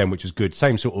all them, which was good.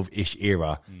 Same sort of ish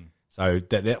era. So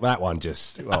that one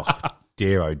just,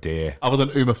 dear, oh dear. Other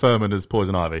than Uma Thurman as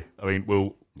Poison Ivy. I mean,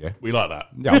 we like that.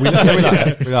 Yeah, we like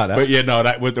that. We like that. But yeah, no,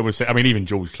 there was. I mean, even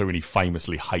George Clooney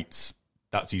famously hates.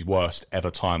 That's his worst ever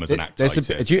time as an actor.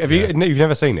 You've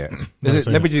never seen it?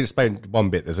 Let me just explain one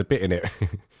bit. There's a bit in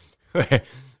it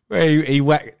where he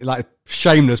like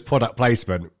shameless product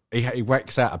placement. He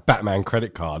whacks out a Batman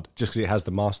credit card just because it has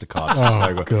the MasterCard.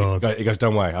 Oh, God. He goes,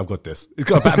 don't worry, I've got this. He's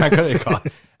got a Batman credit card.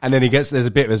 And then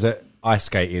there's an ice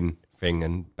skating thing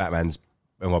and Batman's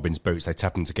and Robin's boots, they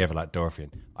tap them together like Dorothy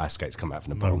and ice skates come out from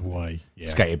the bottom. No way. Yeah.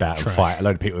 Skate about and fight a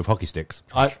load of people with hockey sticks.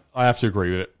 I have to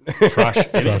agree with it. Trash.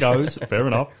 In it goes. Fair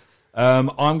enough. I'm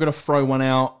going to throw one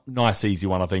out. Nice, easy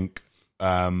one, I think.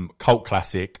 Cult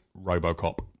classic,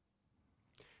 RoboCop.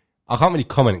 I can't really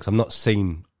comment because I've not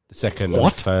seen the second or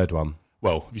third one.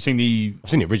 Well, have you seen the... I've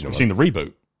seen the original Have you seen the reboot?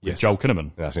 With Yes. Joel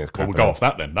Kinnaman. Yeah, I think it's crap. We'll go off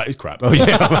that then. That is crap. Oh,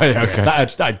 yeah. Okay.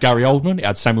 That had Gary Oldman. It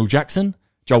had Samuel Jackson.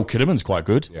 Joel Kinnaman's quite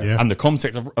good. Yeah. And the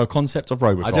concept of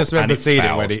RoboCop. I just remember and it seeing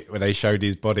failed. it when they showed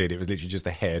his body and it was literally just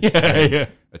a head, Yeah.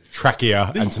 a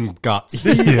trachea and some guts.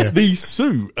 The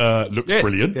suit looks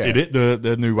brilliant yeah. in it.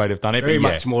 The new way they've done it. Very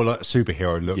but much more like a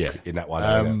superhero look in that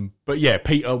one. But yeah,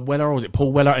 Peter Weller, or was it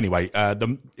Paul Weller? Anyway,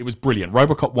 it was brilliant.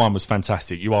 RoboCop 1 was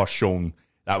fantastic. You are Sean.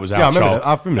 That was our I remember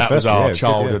that the was first one, our yeah, it was good,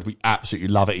 childhood. yeah. We absolutely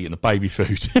love it, eating the baby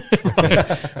food.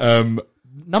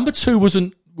 Number 2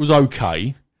 was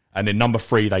okay, and then number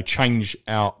 3 they change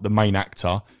out the main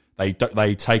actor. They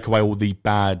take away all the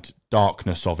bad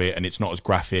darkness of it, and it's not as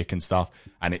graphic and stuff,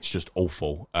 and it's just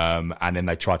awful. And then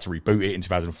they tried to reboot it in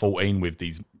 2014 with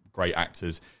these great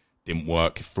actors. Didn't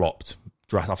work. It flopped.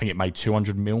 I think it made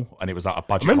 200 mil, and it was like a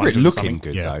budget. I remember it 100 looking something.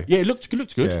 good Yeah. though. Yeah, it looked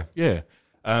good. Yeah.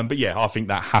 But yeah, I think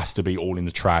that has to be all in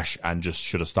the trash and just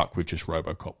should have stuck with just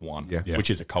RoboCop 1, Yeah. which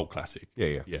is a cult classic.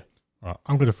 Yeah. Right,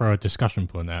 I'm going to throw a discussion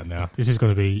point out now. This is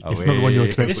going to be... it's not the one you're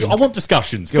expecting. I want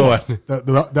discussions. Go on.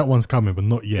 That one's coming, but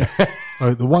not yet.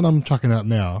 So the one I'm chucking out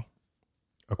now,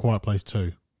 A Quiet Place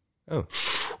 2.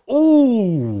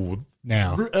 Oh,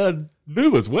 Now,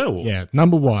 new as well. yeah,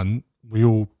 number one,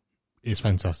 it's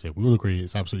fantastic. We all agree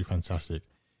it's absolutely fantastic.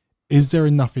 Is there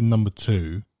enough in number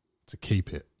 2 to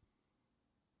keep it?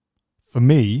 For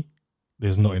me,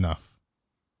 there's not enough.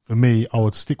 For me, I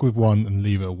would stick with 1 and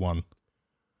leave it at 1.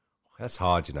 That's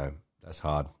hard, you know. That's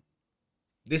hard.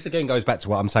 This again goes back to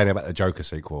what I'm saying about the Joker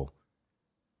sequel.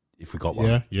 If we got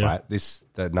one, Yeah. Right?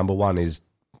 The number 1 is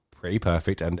pretty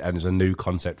perfect and is a new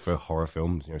concept for horror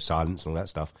films, silence and all that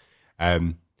stuff.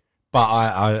 But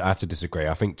I have to disagree.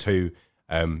 I think 2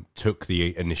 took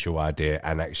the initial idea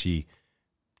and actually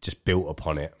just built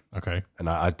upon it. Okay. And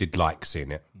I did like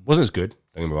seeing it. Wasn't as good.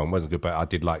 Don't get me wrong, wasn't good, but I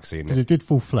did like seeing Because it. it did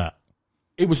fall flat.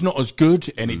 It was not as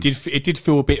good, and it did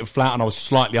feel a bit flat, and I was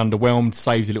slightly underwhelmed,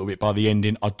 saved a little bit by the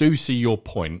ending. I do see your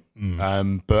point,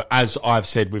 but as I've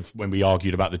said when we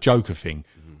argued about the Joker thing,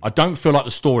 I don't feel like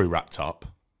the story wrapped up.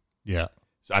 Yeah.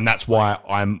 And that's why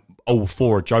I'm all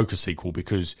for a Joker sequel,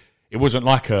 because it wasn't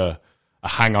like a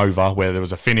Hangover where there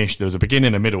was a finish, there was a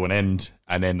beginning, a middle, and end,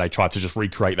 and then they tried to just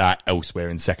recreate that elsewhere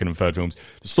in second and third films.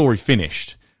 The story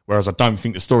finished, whereas I don't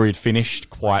think the story had finished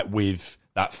quite with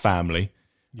that family.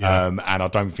 Yeah. And I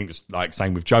don't think it's like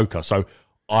same with Joker. So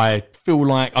I feel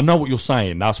like I know what you're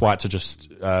saying. That's why I had to just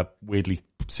weirdly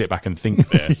sit back and think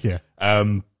there. Yeah.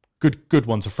 Good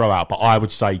one to throw out, but I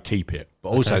would say keep it. But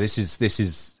also, this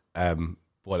is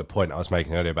what the point I was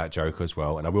making earlier about Joker as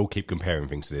well, and I will keep comparing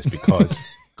things to this because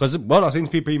I seem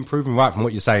to be being proven right from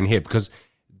what you're saying here, because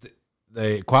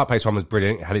the Quiet Place one was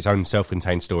brilliant. It had its own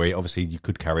self-contained story. Obviously, you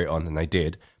could carry it on, and they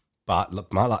did. But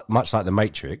look, much like The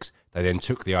Matrix, they then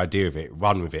took the idea of it,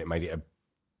 run with it, made it a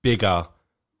bigger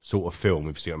sort of film,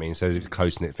 if you see what I mean, instead of a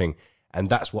close-knit thing. And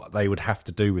that's what they would have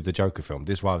to do with the Joker film.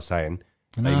 This is why I was saying...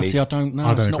 I don't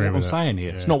know. That's not what I'm saying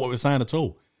here. Yeah. It's not what we're saying at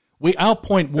all. Our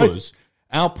point was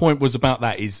about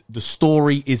that is the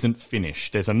story isn't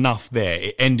finished. There's enough there.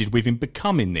 It ended with him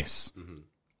becoming this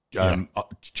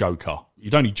Joker.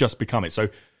 You'd only just become it. So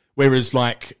whereas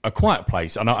like A Quiet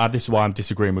Place, and this is why I'm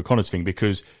disagreeing with Connor's thing,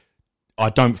 because I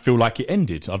don't feel like it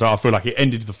ended. I feel like it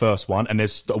ended the first one, and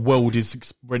the world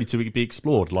is ready to be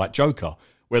explored, like Joker.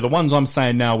 Where the ones I'm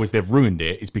saying now is they've ruined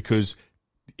it is because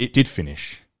it did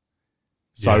finish.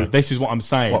 So this is what I'm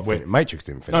saying. Matrix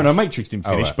didn't finish? No, Matrix didn't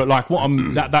finish. right. But like what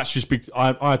I'm that's just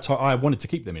I wanted to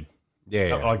keep them in.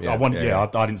 I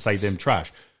didn't say them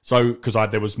trash. So because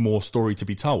there was more story to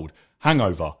be told.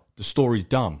 Hangover. The story's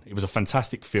done. It was a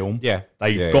fantastic film. Yeah.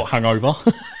 They got hangover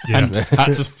and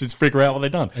had to figure out what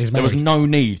they'd done. There was no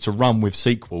need to run with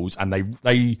sequels, and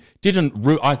they didn't.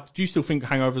 Do you still think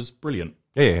Hangover's brilliant?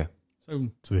 Yeah. So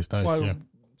To this day, well, yeah.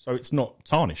 so it's not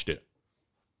tarnished it.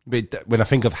 But when I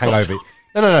think of Hangover,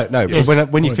 no. Yes.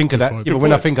 But when you Point, think of good that, point. yeah, but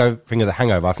when I think of the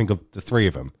Hangover, I think of the three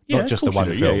of them, Yeah, not of just the course you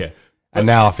one do. film. Yeah. And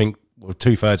now I think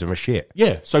 2/3 of them are shit.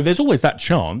 Yeah, so there's always that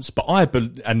chance, but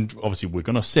and obviously we're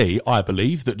going to see, I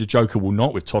believe that the Joker will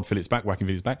not, with Todd Phillips back, Joaquin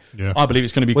Phoenix back. Yeah. I believe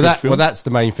it's going to be a good film. Well, that's the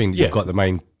main thing. That Yeah. You've got the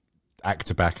main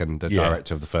actor back and the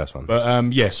director of the first one.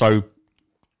 But so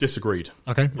disagreed.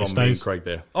 Okay, it From me and stays. Craig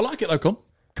there. I like it though, Con.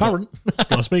 Current. Got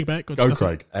to speak back. Got to Go, discuss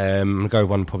Craig. I'm going to go with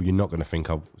one probably you're not going to think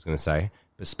I was going to say,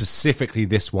 but specifically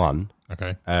this one, it.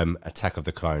 Okay. Attack of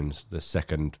the Clones, the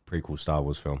second prequel Star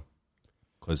Wars film,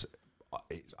 because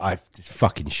it's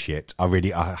fucking shit. I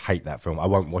hate that film. I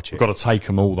won't watch it. I've got to take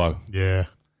them all though. Yeah.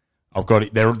 I've got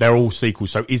it. They're all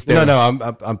sequels. So is there? No, I'm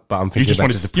thinking You just back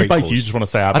want to the to. You basically prequels. you just want to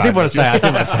say. How I bad did want to they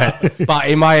are. say it, but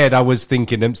in my head I was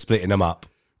thinking them splitting them up.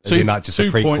 As in, like, just the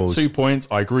prequels. 2 points.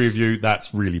 I agree with you.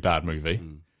 That's really bad movie.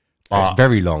 It's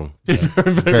very long.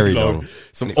 Very long.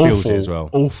 Some And it feels awful, it as well.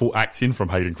 awful acting from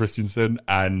Hayden Christensen,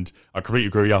 and I completely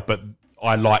agree with you. But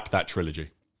I like that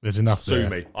trilogy. There's enough Sue there.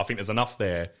 me. I think there's enough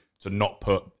there to not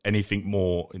put anything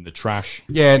more in the trash.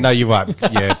 Yeah, no, you're right.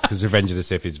 Yeah, because Revenge of the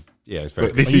Sith is it's very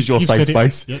But this good. is your you've safe said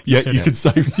it. space. Yep, Yeah, you've said you it. can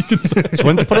say. You can say. Just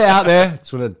wanted to put it out there.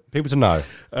 Just wanted people to know.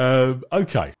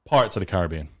 Okay, Pirates of the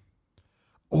Caribbean.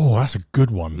 Oh, that's a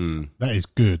good one. That is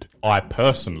good. I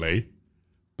personally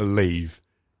believe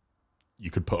you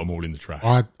could put them all in the trash.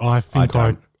 I think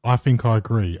don't. I think I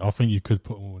agree. I think you could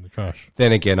put them all in the trash.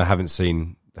 Then again, I haven't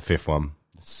seen the fifth one,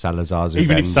 Salazar's Revenge.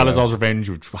 Even if Salazar's Revenge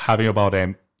with Javier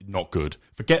Bardem, not good.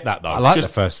 Forget that though. I like Just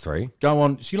the first three. go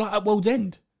on. So you like At World's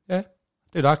End? Yeah, I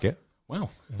do like it. Wow,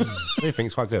 I do think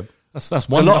it's quite good. that's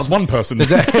one. lot That's of- one person.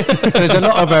 There's a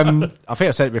lot of I think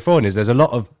I said it before, and there's a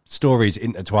lot of stories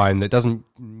intertwined that doesn't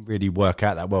really work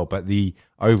out that well. But the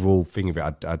overall thing of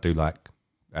it, I do like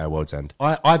World's End.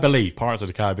 I believe Pirates of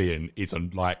the Caribbean is a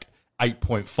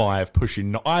 8.5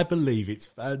 pushing. I believe it's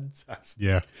fantastic.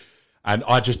 Yeah. And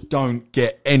I just don't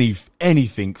get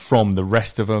anything from the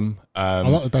rest of them. I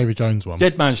like the David Jones one.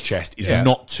 Dead Man's Chest is Yeah.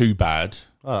 not too bad.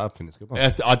 Oh, I think it's a good one.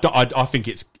 I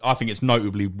think it's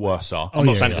notably worse. I'm not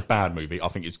yeah, saying yeah. it's a bad movie. I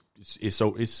think it's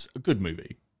a good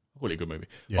movie. I call it a good movie.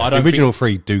 Yeah. But I The don't original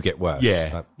three do get worse. Yeah,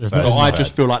 Like, There's but not I enough.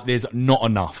 just feel like there's not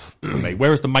enough for me.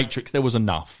 Whereas the Matrix, there was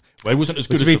enough. Well, it wasn't as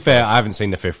But good to as be the fair, I haven't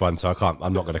seen the fifth one, so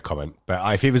I'm not going to comment.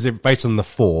 But if it was based on the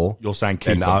four, You're saying keep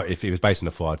then them. if it was based on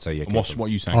the four, I'd say yeah. And keep what them. are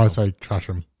you saying? I'd say trash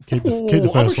them. Keep the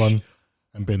I first was- one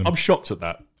and bin them. I'm shocked at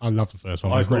that. I love the first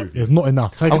one. I There's agree not, with you. there's not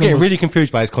enough. Taking I'm getting them- really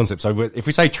confused by his concept. So if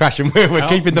we say trash and we're How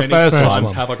keeping the many first times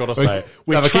one, have I got to say it? So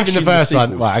we're keeping the trashing first one.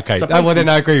 sequels. Right, okay. So Well, then basically-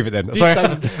 I agree with it then.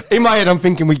 Sorry. In my head, I'm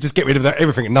thinking we just get rid of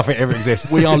everything and nothing ever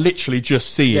exists. We are literally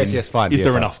just seeing. Yes, fine. Is Yeah,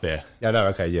 there fine. enough there? Yeah, no,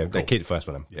 okay, yeah. Keep the first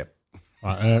one then. Yeah.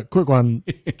 Right, quick one,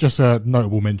 just a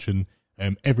notable mention.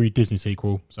 Every Disney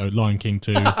sequel, so Lion King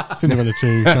 2, Cinderella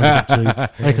 2, Jungle Book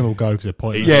 2, they can all go because they're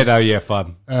pointless. Yeah, no, yeah,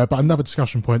 fine. But another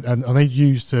discussion point, and I need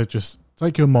you to just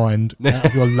take your mind out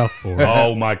of your love for it.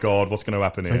 Oh my God, what's going to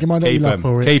happen here? Take your mind out of Keep your love 'em.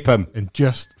 for it. Keep 'em. And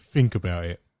just think about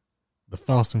it. The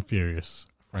Fast and Furious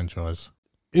franchise.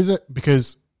 Is it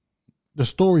because the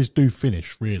stories do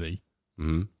finish, really,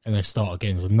 and they start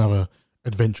again? There's another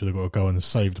adventure they've got to go and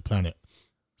save the planet.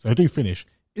 So they do finish.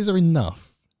 Is there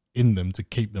enough in them to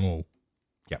keep them all?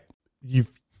 Yeah.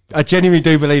 I genuinely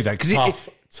do believe that. Because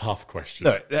Tough question.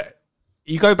 look,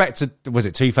 you go back to, was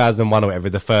it 2001 or whatever,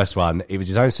 the first one, it was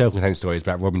his own self-contained story. It's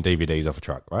about robbing DVDs off a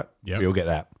truck, right? Yep. We all get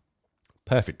that.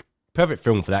 Perfect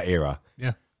film for that era.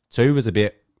 Yeah. 2 was a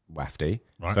bit wafty.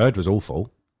 Right. 3rd was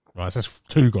awful. Right, so that's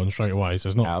 2 gone straight away, so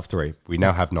it's not Out of 3. We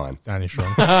now have 9. Danny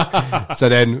Strong. So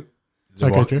then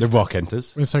Tokyo Drift. the Rock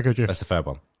enters. Where's Tokyo Drift? That's the 3rd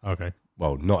one. Okay.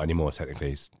 Well, not anymore,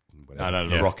 technically. It's whatever. No,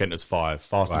 The Yeah. Rock enters 5.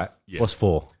 Fast. Right. Yeah. What's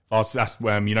 4? Fast. That's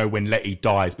when when Letty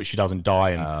dies, but she doesn't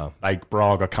die, and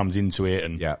Braga comes into it,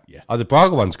 and Yeah. yeah. Oh, the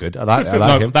Braga one's good. I like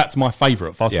No, him. that's my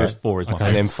favourite. Fast Yeah. and Furious 4 is my And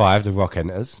favourite. then 5, The Rock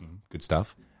enters. Good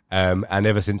stuff. And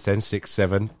ever since then, 6,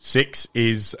 7. 6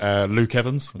 is Luke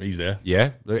Evans. He's there.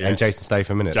 Yeah. And Jason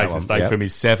Statham in it. that Jason one. Statham Yeah.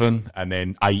 is 7, and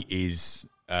then 8 is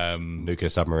Nuclear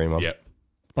submarine one. yeah.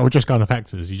 But we're just going off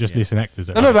actors. You just listen actors.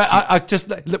 No, but I just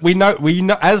look, we know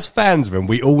as fans of them,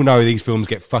 we all know these films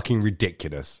get fucking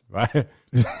ridiculous, right?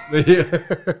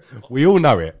 We all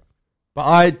know it,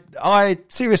 but I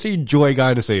seriously enjoy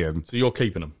going to see them. So you're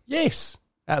keeping them. Yes,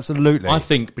 absolutely. I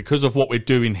think because of what we're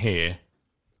doing here,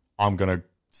 I'm going to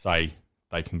say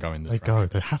they can go in the They trash. go.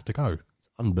 They have to go.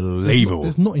 Unbelievable.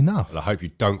 There's not enough. Well, I hope you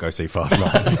don't go see Fast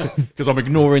 9. Because I'm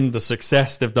ignoring the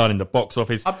success they've done in the box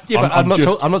office. yeah, but I'm not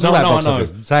talking about box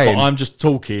office. I'm saying- But I'm just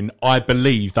talking. I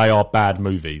believe they are bad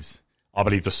movies. I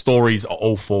believe the stories are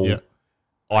awful. Yeah.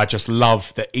 I just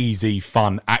love the easy,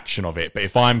 fun action of it. But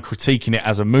if I'm critiquing it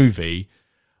as a movie,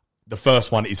 the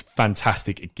first one is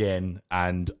fantastic again,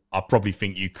 and I probably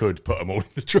think you could put them all in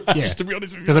the trash, to be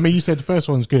honest with you. Because, I mean, you said the first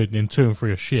one's good, and then 2 and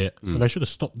 3 are shit, so they should have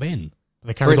stopped then.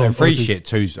 They carried on. 3 shit,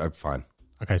 2's fine.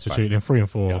 Okay, so 2, then 3 and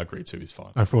 4. Yeah, I agree, 2 is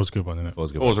fine. No, 4's a good one, isn't it?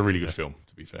 4's a good 4's a really good film,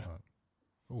 to be fair.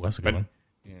 Oh, that's a good one.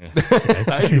 Yeah.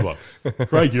 That is a good one.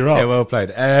 Craig, you're up. Yeah, well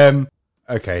played.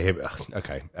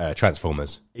 Okay,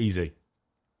 Transformers. Easy.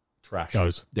 Trash.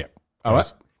 Goes. Yeah. All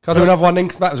right. Can I do another one then?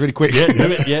 'Cause that was really quick. Yeah,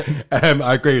 do it, yeah.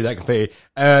 I agree with that completely.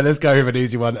 Let's go with an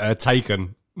easy one.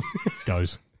 Taken.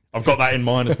 Goes. I've got that in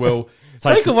mind as well.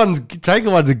 Taken one's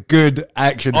a good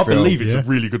action I film. believe it's a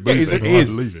really good movie. It I is.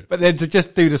 believe it. But then to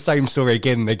just do the same story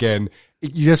again and again,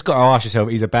 you just got to ask yourself,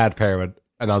 he's a bad parent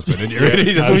and husband. And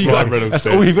that's all you got. That's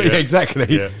all you got. Yeah,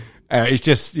 exactly. Yeah. It's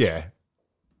just,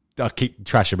 I'll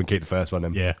trash him and keep the first one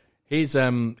then. Yeah. Here's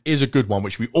a good one,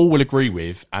 which we all will agree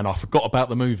with, and I forgot about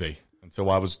the movie until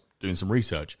I was doing some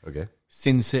research. Okay.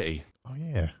 Sin City. Oh,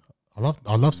 yeah.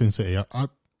 I love Sin City.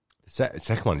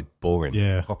 Second one is boring.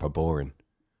 Yeah. Proper boring.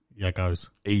 Yeah, goes.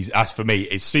 As for me,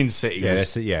 it's Sin City. Yeah,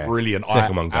 was that's it, brilliant.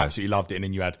 Second I one goes. absolutely loved it, and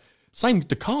then you had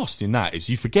the cast in that is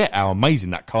you forget how amazing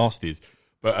that cast is.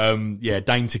 But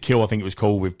Dane to Kill, I think it was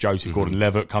called, with Joseph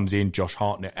Gordon-Levitt comes in, Josh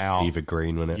Hartnett out. Eva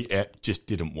Green, wasn't it? Yeah, it just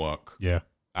didn't work. Yeah.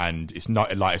 And it's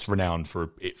not like it's renowned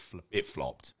for it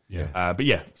flopped. Yeah. But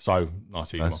yeah, so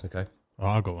nice easy one. Okay. Oh,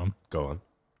 I got one. Go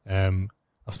on.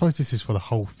 I suppose this is for the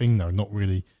whole thing, though, not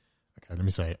really. Okay, let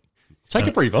me say it. Take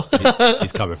a breather.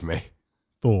 He's coming for me.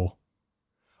 Thor.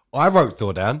 I wrote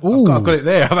Thor down. Ooh. I've got it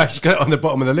there. I've actually got it on the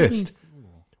bottom of the list.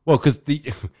 Well, because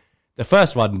the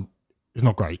first one, It's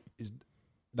not great.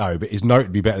 no, but is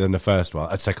notably better than the first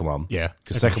one. Second one. Yeah.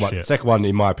 Because Shit. second one,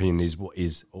 in my opinion,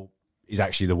 is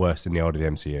actually the worst in the old of the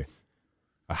MCU.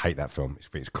 I hate that film.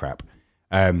 It's crap.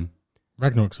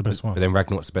 Ragnarok's the best one. But then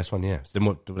Ragnarok's the best one, yeah. So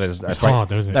then It's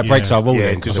hard, isn't it? That breaks Yeah. our rule Yeah,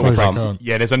 then, because I we suppose can't. I can't.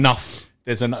 Yeah, there's enough.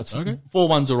 There's enough. Okay. 4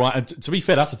 one's all right. And to be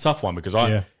fair, that's a tough one because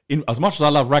as much as I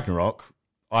love Ragnarok,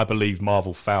 I believe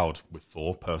Marvel failed with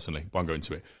Thor personally. Won't go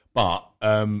into it, but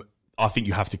I think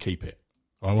you have to keep it.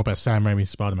 All right, what about Sam Raimi's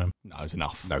Spider-Man? No, it's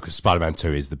enough. No, because Spider-Man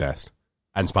 2 is the best.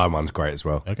 And Spider-Man's great as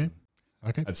well. Okay.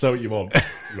 And so what you want?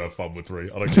 You have fun with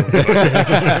 3. I don't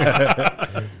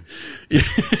care.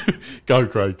 Go,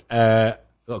 Craig. Got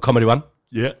a comedy one.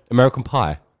 Yeah. American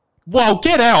Pie. Wow,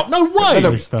 get out! No way!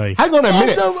 Let me stay. Hang on a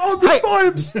minute.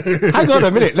 Hang on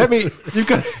a minute.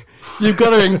 You've got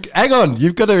to hang on.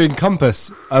 You've got to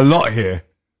encompass a lot here.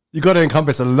 You've got to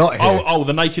encompass a lot here. Oh,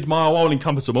 the Naked Mile. I'll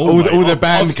encompass them all. All mate. the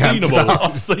band camp I've seen them all. stuff.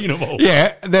 I've seen them all.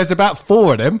 Yeah, there's about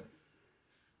 4 of them.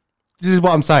 This is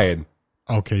what I'm saying.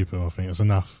 I'll keep him, I think. It's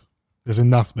enough. There's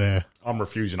enough there. I'm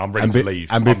refusing. I'm ready to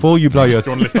leave. And before you blow your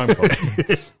Do you want to lift home,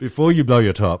 Craig? before you blow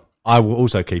your top, I will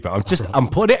also keep it. I'm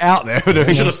putting it out there.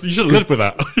 You should have lived with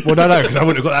that. Well, no, because I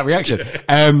wouldn't have got that reaction.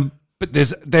 But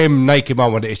there's them Naked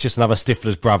Mile one. It's just another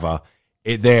Stifler's brother.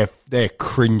 They're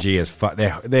cringy as fuck.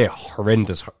 They're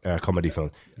horrendous comedy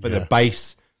films. But the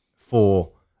base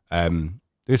for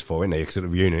there's 4 in there because of the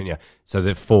reunion. Yeah, so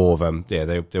the 4 of them. Yeah,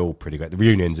 they're all pretty great. The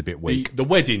reunion's a bit weak. The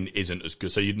wedding isn't as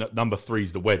good. So number 3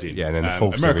 is the wedding. Yeah, and then the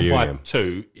 4th's the American reunion. Pie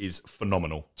 2 is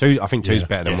phenomenal. 2, I think 2's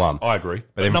better than 1. I agree.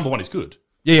 But then number 1 is good.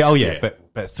 Yeah, Yeah.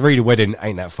 But 3, the wedding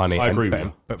ain't that funny. I agree with but,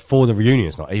 you. But 4, the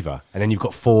reunion's not either. And then you've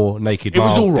got 4 Naked It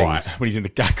was Mile all right things. when he's in the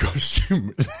gag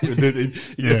costume.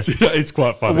 It's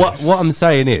quite funny. What I'm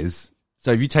saying is,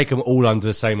 so if you take them all under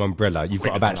the same umbrella, you've got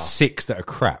there's about enough. 6 that are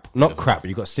crap. Not crap, but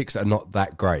you've got 6 that are not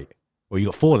that great. Well,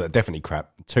 you've got 4 that are definitely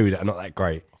crap, 2 that are not that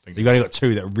great. So you've only got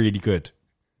 2 that are really good.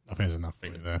 I think there's enough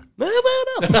there.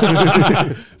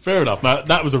 Fair enough. Now,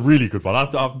 that was a really good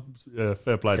one.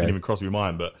 Fair play. Didn't even cross my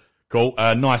mind, but cool.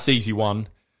 Nice, easy one.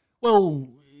 Well,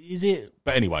 is it?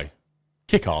 But anyway,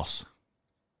 Kick-Ass.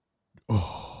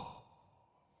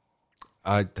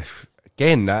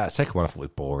 Again, that second one I thought was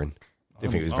boring.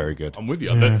 Didn't think it was very good. I'm with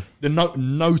you. They're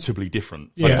notably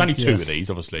different. So Yeah, there's only 2 yeah. of these,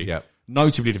 obviously. Yeah.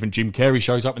 Notably different. Jim Carrey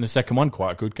shows up in the second one.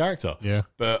 Quite a good character. Yeah.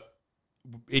 But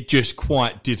it just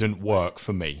quite didn't work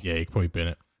for me. Yeah, you could probably bin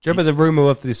it. Do you remember the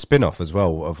rumour of this spin-off as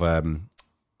well of,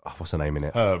 what's the name in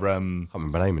it? I Her can't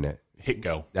remember the name in it. Hit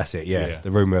Girl. That's it, yeah. Yeah.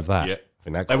 The rumour of that. Yeah. I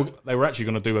think that They were actually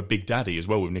going to do a Big Daddy as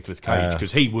well with Nicolas Cage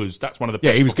because that's one of the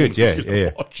Yeah, best he was good, performances yeah, you yeah.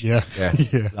 can watch. Yeah. Yeah.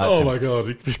 Yeah. Liked Oh him. my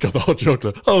god, he's got the hot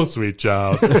chocolate. Oh, sweet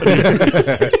child.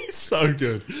 He's so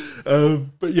good.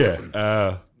 But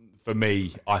yeah, for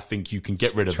me, I think you can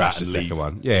get rid of Trash that the and leave. second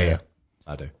one. Yeah.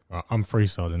 I do. Right, I'm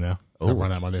freestyling now. I've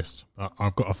run out my list. But I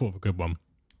thought of a good one.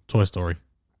 Toy Story.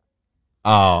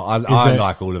 I there-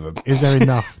 like all of them. Is there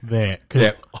enough there? Because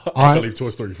Yeah. I believe Toy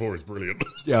Story 4 is brilliant.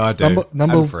 Yeah, I do.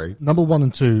 And 3. number 1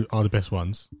 and 2 are the best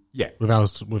ones. Yeah. With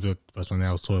the first one, the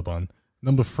Owl's Toy Barn.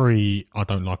 Number 3, I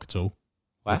don't like at all.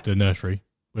 What? With the nursery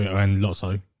and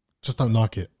Lotso, just don't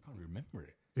like it. I can't remember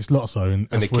it. It's Lotso, and And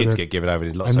the that's where kids they're- get given over.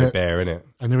 There's lots and of the- bear in it.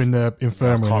 and they're in the I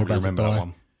infirmary. can't and they're about remember to that die.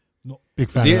 one. Not big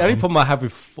fan. The of that only one. problem I have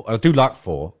with 4, I do like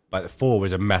 4, but 4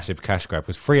 was a massive cash grab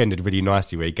because 3 ended really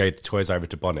nicely where he gave the toys over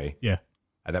to Bonnie. Yeah,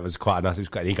 And that was quite a nice. It was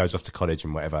great. And he goes off to college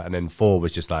and whatever. And then 4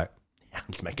 was just like,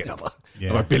 let's make another.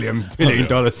 Yeah. $1 billion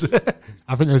dollars.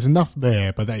 I think there's enough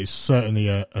there, but that is certainly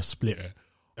a split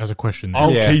as a question. there.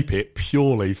 I'll Yeah. keep it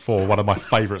purely for one of my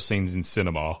favourite scenes in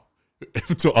cinema.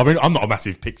 I mean, I'm not a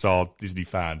massive Pixar Disney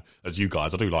fan as you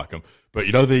guys. I do like them, but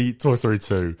you know the Toy Story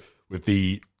 2 with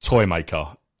the toy maker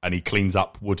and he cleans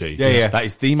up Woody. Yeah. That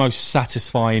is the most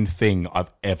satisfying thing I've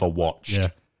ever watched. Yeah.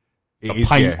 The It is,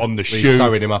 paint yeah. on the He's shoe,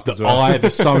 sewing him up the as well. eye, the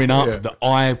sewing up, Yeah. the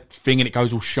eye thing, and it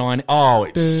goes all shiny. Oh,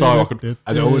 it's so. I could,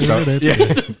 And also-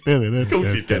 of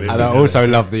course you get it. And I also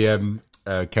love the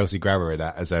Kelsey Grammer in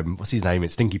that as what's his name?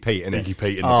 It's Stinky Pete, isn't Stinky it?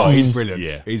 Pete in the Oh, box. he's brilliant.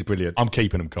 Yeah. He's brilliant. I'm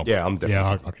keeping them. Comp. Yeah, I'm definitely.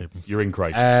 Yeah, I'll keep them. You're in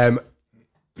great.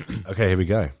 Okay, here we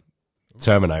go.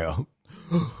 Terminator.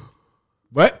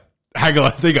 What? Hang on, I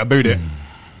think I booed it.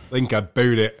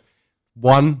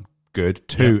 1, good.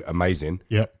 2, amazing.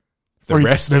 Yep. The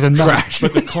rest, there's enough. trash.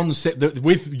 But the concept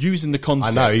with using the I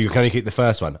concept. know, you can only keep the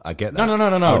first one. I get that.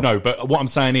 No. But what I'm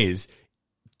saying is,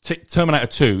 Terminator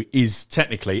 2 is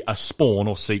technically a spawn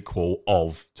or sequel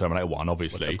of Terminator 1,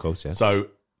 obviously. Of course, yeah. So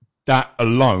that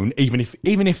alone, even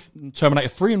if Terminator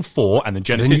 3 and 4 and then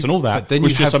Genesis and all that but then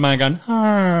was you just have- a man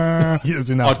going, There's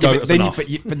enough. I'd go, But that's then, enough.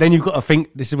 but then you've got to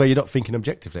think, this is where you're not thinking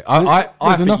objectively. I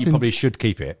There's think enough you in- probably should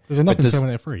keep it. There's enough But in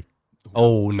Terminator 3.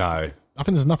 Oh, no. I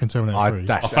think there's enough in Terminator 3.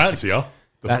 I fancy her.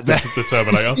 That- The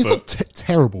Terminator. It's but not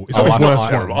terrible. It's Oh, not I the don't- worst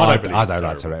terrible. one. I don't believe I it's don't like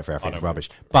terrible. Terminator 3. I think I it's don't rubbish.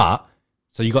 But,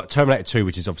 so you got Terminator 2,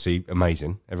 which is obviously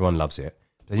amazing. Everyone loves it.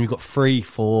 Then you've got 3,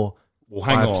 4, Well,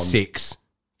 hang 5, on. 6,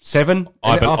 7.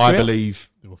 I after it? believe.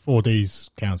 Well, 4Ds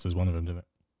counts as one of them, didn't it?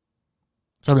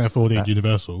 Terminator 4D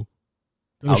Universal.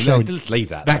 Oh, Show- let's leave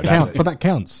that. that though, counts, don't but that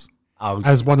counts Oh,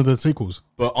 as one of the sequels.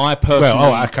 But I personally.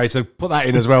 well, okay, so put that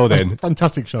in as well then.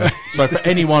 Fantastic show. So for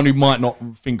anyone who might not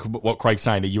think what Craig's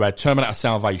saying, you had Terminator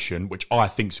Salvation, which I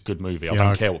think's a good movie. I Yeah, don't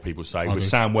I- care what people say. With agree.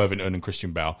 Sam Worthington and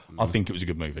Christian Bale, I think it was a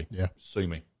good movie. Yeah. Sue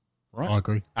me. Right? I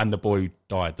agree. And the boy who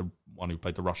died, the one who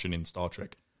played the Russian in Star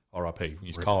Trek. R.I.P.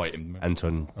 He's Carl him.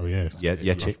 Anton Oh, yeah.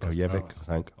 Yechik or Yevik,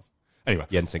 I think. Anyway.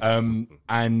 Jensen.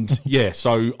 And yeah,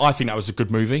 so I think that was a good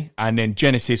movie. And then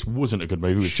Genesis wasn't a good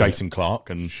movie with Jason Clarke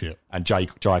and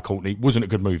Jai Courtney. Wasn't a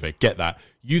good movie. Get that.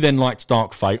 You then liked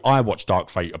Dark Fate. I watched Dark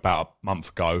Fate about a month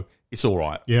ago. It's all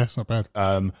right. Yeah, it's not bad.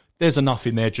 There's enough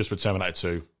in there just for Terminator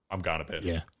 2. I'm going a bit.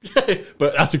 Yeah.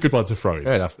 But that's a good one to throw in.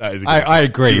 Fair enough. That is a good I one.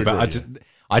 agree, Do but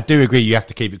I do agree you have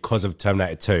to keep it because of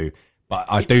Terminator 2. But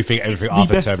I do think everything the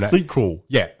after best Terminator. sequel.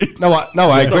 Yeah. No,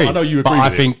 I agree. I know you agree But I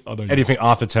with think this. I know you anything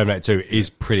after Terminator 2 is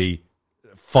pretty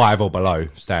 5 or below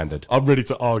standard. I'm ready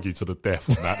to argue to the death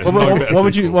on that. There's What, no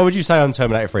better sequel. what would you say on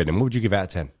Terminator 3 then? What would you give it out of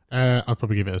 10? I'd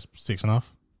probably give it a 6.5.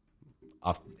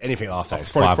 Anything after that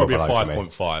is Probably 5 or a below for me.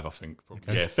 5.5, I think.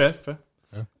 Okay. Yeah,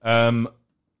 fair.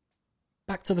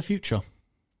 Back to the Future.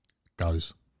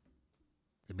 Goes.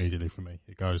 Immediately for me.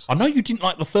 It goes. I know you didn't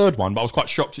like the third one, but I was quite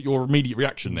shocked at your immediate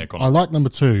reaction there, Connor. I like number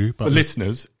 2, but For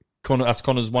listeners, that's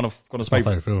Connor's one of Connor's my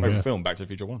favourite favourite film, film, yeah. Back to the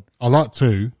Future 1. I like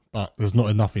 2, but there's not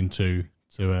enough in 2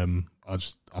 to I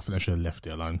think they should have left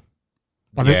it alone.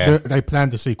 But Yeah. they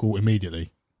planned the sequel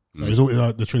immediately. So it's all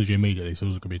the trilogy immediately, so it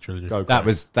was going to be a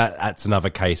trilogy. That's another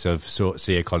case of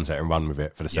see a concept and run with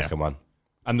it for the second one.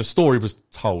 And the story was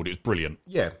told. It was brilliant.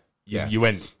 Yeah. You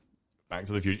went Back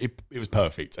to the Future. It was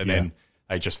perfect. And Yeah. then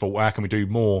they just thought, well, how can we do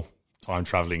more time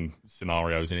traveling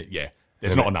scenarios in it? Yeah.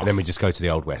 There's not enough. And then we just go to the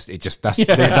Old West. It just that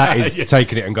is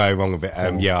taking it and going wrong with it.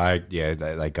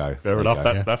 They go. Fair They enough.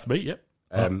 go. That's me, yep.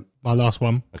 My last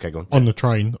one, Okay, go on. on the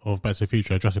train of Back to the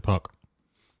Future, Jurassic Park.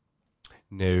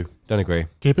 No, don't agree.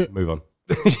 Keep it? Move on.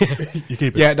 You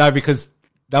keep it? Yeah, no, because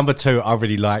number 2, I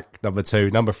really like number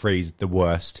 2. Number 3 is the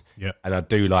worst. Yeah. And I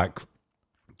do like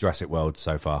Jurassic World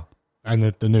so far. And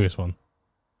the newest one.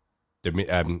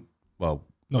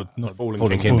 Not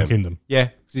Fallen Kingdom. Yeah,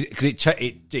 because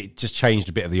it just changed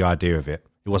a bit of the idea of it.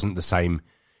 It wasn't the same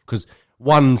because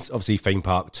 1's obviously theme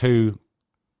park. 2,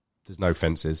 there's no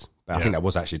fences. But I think that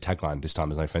was actually a tagline this time.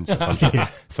 There's no fences.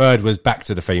 3rd was back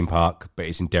to the theme park, but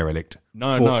it's in derelict.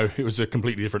 No, it was a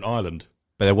completely different island.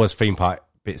 But there was theme park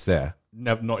bits there.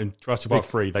 Never, not in Jurassic Park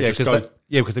 3. They Yeah, just go.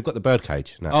 because they've got the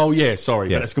birdcage now. Oh yeah, sorry,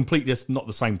 Yeah. but it's completely it's not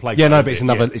the same place. Yeah, no, is but it's it?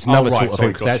 another, Yeah. it's another Oh, right, sort of sorry,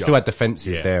 thing. 'Cause they gotcha. still had the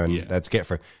fences Yeah, there and yeah. they had to get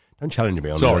through. Don't challenge me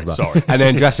on Sorry, those, but- sorry. And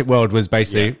then Jurassic World was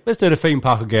basically, Yeah. let's do the theme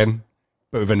park again,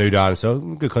 but with a new dinosaur.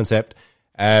 Good concept.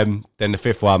 Then the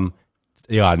fifth one,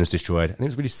 the island was destroyed. And it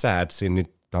was really sad seeing the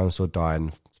dinosaur die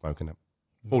and smoking it.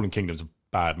 Fallen Kingdom's a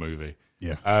bad movie.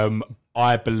 Yeah.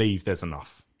 I believe there's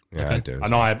enough. Yeah, I do.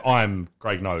 And I'm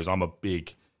Greg knows I'm a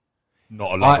big,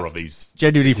 not a lover of these.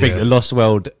 Genuinely think the Lost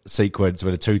World sequence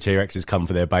where the two T-Rexes come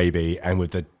for their baby and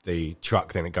with the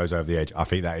truck then it goes over the edge, I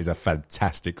think that is a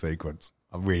fantastic sequence.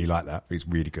 I really like that. It's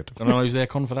really good. I don't know who's there,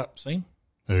 Con, for that scene.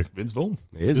 Who? Vince Vaughn.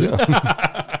 It is,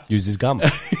 yeah. Used his gum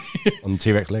on the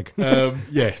T-Rex leg.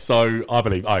 Yeah, so I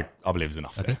believe there's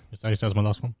enough. Okay, that's my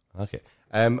last one. Okay.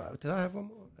 Did I have one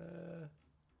more?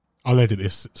 I'll edit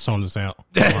this silence out.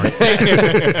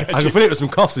 I can fill it with some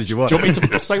coughs if you want. Do you want me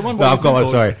to say one? No, I've got one,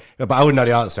 sorry. But I wouldn't know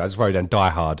the answer. I just wrote down Die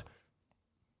Hard.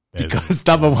 Because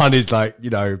number one is like,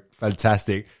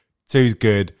 fantastic. 2's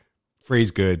good.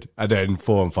 3's good. And then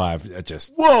 4 and 5 are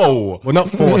just... Whoa! Well, not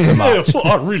 4 so much.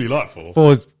 I really like 4.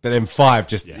 4's, but then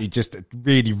 5 it just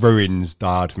really ruins Die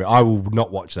Hard for me. I will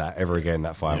not watch that ever again,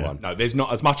 that 5 one. No, there's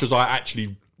not, as much as I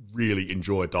actually really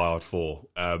enjoy Die Hard 4,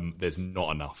 there's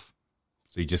not enough.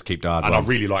 So you just keep Die Hard And 1. I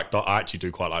really like, I actually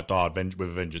do quite like Die Hard with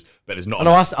Avengers, but there's not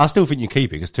No, enough. I still think you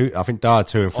keep it, because I think Die Hard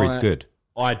 2 and 3 is good.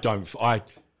 I don't.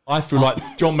 I feel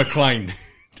like John McClane,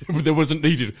 there wasn't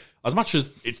needed. As much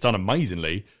as it's done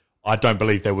amazingly, I don't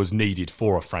believe there was needed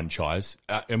for a franchise.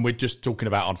 And we're just talking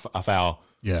about of our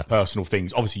personal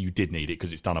things. Obviously, you did need it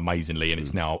because it's done amazingly and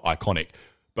it's now iconic.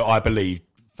 But I believe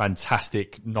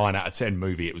fantastic 9 out of 10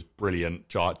 movie. It was brilliant.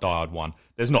 Die Hard 1.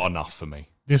 There's not enough for me.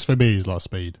 This for me is like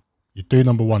Speed. You do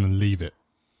number 1 and leave it.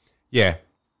 Yeah.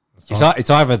 It's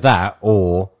either that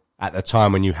or at the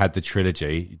time when you had the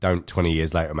trilogy, you don't 20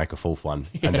 years later make a fourth one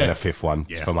and then a fifth one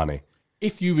for money.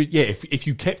 If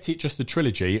you kept it just the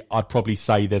trilogy, I'd probably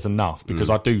say there's enough because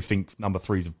I do think number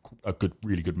 3 is a good,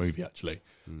 really good movie actually.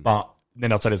 But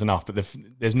then I'd say there's enough. But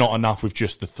there's not enough with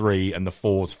just the 3 and the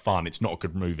 4's fun. It's not a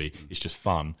good movie. It's just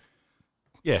fun.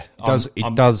 Yeah,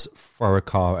 It does throw a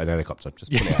car and a helicopter. Just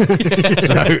put it out.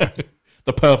 So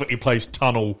the perfectly placed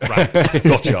tunnel ramp.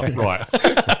 Gotcha. Right.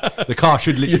 the car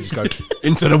should literally just go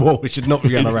into the wall. It should not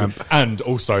be on a ramp. And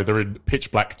also, they're in pitch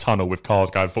black tunnel with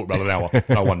cars going 40 miles an hour.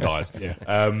 No one dies.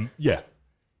 Yeah.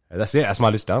 That's it. That's my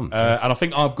list done. And I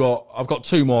think I've got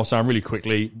 2 more. So I'm really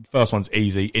quickly. First one's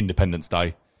easy. Independence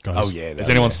Day. Guys. Oh yeah. Has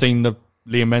anyone seen the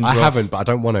Liam Hemsworth? I haven't, but I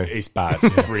don't want to. It's bad.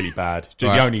 It's really bad. Right.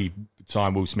 The only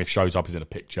time Will Smith shows up is in a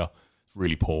picture. It's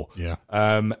really poor. Yeah.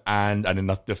 And then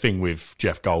the thing with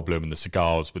Jeff Goldblum and the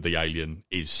cigars with the alien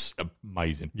is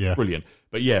amazing. Yeah. Brilliant.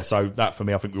 But yeah, so that for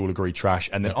me, I think we all agree trash.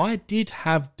 And then I did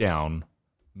have down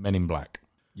Men in Black.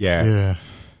 Yeah. Yeah.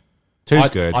 2's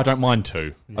good. I don't mind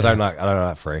 2. I don't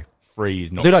like 3. 3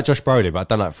 is not. I do like Josh Brolin, but I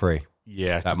don't like 3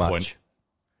 Yeah, that good much. point.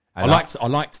 And I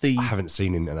liked the. I haven't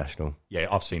seen International. Yeah,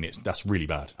 I've seen it. That's really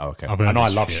bad. Oh, okay. I've heard And I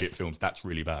it's love shit. shit films. That's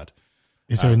really bad.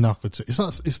 Is there enough for 2?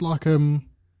 It's like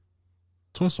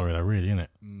Toy Story though, really, isn't it?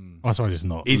 Oh, sorry, it's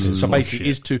not. So basically,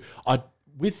 is 2.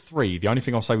 With 3, the only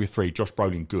thing I'll say with 3, Josh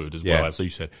Brolin good as well, as you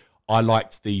said. I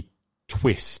liked the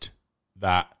twist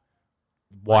that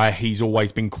why he's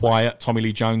always been quiet, Tommy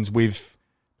Lee Jones with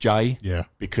Jay. Yeah.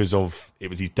 Because of it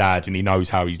was his dad and he knows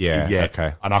how he's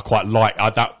okay. And I quite like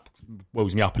that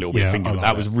wells me up a little bit Yeah, thinking I like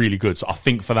that was really good. So I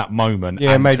think for that moment,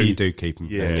 Yeah, and maybe 2, you do keep him.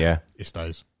 Yeah. Yeah. It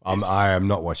stays. I am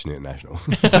not watching International.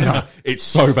 it's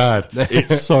so bad.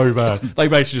 It's so bad. They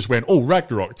basically just went,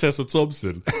 Ragnarok, Tessa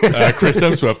Thompson, Chris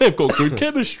Hemsworth, they've got good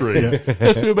chemistry.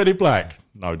 Let's do a Men in Black.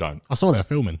 No, don't. I saw that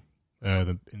filming,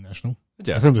 the International.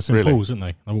 you? They filmed at St Really? Paul's, didn't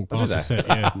they? I walked past the set.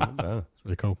 Yeah, it's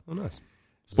really cool. Oh, nice.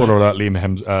 Spoiler alert, Liam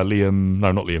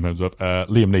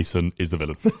Neeson is the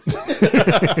villain.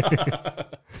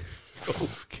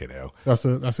 Fucking hell. That's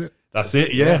it. That's it,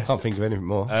 I yeah. can't think of anything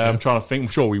more. I'm trying to think. I'm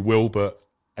sure we will, but...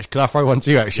 Can I throw one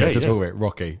to you, actually? Yeah, Just yeah. talk about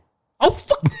Rocky. Oh,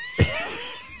 fuck.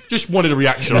 Just wanted a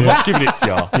reaction. I'm not giving it to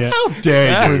you. Yeah. How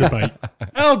dare Through you? the bait.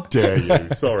 How dare you?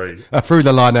 Sorry. I threw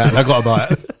the line out and I got a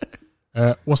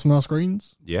bite. What's on our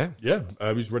screens? Yeah. Yeah,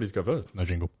 who's ready to go first? No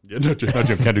jingle. Yeah, no, Jim, can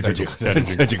do jingle. Can do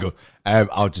jingle. Jingle.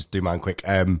 I'll just do mine quick.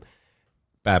 Bad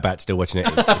Bat, still watching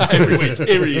it.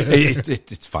 Here he is.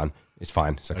 It's fun. It's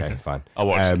fine. It's okay. Fine. I'll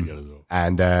watch it again as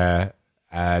well.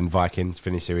 And Vikings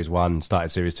finished series 1, started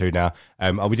series 2 now.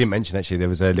 We didn't mention actually there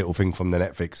was a little thing from the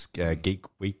Netflix Geek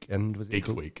Weekend. Was it Geek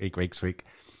called? Week. Geek Week's week.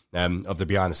 Of the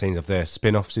behind the scenes of their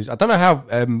spin-off series. I don't know how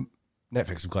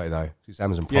Netflix have got it though. It's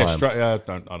Amazon Prime. Yeah, I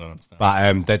don't understand.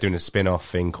 But they're doing a spin-off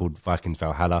thing called Vikings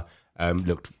Valhalla.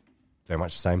 Looked very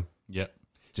much the same. Yeah.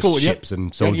 Just ships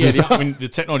and swords. I mean, the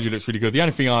technology looks really good. The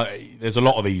only thing there's a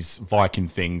lot of these Viking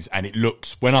things, and it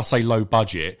looks, when I say low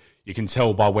budget, you can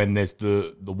tell by when there's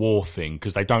the war thing,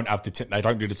 because they don't have they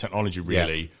don't do the technology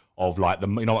really of like you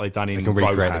know what they've done in They can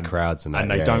recreate Rohan, the crowds and that.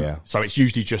 they don't. So it's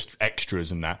usually just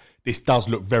extras and that. This does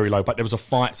look very low, but there was a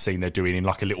fight scene they're doing in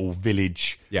like a little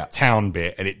village town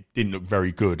bit, and it didn't look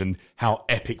very good. And how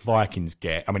epic Vikings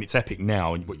get. I mean, it's epic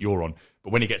now and what you're on.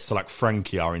 But when it gets to like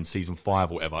Francia in season 5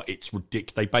 or whatever, it's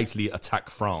ridiculous. They basically attack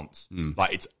France.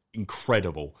 Like, it's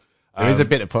incredible. There is a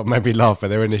bit that made me laugh where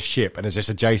they're in a ship and it's just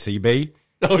a JCB.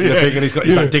 Oh, yeah. And he's got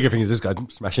his like, digger fingers, this guy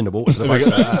smashing the water to the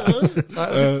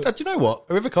boat. Do you know what?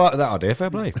 Whoever came out of that idea, fair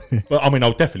play. But I mean,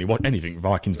 I'll definitely watch anything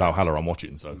Vikings Valhalla. I'm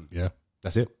watching, so Yeah.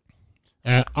 That's it.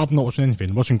 I'm not watching anything.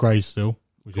 I'm watching Grey still,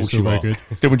 which is still very good.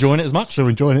 Still enjoying it as much? Still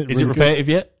enjoying it. Is it repetitive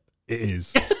yet? It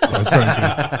is. Yeah, it's very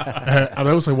good. And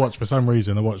I also watched, for some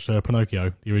reason,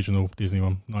 Pinocchio, the original Disney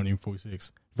one,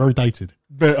 1946. Very dated.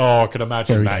 I can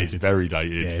imagine Very that dated. is very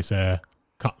dated. Yeah, it's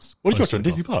cuts. What did you watch on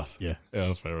Disney Plus? Yeah. Yeah,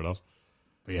 that's fair enough.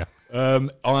 But yeah.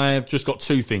 I've just got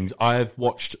 2 things. I've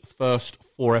watched first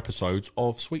 4 episodes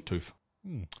of Sweet Tooth.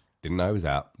 Didn't know it was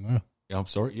out. Yeah, I'm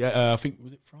sorry. Yeah, I think,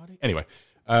 was it Friday? Anyway.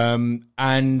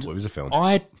 And What was the film? No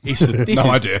idea.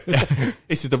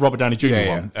 This is the Robert Downey Jr.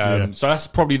 one. So that's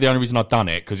probably the only reason I've done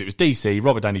it, because it was DC.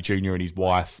 Robert Downey Jr. and his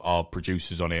wife are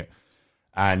producers on it,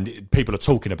 and people are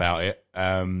talking about it.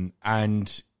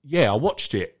 And yeah, I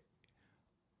watched it.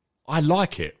 I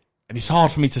like it, and it's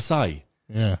hard for me to say.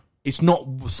 Yeah. It's not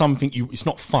something it's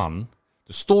not fun.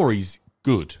 The story's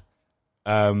good.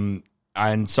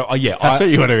 And so, That's what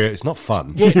you want to hear. It's not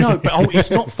fun. Yeah, no, but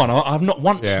it's not fun. I've not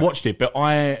once watched it, but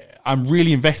I'm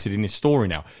really invested in this story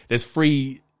now. There's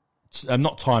 3,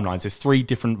 not timelines, there's 3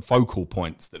 different focal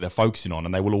points that they're focusing on,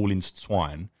 and they will all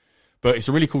intertwine. But it's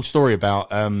a really cool story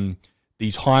about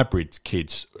these hybrid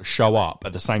kids show up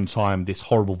at the same time this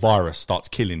horrible virus starts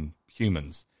killing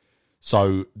humans.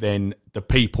 So then the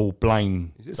people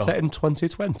blame... Is it set in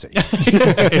 2020?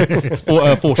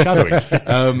 Foreshadowing.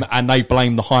 And they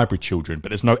blame the hybrid children, but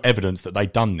there's no evidence that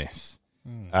they've done this.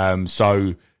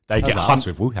 So they get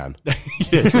hunted with Wuhan.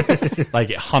 They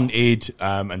get hunted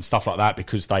and stuff like that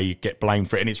because they get blamed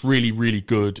for it. And it's really, really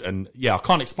good. And yeah, I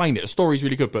can't explain it. The story's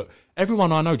really good, but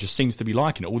everyone I know just seems to be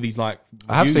liking it. All these like...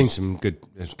 I have seen some good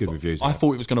reviews. I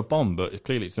thought it was going to bomb, but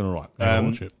clearly it's doing all right.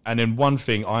 Watch it. And then one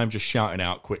thing I am just shouting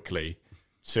out quickly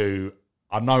to...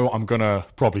 I know I'm going to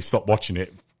probably stop watching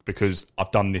it because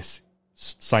I've done this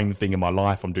same thing in my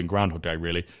life. I'm doing Groundhog Day,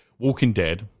 really. Walking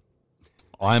Dead.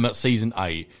 I am at season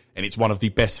 8, and it's one of the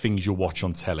best things you'll watch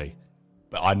on telly.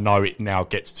 But I know it now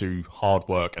gets to hard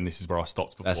work, and this is where I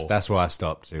stopped before. That's where I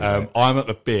stopped too. I'm at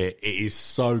the bit. It is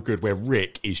so good where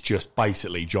Rick is just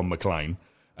basically John McClane.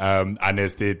 And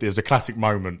there's a classic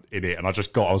moment in it, and I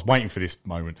was waiting for this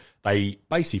moment. They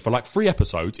basically, for like 3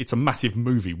 episodes, it's a massive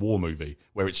war movie,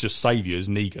 where it's just saviors,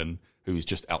 Negan, who is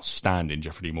just outstanding,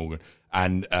 Jeffrey D. Morgan,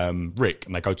 and Rick,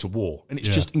 and they go to war. And it's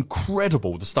just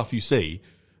incredible, the stuff you see.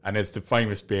 And there's the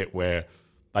famous bit where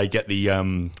they get the,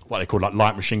 what they call like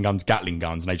light machine guns, Gatling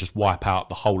guns, and they just wipe out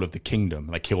the whole of the kingdom.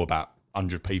 And they kill about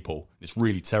 100 people. It's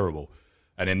really terrible.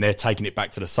 And then they're taking it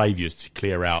back to the saviors to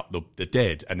clear out the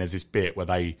dead. And there's this bit where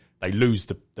they lose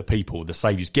the people. The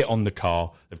saviors get on the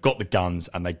car, they've got the guns,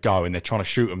 and they go, and they're trying to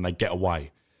shoot them, and they get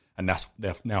away. And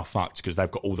they're now fucked because they've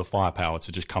got all the firepower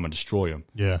to just come and destroy them.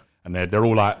 Yeah. And they're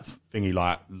all like thingy,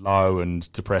 like low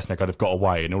and depressed, and they've got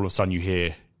away. And all of a sudden you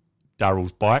hear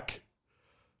Daryl's bike.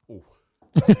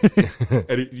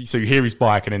 So you hear his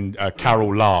bike, and then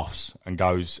Carol laughs and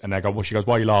goes, and they go, well, she goes,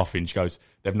 why are you laughing? She goes,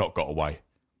 they've not got away.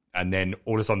 And then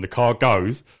all of a sudden the car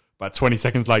goes, about 20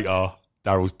 seconds later,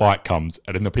 Daryl's bike comes,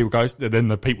 and then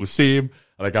the people see him,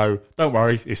 and they go, don't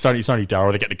worry, it's only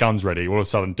Daryl. They get the guns ready. All of a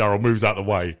sudden Daryl moves out of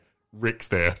the way. Rick's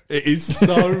there. It is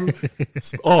so...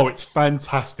 it's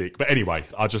fantastic. But anyway,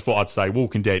 I just thought I'd say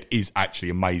Walking Dead is actually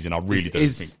amazing. I really do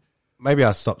think... Maybe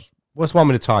I stopped... What's the one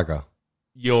with the tiger?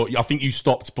 I think you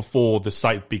stopped before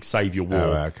the big Saviour War.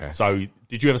 Oh, okay. So,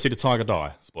 did you ever see the tiger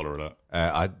die? Spoiler alert.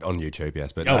 On YouTube,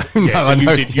 yes, but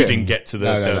you didn't get to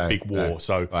the big war. No.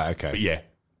 So, right, okay. But yeah,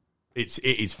 it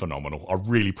is phenomenal. I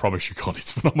really promise you, God,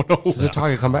 it's phenomenal. Does the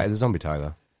tiger come back as a zombie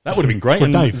tiger? That would have been great. Well,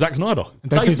 and Dave. Zack Snyder,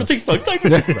 Dave Batista.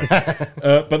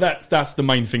 But that's the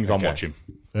main things I'm watching.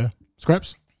 Yeah.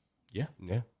 Scraps? Yeah.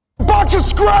 Bunch of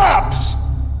scraps!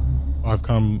 I've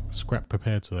come scrap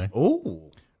prepared today.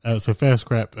 Oh. So fair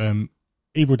scrap.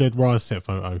 Evil Dead Rise set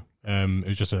photo. It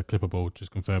was just a clipperboard,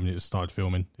 just confirming it started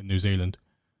filming in New Zealand.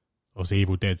 Obviously,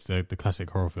 Evil Dead's the classic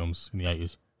horror films in the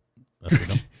 80s. That's what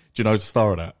Do you know the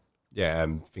star of that? Yeah,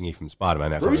 thingy from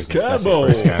Spider-Man. Bruce Campbell.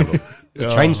 Bruce Campbell. It's a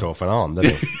chainsaw for an arm,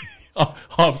 doesn't it?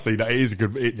 I've seen that. It is a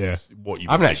good. It's what you.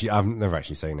 I've never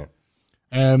actually seen it.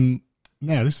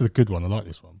 Now this is a good one. I like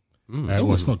this one.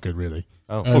 Well, it's not good really.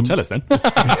 Oh, tell us then.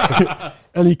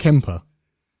 Ellie Kemper,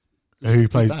 who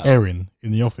plays Erin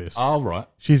in The Office. Oh, right.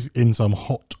 She's in some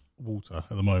hot water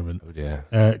at the moment. Oh, dear.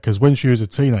 Because when she was a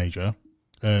teenager,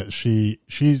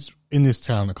 she's in this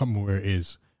town. I can't remember where it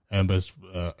is, but it's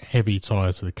heavy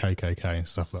tie to the KKK and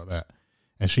stuff like that.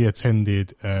 And she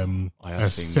attended a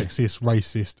sexist,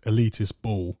 racist, elitist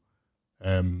ball.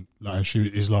 And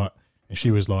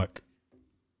she was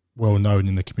well known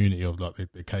in the community of like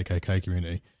the KKK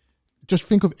community. Just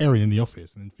think of Erin in The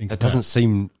Office, and think that doesn't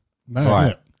seem right.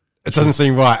 Isn't it? It doesn't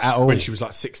seem right at all. When she was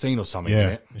like 16 or something.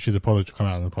 Yeah, she's come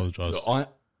out and apologised.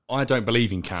 I don't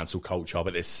believe in cancel culture,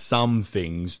 but there's some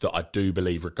things that I do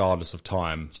believe, regardless of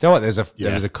time. Do you know what?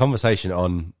 There was a conversation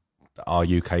on our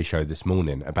UK show this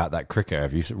morning about that cricketer.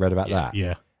 Have you read about that?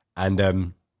 Yeah.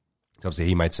 And obviously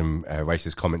he made some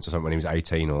racist comments or something when he was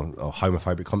 18 or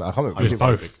homophobic comments. I can't remember. Was it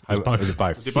both? Was it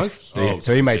both? Was it both?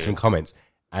 So he made some comments,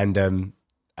 and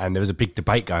there was a big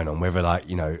debate going on whether, like,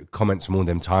 you know, comments from all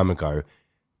them time ago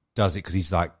does it, because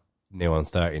he's like near on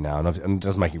 30 now, and it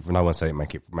doesn't make it. No one say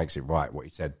it makes it right what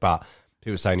he said, but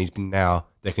people are saying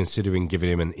they're considering giving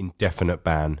him an indefinite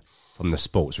ban from the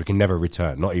sport, so we can never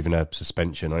return, not even a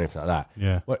suspension or anything like that.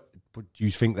 Yeah. What do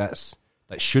you think that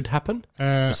should happen?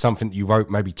 Something that you wrote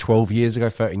maybe 12 years ago,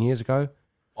 13 years ago?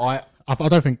 I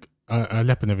don't think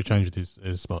Leper never changed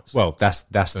his spots. Well, that's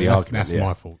the argument. That's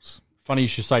my faults. Funny you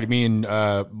should say, to me and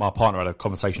my partner had a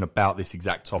conversation about this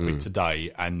exact topic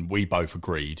today, and we both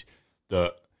agreed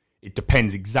that it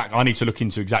depends exactly. I need to look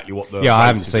into exactly what the I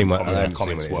haven't seen what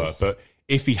comments were, but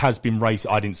if he has been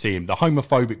racist, I didn't see him. The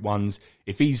homophobic ones,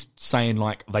 if he's saying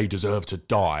like they deserve to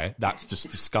die, that's just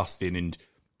disgusting, and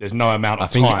there's no amount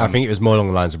of time. I think it was more along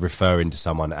the lines of referring to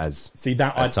someone as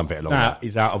something along that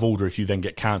is out of order if you then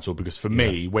get cancelled, because for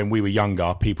me, when we were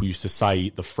younger, people used to say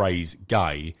the phrase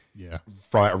gay,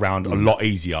 throw it around a lot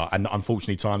easier, and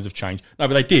unfortunately times have changed. No,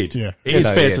 but they did. Yeah. It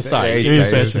is fair to say. It is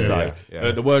fair to say.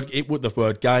 Yeah. The word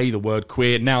gay, the word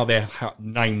queer, now they're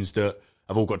names that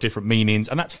have all got different meanings,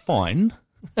 and that's fine.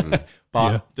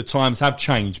 But the times have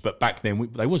changed, but back then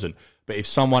they wasn't. But if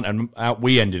someone, and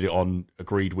we ended it on,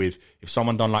 agreed with, if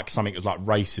someone done like something that was like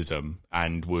racism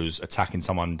and was attacking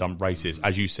someone done racist,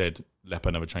 as you said,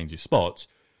 Leper never changed his spots,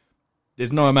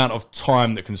 there's no amount of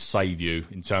time that can save you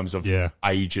in terms of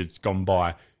age has gone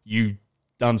by. You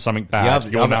done something bad,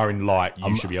 you're now in light,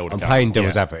 you should be able to. I'm playing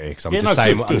devil's advocate because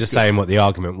I'm just saying what the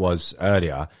argument was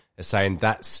earlier. They're saying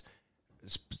that's,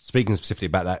 speaking specifically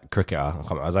about that cricketer, I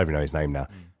don't even know his name now,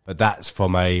 but that's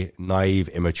from a naive,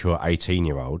 immature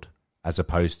 18-year-old as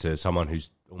opposed to someone who's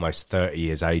almost 30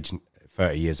 years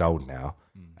old now.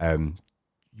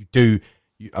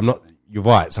 You're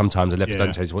right, sometimes the left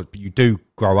don't change, but you do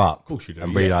grow up, of course you do,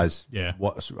 and realise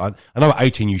what's right. I know at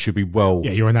 18 you should be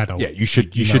you're an adult. Yeah, you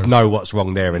should know what's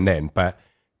wrong there and then, but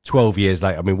 12 years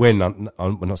later, I mean, we're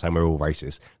not saying we're all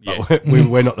racist, but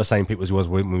we're not the same people as we was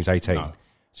when we was 18. No.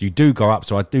 So you do grow up,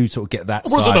 so I do sort of get that. I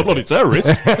wasn't a bloody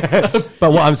terrorist.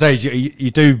 But what I'm saying is you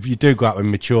do grow up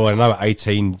and mature, and I know at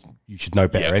 18 you should know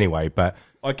better anyway, but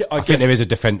I think there is a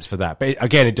defence for that. But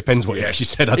again, it depends what you actually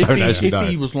said. I don't actually know.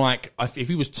 If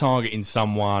he was targeting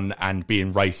someone and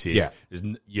being racist,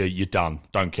 you're done.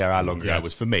 Don't care how long ago it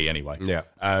was, for me anyway. Yeah.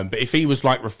 But if he was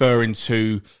like referring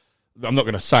to, I'm not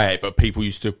going to say it, but people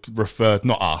used to refer,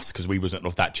 not us, because we wasn't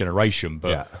of that generation,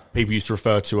 but people used to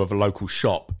refer to of a local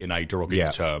shop in a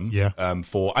derogatory term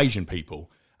for Asian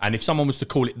people. And if someone was to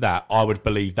call it that, I would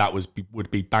believe that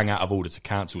would be bang out of order to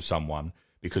cancel someone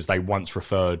because they once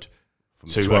referred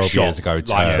to 12 a shop years ago like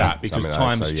term, that, because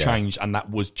times like changed and that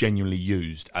was genuinely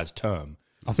used as term.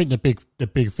 I think the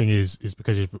big thing is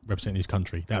because he's representing his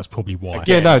country. That's probably why.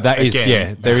 There is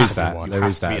that. There is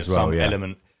that as well. Some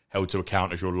element held to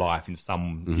account as your life in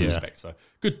some respect. So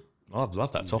good. I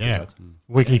love that topic. Yeah.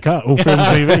 Weekly cut, all film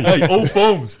TV. Hey, all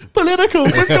forms. Political.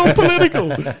 We've gone political.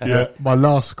 My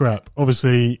last scrap.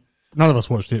 Obviously, none of us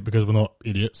watched it because we're not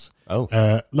idiots.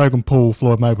 Oh. Logan Paul,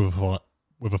 Floyd Mayweather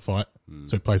with a fight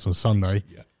took place on Sunday.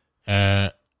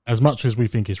 Yeah. As much as we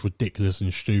think it's ridiculous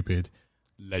and stupid,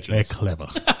 Legends. they're clever.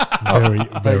 Very,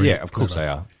 very yeah, of course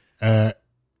clever. they are.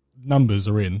 Numbers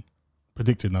are in,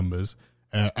 predicted numbers.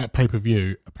 At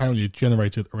pay-per-view, apparently it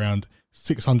generated around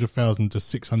 600,000 to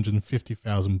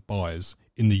 650,000 buys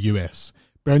in the US.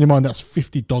 Bearing in mind that's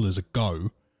 $50 a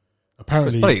go.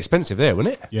 Apparently, It's bloody expensive there,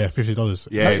 wasn't it? yeah, $50.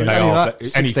 Yeah, That's they only are. like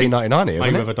 $16.99 here,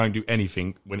 isn't it? Mayweather don't do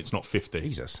anything when it's not 50.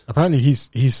 Jesus. Apparently,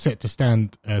 he's set to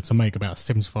stand to make about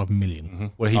 75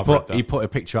 million. Well, I've read that. he put a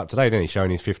picture up today, didn't he,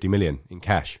 showing his 50 million in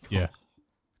cash. Yeah.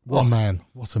 What a man!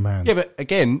 What a man! Yeah, but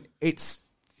again, it's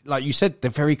like you said, they're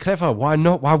very clever. Why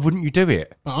not? Why wouldn't you do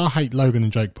it? But I hate Logan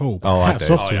and Jake Paul. But Oh, I hats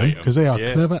do. off to I him hate because they are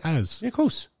them. clever as. Yeah, of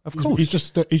course. He's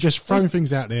just throwing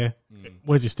things out there.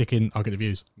 Where's it sticking? I'll get the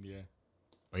views. Yeah.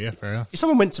 But yeah, fair enough. If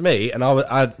someone went to me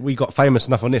and we got famous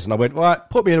enough on this, and I went, right,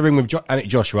 put me in a ring with Anik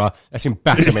Joshua, let him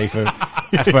batter me for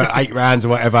 8 rounds or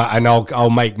whatever, and I'll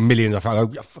make millions. I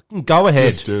go, fucking go ahead.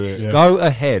 Let's do it. Yeah. Go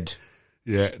ahead.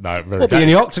 Yeah, no, very Put me in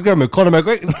the octagon with Conor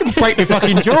McGregor. Break my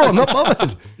fucking jaw. I'm not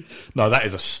bothered. No, that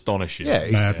is astonishing. Yeah,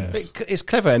 Madness. it's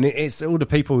clever, and it's all the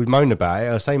people who moan about it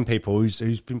are the same people who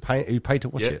paid to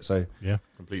watch Yeah. it. So Yeah.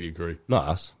 Completely agree. not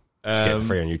us. Just get it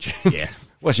free on YouTube. Yeah.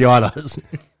 Watch the highlights.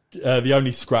 The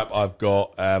only scrap I've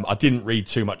got, I didn't read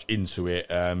too much into it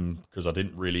because I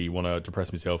didn't really want to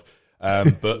depress myself.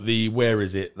 But where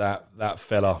is it? That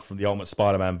fella from the Ultimate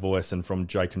Spider-Man voice and from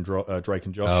Drake and Josh.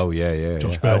 Oh yeah.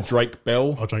 Josh Bell. Drake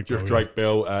Bell. Oh, Drake Bell, Drake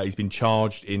Bell. He's been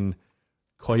charged in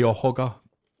Cuyahoga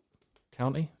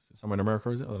County, somewhere in America,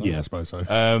 is it? I don't know. Yeah, I suppose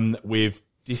so. With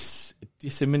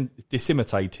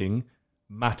disseminating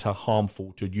matter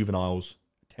harmful to juveniles,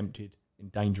 attempted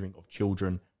endangering of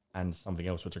children, and something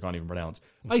else which I can't even pronounce.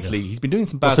 Basically, he's been doing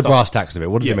some bad What's the stuff. brass tacks of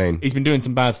it? What does it mean? He's been doing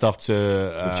some bad stuff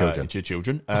to children.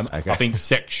 children. Okay. I think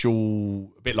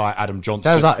sexual, a bit like Adam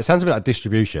Johnson. It sounds a bit like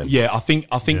distribution. Yeah, I think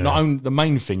not only the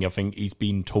main thing. I think he's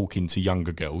been talking to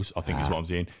younger girls. I think is what I'm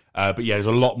seeing. But yeah, there's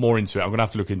a lot more into it. I'm gonna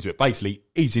have to look into it. Basically,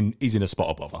 he's in a spot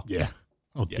of bother. Yeah.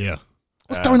 Oh dear.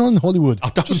 What's going on in Hollywood? I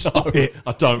don't Just know. stop it.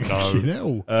 I don't Fucking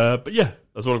know. hell. But yeah,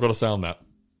 that's all I've got to say on that.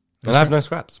 And I have no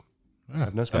scraps. I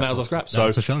have no And scraps. that was our scrap.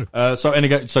 That's the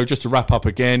show. So just to wrap up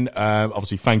again,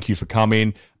 obviously thank you for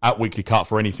coming. At Weekly Cut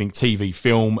for anything TV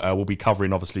film, we'll be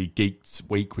covering obviously Geeks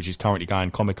Week, which is currently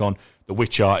going Comic-Con. The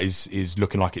Witcher is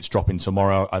looking like it's dropping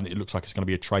tomorrow, and it looks like it's going to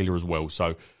be a trailer as well.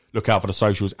 So look out for the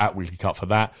socials at Weekly Cut for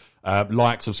that.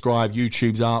 Like, subscribe,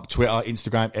 YouTube's up, Twitter,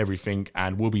 Instagram, everything,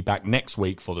 and we'll be back next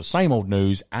week for the same old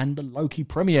news and the Loki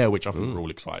premiere, which I think we're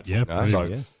all excited for. Yeah, brilliant. So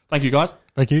yes. thank you guys.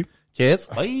 Thank you. Cheers.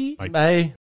 Bye.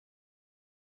 Bye.